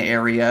miners in the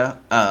area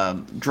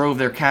drove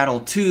their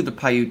cattle to the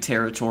Paiute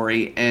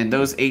territory, and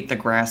those ate the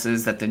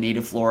grasses that the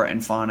native flora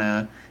and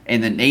fauna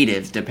and the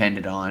natives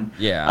depended on.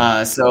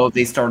 Yeah. So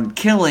they started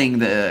killing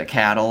the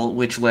cattle,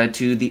 which led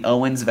to the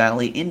Owens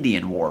Valley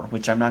Indian War,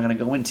 which I'm not going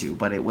to go into,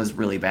 but it was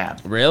really bad.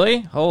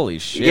 Really? Holy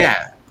shit.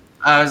 Yeah.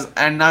 I was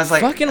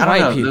like, fucking I don't white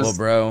know, people,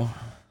 bro.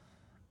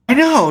 I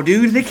know,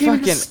 dude. They came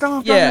Fucking, and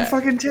stomped on the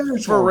fucking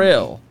territory. For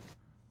real.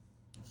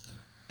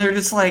 They're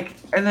just like,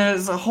 and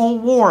there's a whole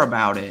war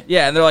about it.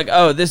 Yeah, and they're like,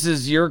 "Oh, this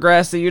is your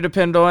grass that you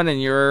depend on, and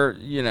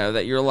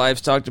that your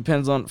livestock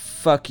depends on.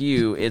 Fuck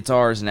you, it's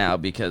ours now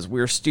because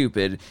we're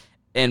stupid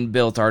and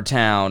built our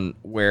town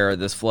where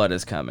this flood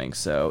is coming.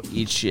 So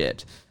eat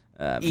shit."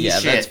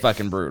 Shit. That's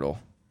fucking brutal.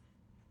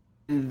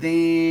 And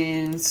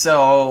then,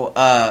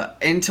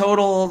 in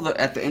total,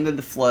 at the end of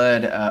the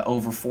flood,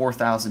 over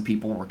 4,000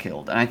 people were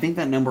killed, and I think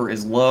that number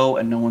is low,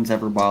 and no one's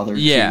ever bothered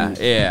to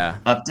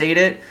update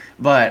it.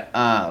 But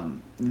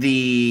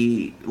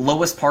the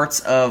lowest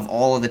parts of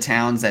all of the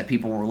towns that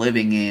people were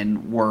living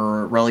in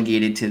were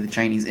relegated to the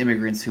Chinese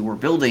immigrants who were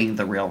building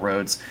the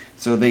railroads,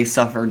 so they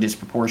suffered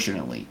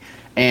disproportionately.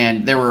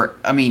 And there were,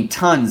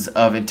 tons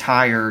of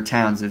entire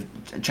towns of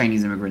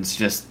Chinese immigrants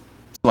just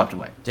swept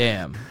away.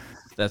 Damn.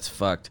 That's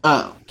fucked.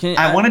 I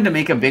wanted to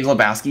make a Big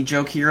Lebowski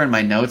joke here in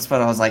my notes,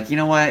 but I was like, you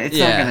know what? It's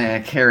not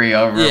going to carry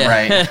over,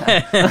 right?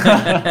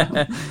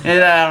 I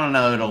don't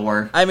know. It'll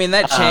work. I mean,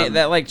 that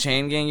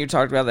chain gang you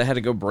talked about that had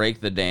to go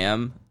break the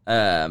dam.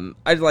 I'm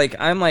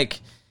like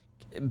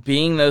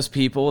being those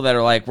people that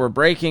are like, we're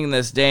breaking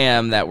this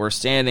dam that we're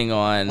standing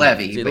on.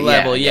 Level,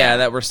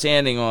 that we're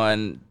standing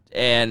on,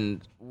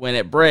 and when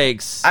it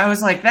breaks, I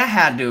was like, that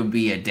had to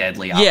be a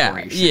deadly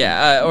operation.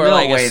 Or no,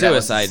 like a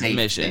suicide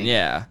mission.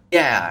 Yeah.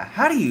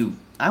 How do you?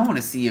 I want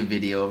to see a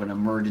video of an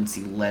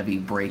emergency levee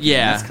breaking.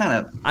 Yeah, that's kind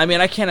of. I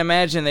mean, I can't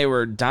imagine they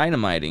were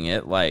dynamiting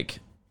it. Like,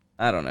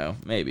 I don't know,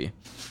 maybe.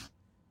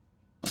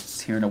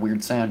 Just hearing a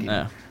weird sound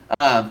here.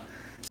 No.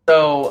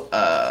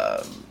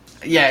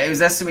 It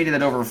was estimated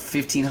that over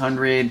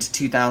 1,500 to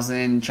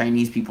 2,000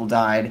 Chinese people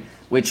died,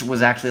 which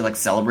was actually like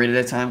celebrated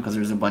at the time because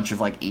there was a bunch of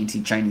like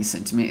anti-Chinese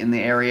sentiment in the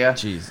area.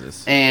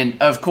 Jesus. And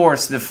of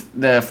course, the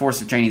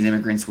force of Chinese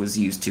immigrants was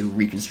used to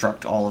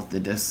reconstruct all of the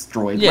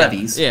destroyed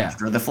levees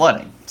after the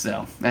flooding.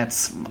 So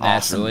that's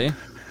naturally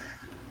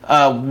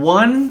awesome.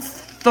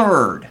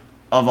 1/3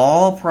 of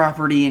all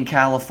property in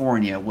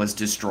California was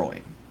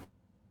destroyed.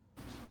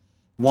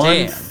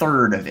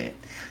 1/3 of it.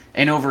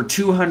 And over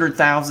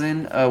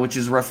 200,000, which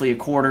is roughly a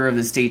quarter of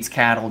the state's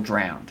cattle,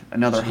 drowned.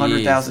 Another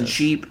 100,000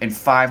 sheep and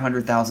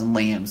 500,000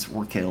 lambs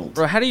were killed.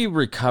 Bro, how do you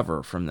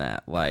recover from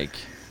that? Like,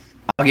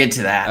 I'll get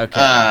to that.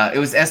 Okay. It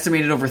was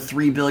estimated over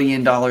 $3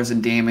 billion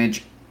in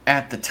damage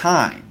at the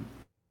time,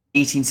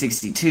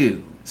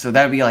 1862. So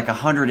that would be like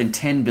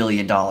 $110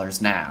 billion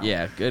now.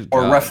 Yeah, good.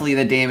 Or roughly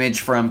the damage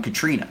from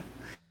Katrina.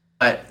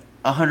 But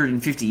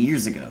 150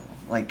 years ago,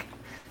 like,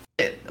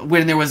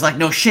 when there was like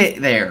no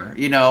shit there,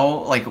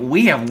 like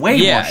we have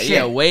way more shit.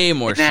 Yeah, way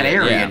more in that shit,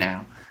 area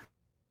now.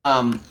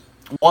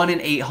 1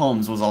 in 8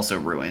 homes was also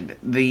ruined.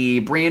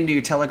 The brand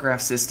new telegraph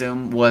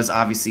system was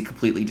obviously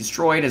completely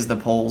destroyed as the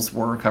poles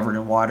were covered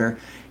in water,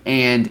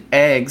 and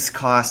eggs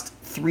cost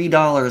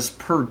 $3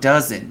 per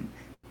dozen,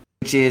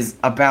 which is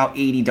about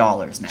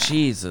 $80 now.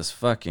 Jesus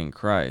fucking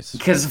Christ!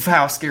 Because of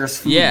how scarce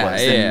food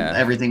was and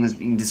everything was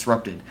being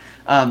disrupted.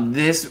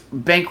 This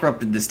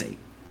bankrupted the state.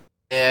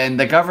 And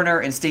the governor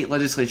and state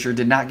legislature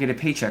did not get a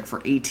paycheck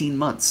for 18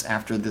 months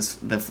after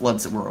the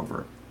floods that were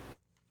over.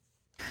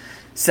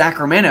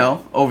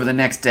 Sacramento, over the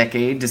next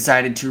decade,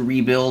 decided to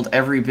rebuild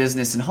every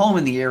business and home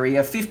in the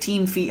area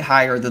 15 feet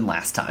higher than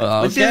last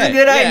time, which is a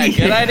good idea.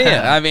 Good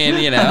idea. I mean,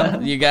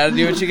 you got to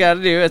do what you got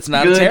to do. It's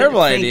not a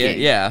terrible idea.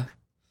 Yeah.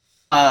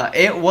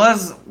 It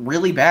was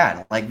really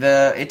bad. Like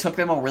it took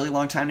them a really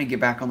long time to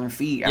get back on their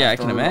feet. After I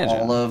can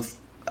imagine.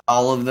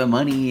 all of the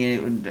money,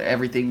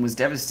 everything was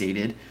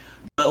devastated.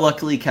 But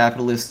luckily,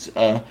 capitalists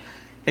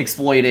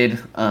exploited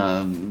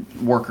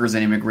workers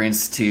and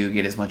immigrants to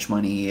get as much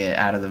money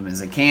out of them as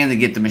they can to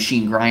get the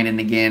machine grinding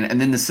again. And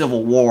then the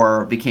Civil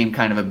War became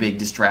kind of a big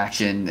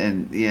distraction,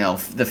 and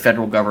the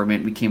federal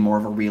government became more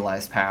of a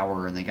realized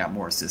power, and they got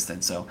more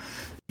assistance. So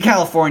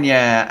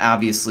California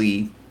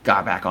obviously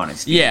got back on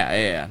its feet.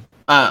 Yeah.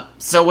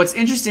 So what's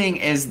interesting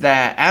is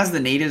that, as the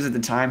natives at the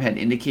time had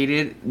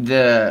indicated,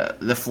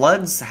 the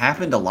floods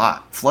happened a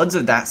lot. Floods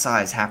of that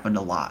size happened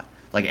a lot.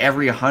 Like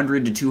every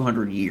 100 to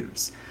 200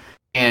 years.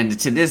 And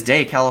to this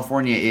day,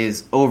 California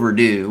is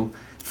overdue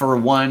for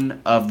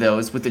one of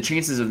those, with the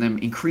chances of them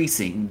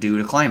increasing due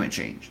to climate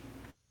change.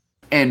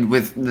 and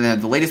with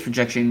the latest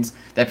projections,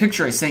 that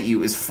picture I sent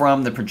you is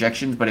from the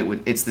projections, but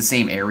it's the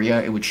same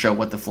area. It would show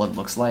what the flood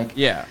looks like.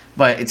 Yeah.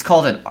 But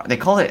they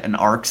called it an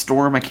arc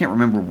storm. I can't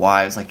remember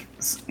why. It was like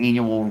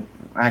annual.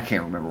 I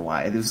can't remember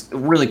why. It was a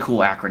really cool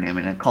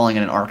acronym, and calling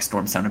it an arc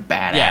storm sounded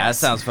badass. Yeah, that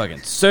sounds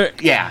fucking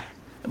sick. Yeah.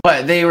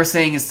 But they were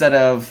saying instead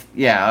of,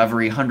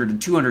 every 100 to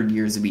 200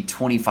 years, it'd be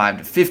 25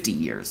 to 50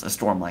 years a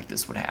storm like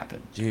this would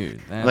happen.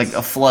 Dude, that's... Like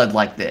a flood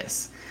like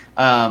this.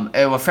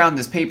 I found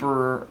this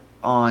paper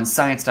on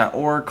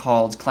science.org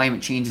called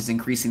Climate Change is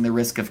Increasing the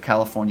Risk of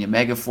California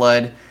Mega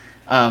Flood.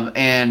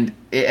 And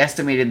it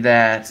estimated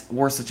that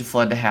were such a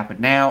flood to happen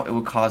now, it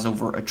would cause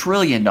over $1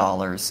 trillion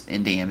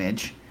in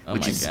damage,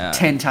 which is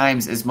 10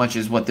 times as much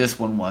as what this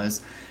one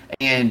was,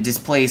 and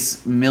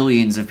displace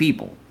millions of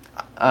people.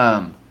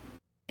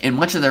 In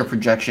much of their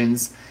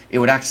projections, it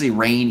would actually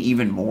rain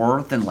even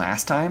more than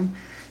last time.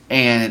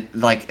 And,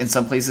 like, in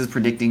some places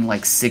predicting,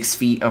 6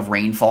 feet of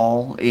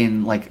rainfall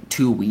in,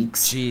 2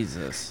 weeks.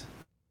 Jesus.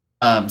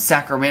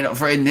 Sacramento,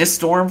 in this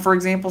storm, for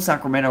example,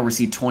 Sacramento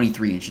received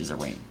 23 inches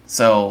of rain.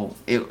 So,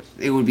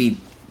 it would be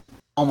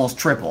almost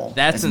triple.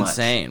 That's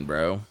insane,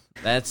 bro.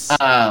 That's...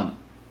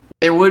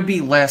 There would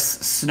be less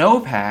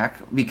snowpack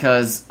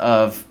because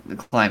of the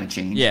climate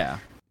change. Yeah.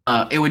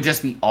 It would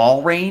just be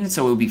all rain,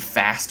 so it would be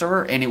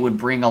faster, and it would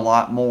bring a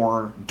lot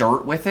more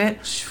dirt with it,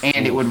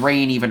 and it would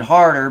rain even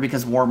harder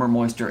because warmer,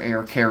 moisture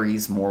air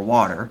carries more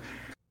water.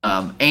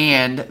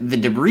 And the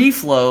debris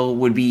flow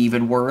would be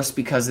even worse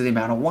because of the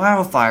amount of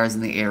wildfires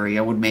in the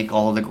area would make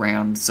all of the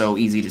ground so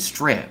easy to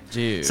strip.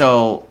 Dude.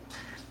 So,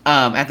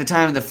 at the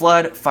time of the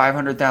flood,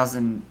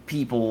 500,000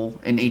 people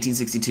in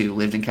 1862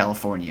 lived in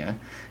California,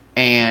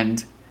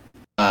 and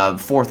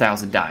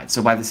 4,000 died.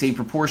 So by the same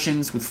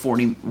proportions, with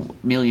 40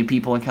 million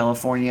people in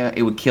California,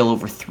 it would kill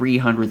over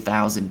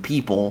 300,000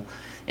 people,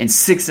 and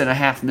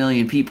 6.5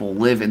 million people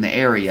live in the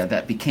area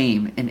that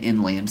became an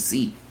inland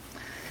sea.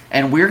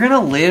 And we're going to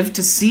live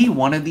to see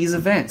one of these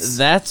events.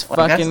 That's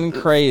fucking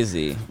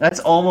crazy. That's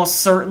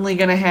almost certainly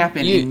going to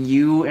happen in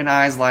you and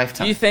I's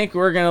lifetime. You think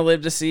we're going to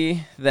live to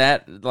see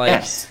that?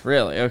 Yes.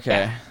 Really? Okay.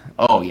 Yeah.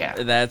 Oh, yeah.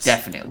 That's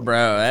definitely.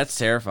 Bro, that's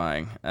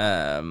terrifying.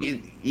 I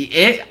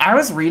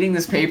was reading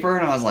this paper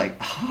and I was like,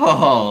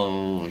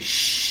 oh,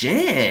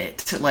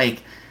 shit. I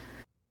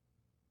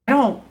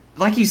don't...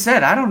 Like you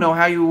said, I don't know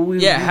how you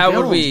would rebuild. How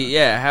would we...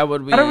 How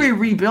do we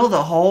rebuild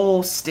a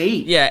whole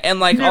state? Yeah, and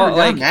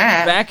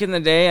back in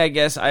the day, I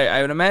guess,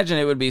 I would imagine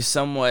it would be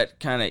somewhat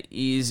kind of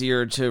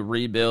easier to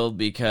rebuild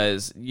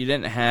because you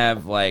didn't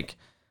have,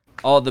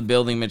 all the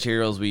building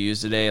materials we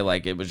use today.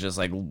 It was just,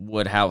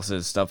 wood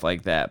houses, stuff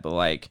like that.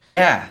 But,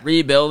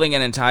 rebuilding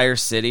an entire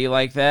city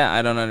like that,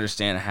 I don't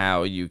understand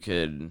how you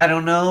could... I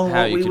don't know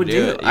what we would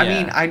do. Yeah.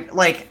 I mean,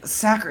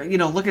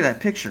 look at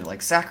that picture.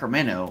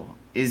 Sacramento...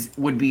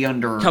 would be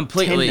under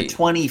completely 10 to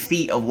 20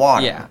 feet of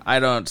water. Yeah, I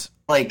don't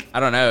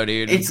know,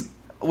 dude.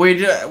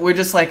 We're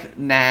just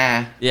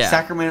nah. Yeah.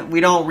 Sacramento, we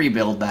don't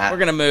rebuild that. We're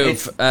gonna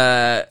move.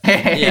 We're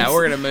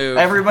gonna move.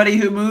 Everybody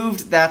who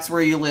moved, that's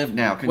where you live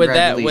now.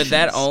 Congratulations. Would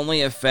that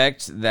only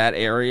affect that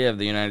area of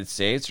the United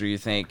States, or you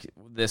think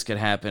this could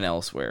happen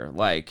elsewhere?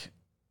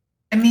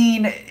 I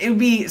mean, it would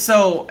be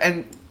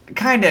and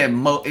kind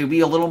of it would be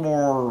a little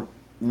more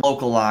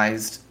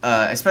localized,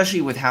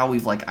 especially with how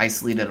we've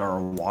isolated our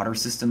water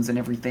systems and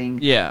everything.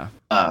 Yeah.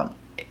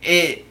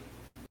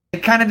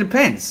 It kind of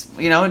depends.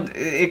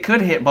 It could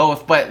hit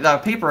both, but the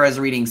paper I was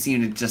reading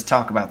seemed to just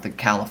talk about the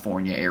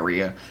California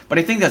area. But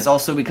I think that's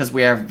also because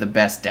we have the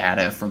best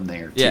data from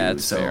there too. Yeah,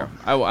 that's fair.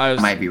 It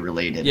might be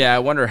related. Yeah, I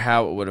wonder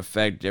how it would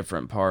affect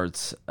different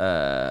parts.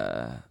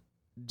 San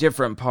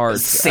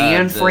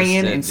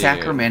Fran and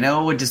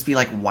Sacramento would just be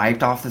like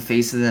wiped off the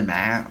face of the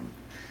map.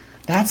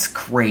 That's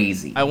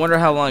crazy. I wonder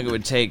how long it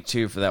would take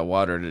too for that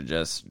water to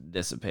just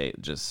dissipate.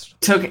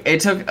 It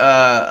took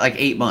like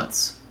 8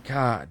 months.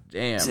 God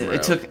damn, bro.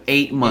 It took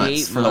 8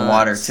 months for the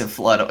water to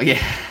flood.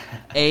 Yeah.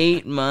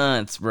 8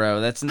 months, bro.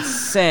 That's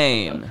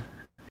insane.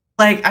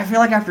 Like, I feel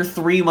like after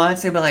 3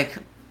 months, they'd be like,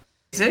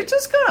 is it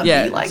just gonna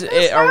be like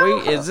this now?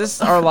 Is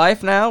this our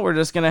life now? We're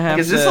just gonna have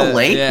is this a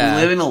lake? Yeah.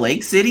 We live in a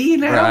lake city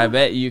now? Bro, I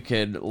bet you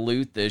could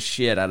loot the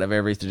shit out of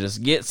everything.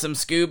 Just get some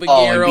scuba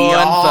gear on.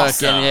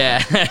 Awesome. Fucking,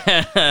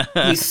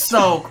 yeah. He's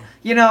so...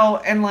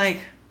 and like...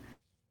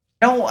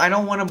 I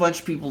don't want a bunch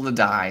of people to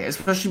die,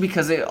 especially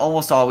because it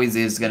almost always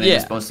is going to be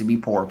supposed to be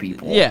poor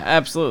people. Yeah,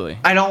 absolutely.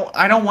 I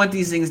don't want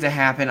these things to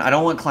happen. I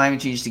don't want climate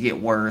change to get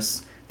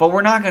worse, but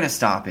we're not going to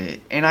stop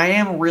it. And I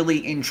am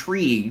really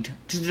intrigued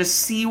to just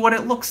see what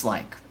it looks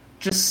like.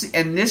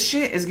 And this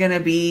shit is going to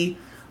be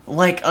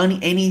like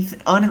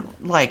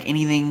unlike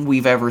anything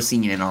we've ever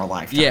seen in our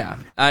lifetime. Yeah,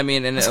 I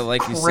mean, and like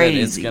crazy.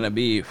 You said, it's going to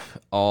be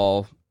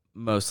all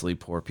mostly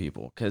poor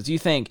people because you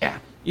think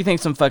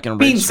some fucking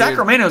rich. I mean,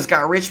 Sacramento's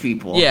got rich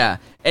people. Yeah,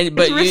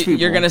 but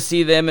you're gonna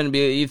see them and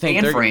you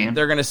think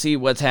they're gonna see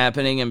what's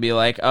happening and be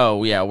like,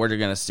 oh yeah, we're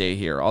gonna stay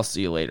here. I'll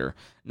see you later.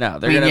 No,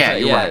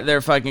 they're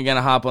they're fucking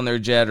gonna hop on their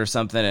jet or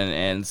something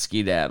and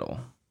skedaddle.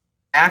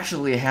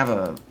 Actually, I have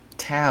a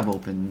tab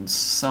open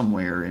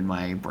somewhere in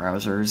my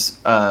browsers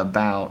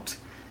about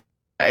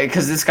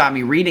because this got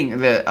me reading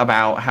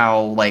about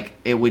how like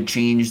it would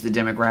change the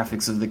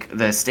demographics of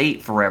the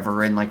state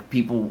forever, and like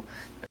people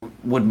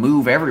would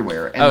move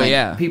everywhere. And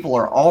like, people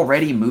are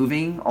already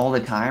moving all the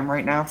time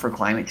right now for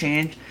climate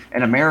change,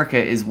 and America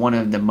is one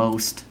of the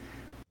most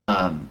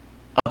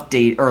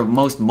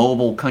most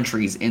mobile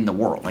countries in the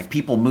world. Like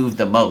people move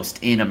the most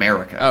in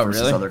America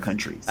versus other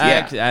countries.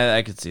 Yeah,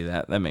 I could see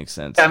that. That makes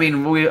sense. I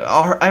mean,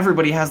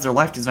 everybody has their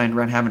life designed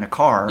around having a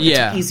car.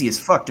 It's easy as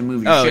fuck to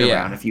move your shit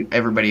around if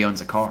everybody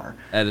owns a car.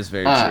 That is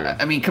very true.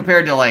 I mean,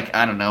 compared to like,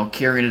 I don't know,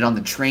 carrying it on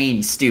the train,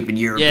 you stupid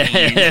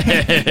European.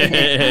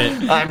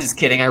 I'm just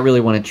kidding. I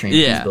really want a train.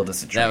 Please build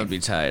us a train. That would be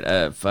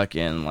tight.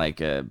 Fucking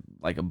like a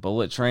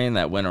bullet train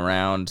that went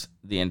around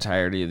the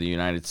entirety of the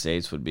United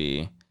States would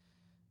be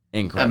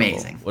incredible.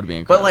 Amazing. Would be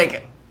incredible.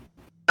 But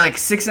like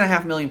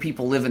 6.5 million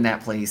people live in that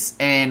place,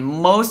 and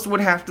most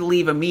would have to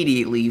leave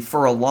immediately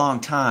for a long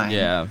time.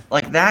 Yeah.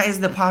 Like that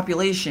is the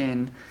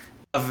population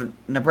of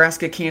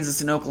Nebraska, Kansas,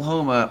 and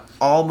Oklahoma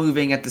all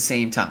moving at the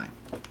same time.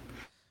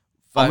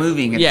 All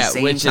moving at the same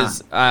time. Which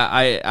is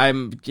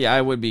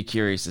I would be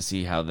curious to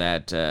see how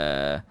that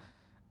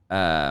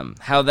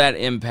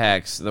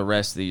impacts the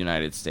rest of the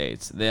United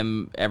States.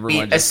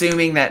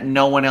 Assuming that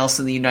no one else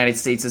in the United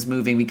States is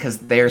moving because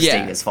their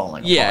state is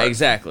falling apart. Yeah,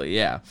 exactly.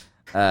 Yeah.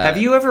 Have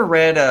you ever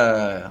read?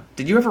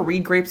 Did you ever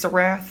read Grapes of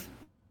Wrath?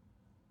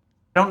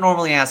 I don't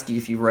normally ask you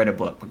if you've read a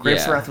book, but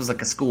Grapes of Wrath was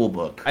like a school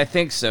book. I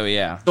think so.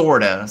 Yeah.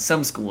 Sorta.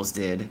 Some schools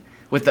did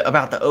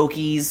about the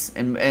Okies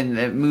and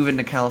moving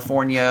to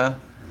California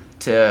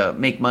to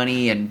make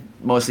money and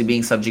mostly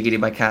being subjugated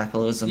by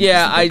capitalism.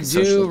 Yeah, I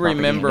do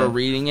remember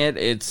reading it.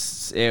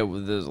 It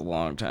was a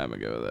long time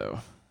ago, though.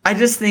 I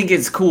just think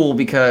it's cool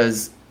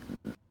because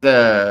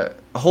the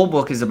whole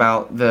book is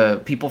about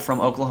the people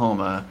from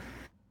Oklahoma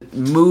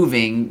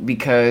moving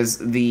because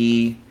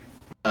the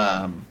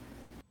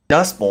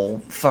Dust Bowl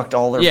fucked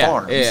all their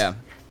farms. Yeah.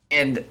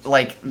 And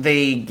like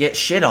they get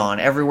shit on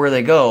everywhere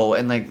they go,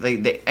 and like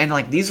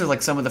these are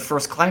like some of the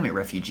first climate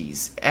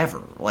refugees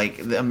ever. Like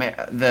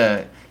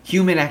the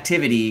human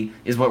activity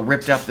is what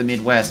ripped up the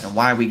Midwest and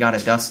why we got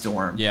a dust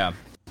storm. Yeah.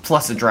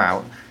 Plus a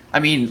drought. I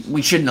mean,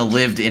 we shouldn't have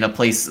lived in a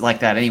place like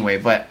that anyway,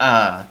 but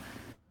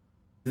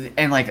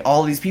and like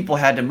all these people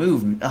had to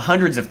move,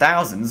 hundreds of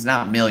thousands,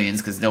 not millions,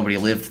 because nobody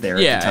lived there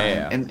at the time.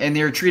 Yeah. And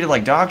they were treated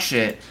like dog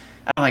shit.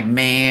 I'm like,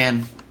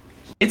 man,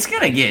 it's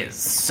gonna get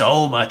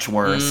so much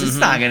worse. Mm-hmm. It's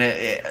not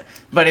gonna.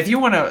 But if you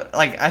want to,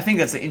 like, I think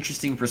that's an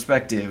interesting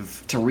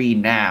perspective to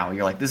read now.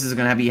 You're like, this is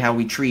gonna be how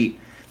we treat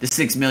the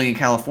 6 million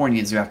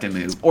Californians who have to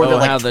move, or the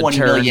like 20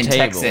 million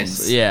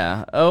Texans.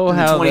 Yeah.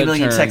 How 20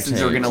 million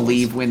Texans are going to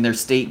leave when their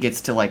state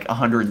gets to like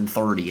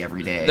 130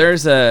 every day.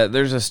 There's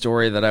a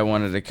story that I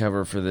wanted to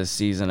cover for this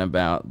season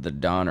about the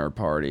Donner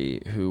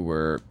Party, who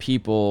were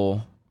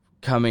people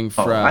coming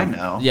from. Oh, I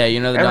know. Yeah, you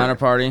know the Donner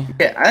Party.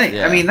 Yeah,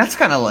 I mean that's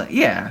kind of like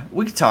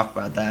we could talk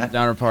about that.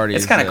 Donner Party.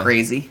 It's kind of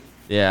crazy.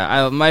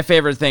 Yeah, my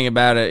favorite thing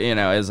about it,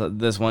 is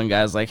this one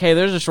guy's like, hey,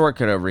 there's a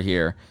shortcut over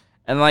here.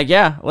 And like,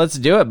 yeah, let's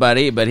do it,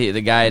 buddy. But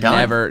the guy had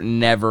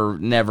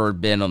never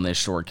been on this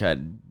shortcut.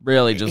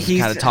 Really, just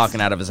kind of talking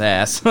out of his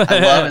ass. I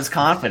love his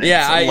confidence.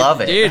 Yeah, I love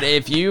it, dude.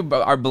 If you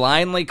are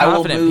blindly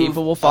confident,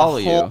 people will follow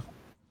you.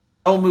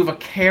 I will move a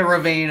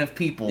caravan of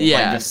people by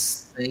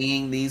just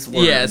saying these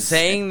words. Yeah,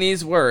 saying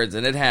these words,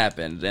 and it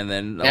happened. And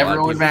then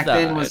everyone back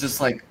then was just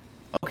like,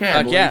 okay,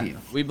 I believe you.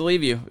 We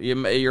believe you.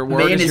 Your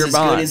word is your as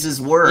bond. good as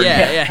his word.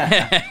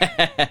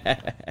 Yeah.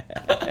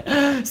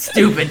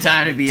 Stupid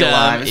time to be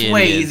alive. It's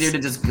way easier to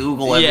just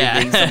Google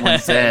everything someone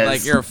says.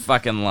 Like you're a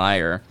fucking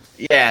liar.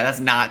 Yeah,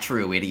 that's not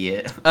true,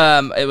 idiot.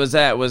 Was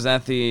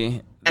that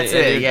the? That's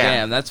it. Yeah.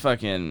 Damn, that's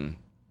fucking.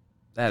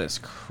 That is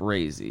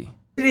crazy.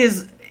 It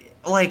is.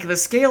 Like the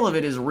scale of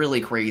it is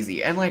really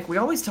crazy, and like we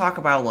always talk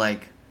about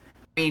like.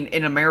 I mean,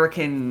 in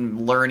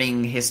American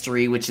learning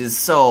history, which is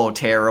so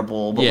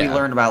terrible, but we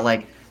learned about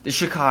like the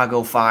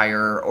Chicago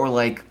fire or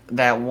like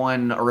that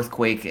one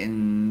earthquake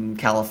in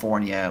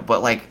California,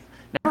 but like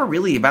never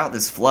really about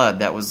this flood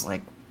that was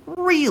like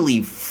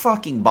really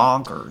fucking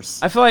bonkers.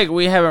 I feel like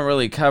we haven't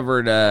really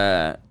covered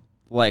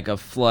like a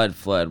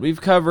flood.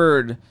 We've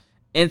covered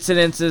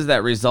incidences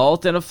that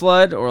result in a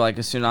flood or like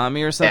a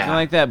tsunami or something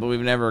like that, but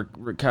we've never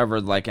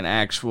covered like an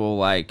actual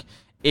like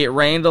it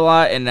rained a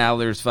lot and now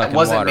there's fucking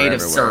water everywhere. It wasn't made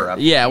of syrup.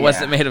 Yeah, it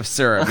wasn't made of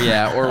syrup,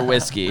 or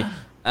whiskey. So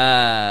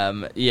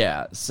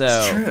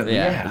true,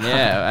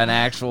 an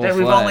actual flood.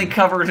 We've only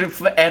covered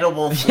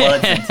edible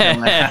floods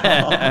until now.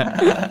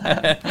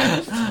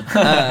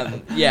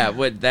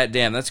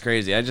 That's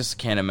crazy. I just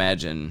can't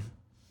imagine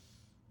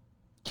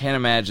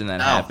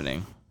that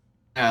happening.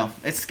 No,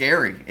 it's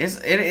scary.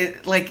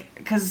 It like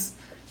because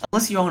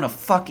unless you own a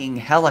fucking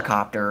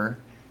helicopter,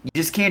 you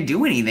just can't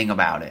do anything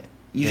about it.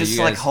 You just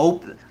like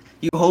hope.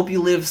 You hope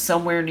you live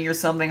somewhere near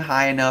something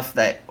high enough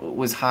that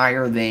was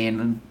higher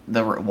than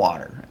the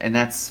water, and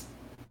that's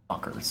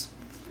bonkers.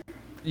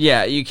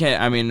 Yeah, you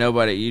can't. I mean,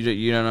 nobody.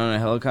 You don't own a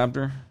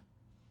helicopter.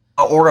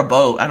 Or a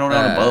boat. I don't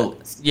know a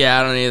boat. Yeah,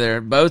 I don't either.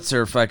 Boats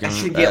are fucking... I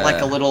should get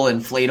like a little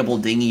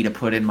inflatable dinghy to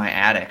put in my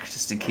attic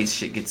just in case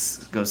shit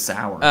goes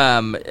sour.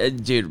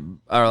 Dude,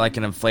 or like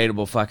an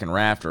inflatable fucking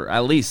raft, or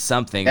at least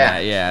something.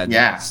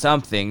 Yeah.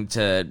 Something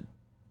to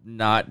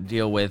not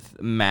deal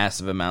with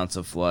massive amounts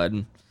of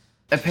flood.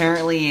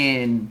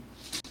 Apparently in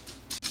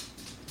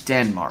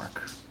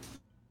Denmark,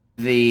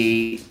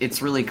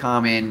 it's really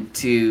common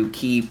to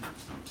keep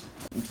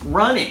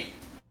running.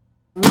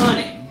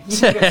 You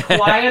can get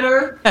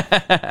quieter.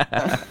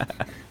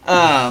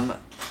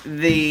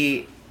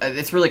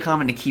 It's really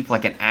common to keep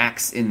like an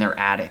axe in their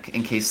attic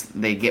in case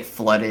they get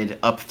flooded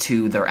up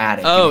to their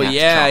attic. Oh and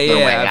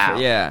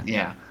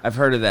yeah. I've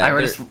heard of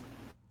that.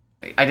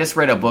 I just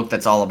read a book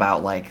that's all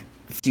about like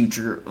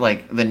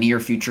the near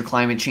future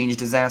climate change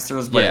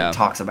disasters, but it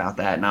talks about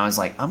that, and I was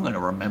like, I'm gonna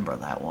remember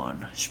that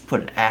one. I should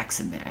put an axe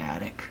in the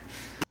attic.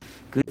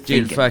 Good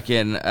thinking. Dude,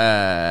 fucking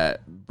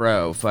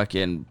bro,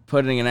 fucking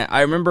putting in.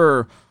 I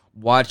remember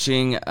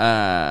watching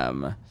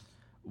the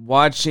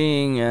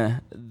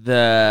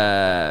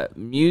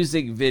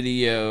music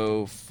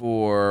video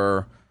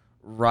for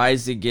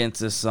Rise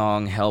Against the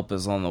song "Help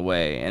Is on the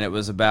Way," and it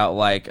was about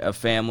like a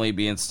family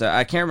being stuck.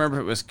 I can't remember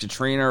if it was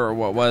Katrina or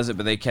what was it,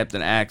 but they kept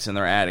an axe in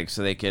their attic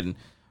so they could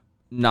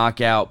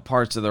knock out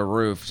parts of the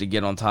roof to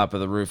get on top of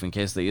the roof in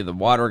case the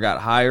water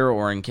got higher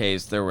or in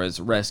case there was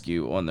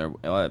rescue on their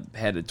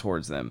headed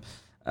towards them.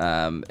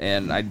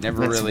 And I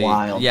never That's really...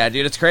 wild. Yeah,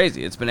 dude, it's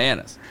crazy. It's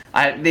bananas.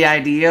 The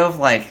idea of,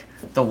 like,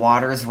 the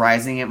water is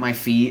rising at my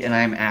feet and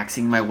I'm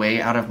axing my way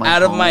out of my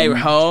home. My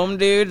home,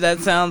 dude? That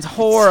sounds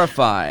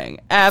horrifying.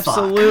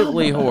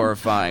 Absolutely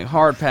horrifying.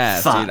 Hard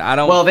pass, dude.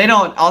 Well,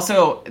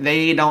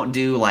 they don't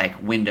do,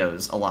 like,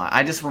 windows a lot.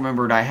 I just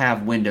remembered I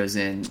have windows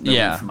in the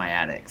roof of my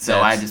attic,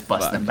 so I just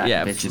bust them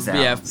bitches out.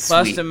 Yeah,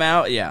 bust them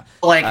out, yeah.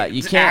 Like,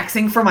 you can't...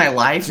 axing for my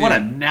life? Dude, what a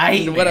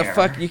nightmare. What a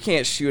fuck... You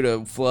can't shoot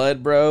a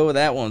flood, bro.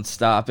 That won't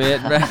stop it.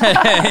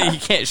 You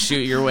can't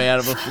shoot your way out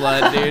of a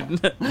flood,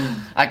 dude.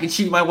 I can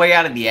shoot my way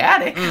out of the attic.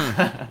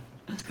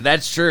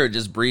 That's true.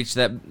 Just breach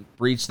that.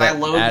 I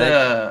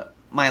load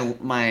my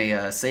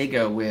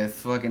Sega with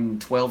fucking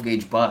 12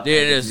 gauge butt.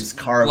 Dude, just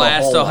carve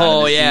blast a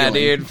hole. Yeah,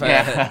 dude.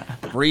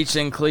 Breach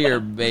and clear,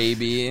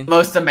 baby.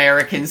 Most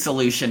American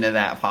solution to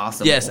that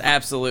possible. Yes,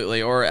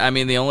 absolutely. Or I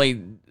mean, the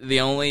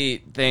only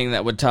thing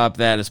that would top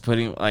that is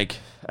putting like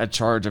a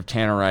charge of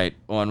tannerite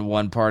on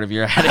one part of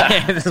your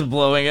attic, just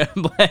blowing it,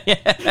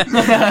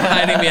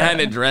 hiding behind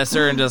a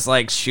dresser and just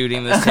like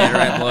shooting this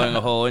tannerite, blowing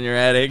a hole in your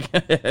attic. Do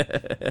you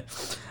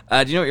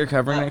know what you're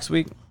covering next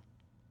week?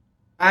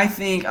 I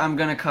think I'm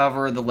gonna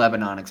cover the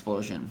Lebanon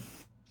explosion.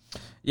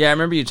 Yeah, I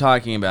remember you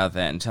talking about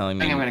that and telling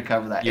me. I think I'm gonna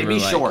cover that. It'd be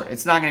short.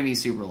 It's not gonna be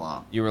super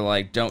long. You were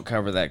like, "Don't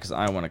cover that because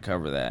I want to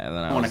cover that," and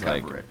then I was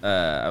like,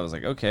 "I was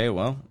like, okay,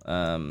 well,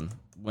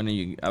 when are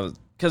you?"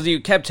 Because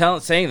you kept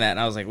saying that, and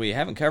I was like, "Well, you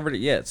haven't covered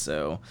it yet,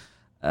 so."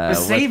 We're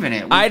saving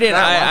it. I didn't.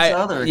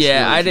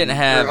 I didn't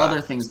have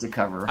other things to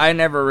cover. I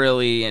never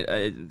really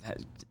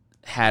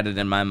had it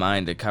in my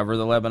mind to cover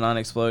the Lebanon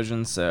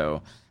explosion,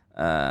 so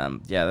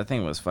that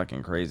thing was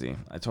fucking crazy.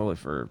 I totally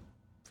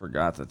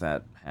forgot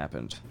that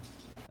happened.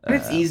 But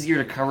it's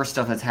easier to cover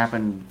stuff that's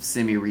happened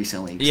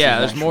semi-recently. Yeah,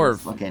 there's more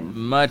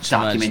much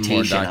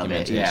documentation.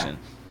 Yeah.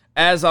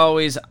 As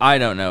always, I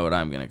don't know what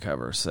I'm going to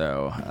cover,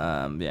 so,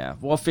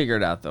 we'll figure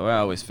it out, though. I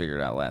always figure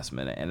it out last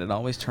minute, and it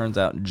always turns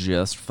out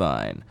just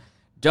fine.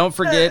 Don't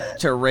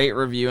forget to rate,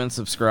 review, and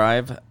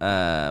subscribe,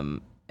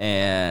 and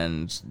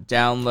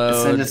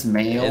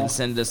download.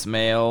 Send us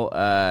mail.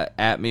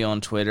 At me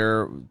on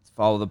Twitter.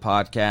 Follow the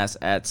podcast,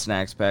 at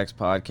Snackspacks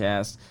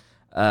Podcast.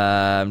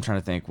 I'm trying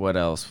to think, what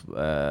else? You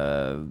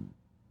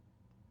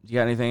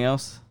got anything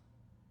else?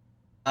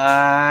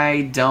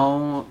 I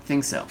don't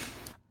think so.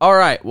 All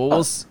right. Well,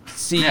 we'll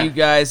see you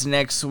guys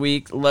next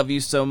week. Love you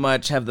so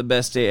much. Have the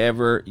best day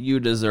ever. You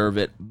deserve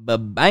it.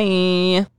 Bye-bye.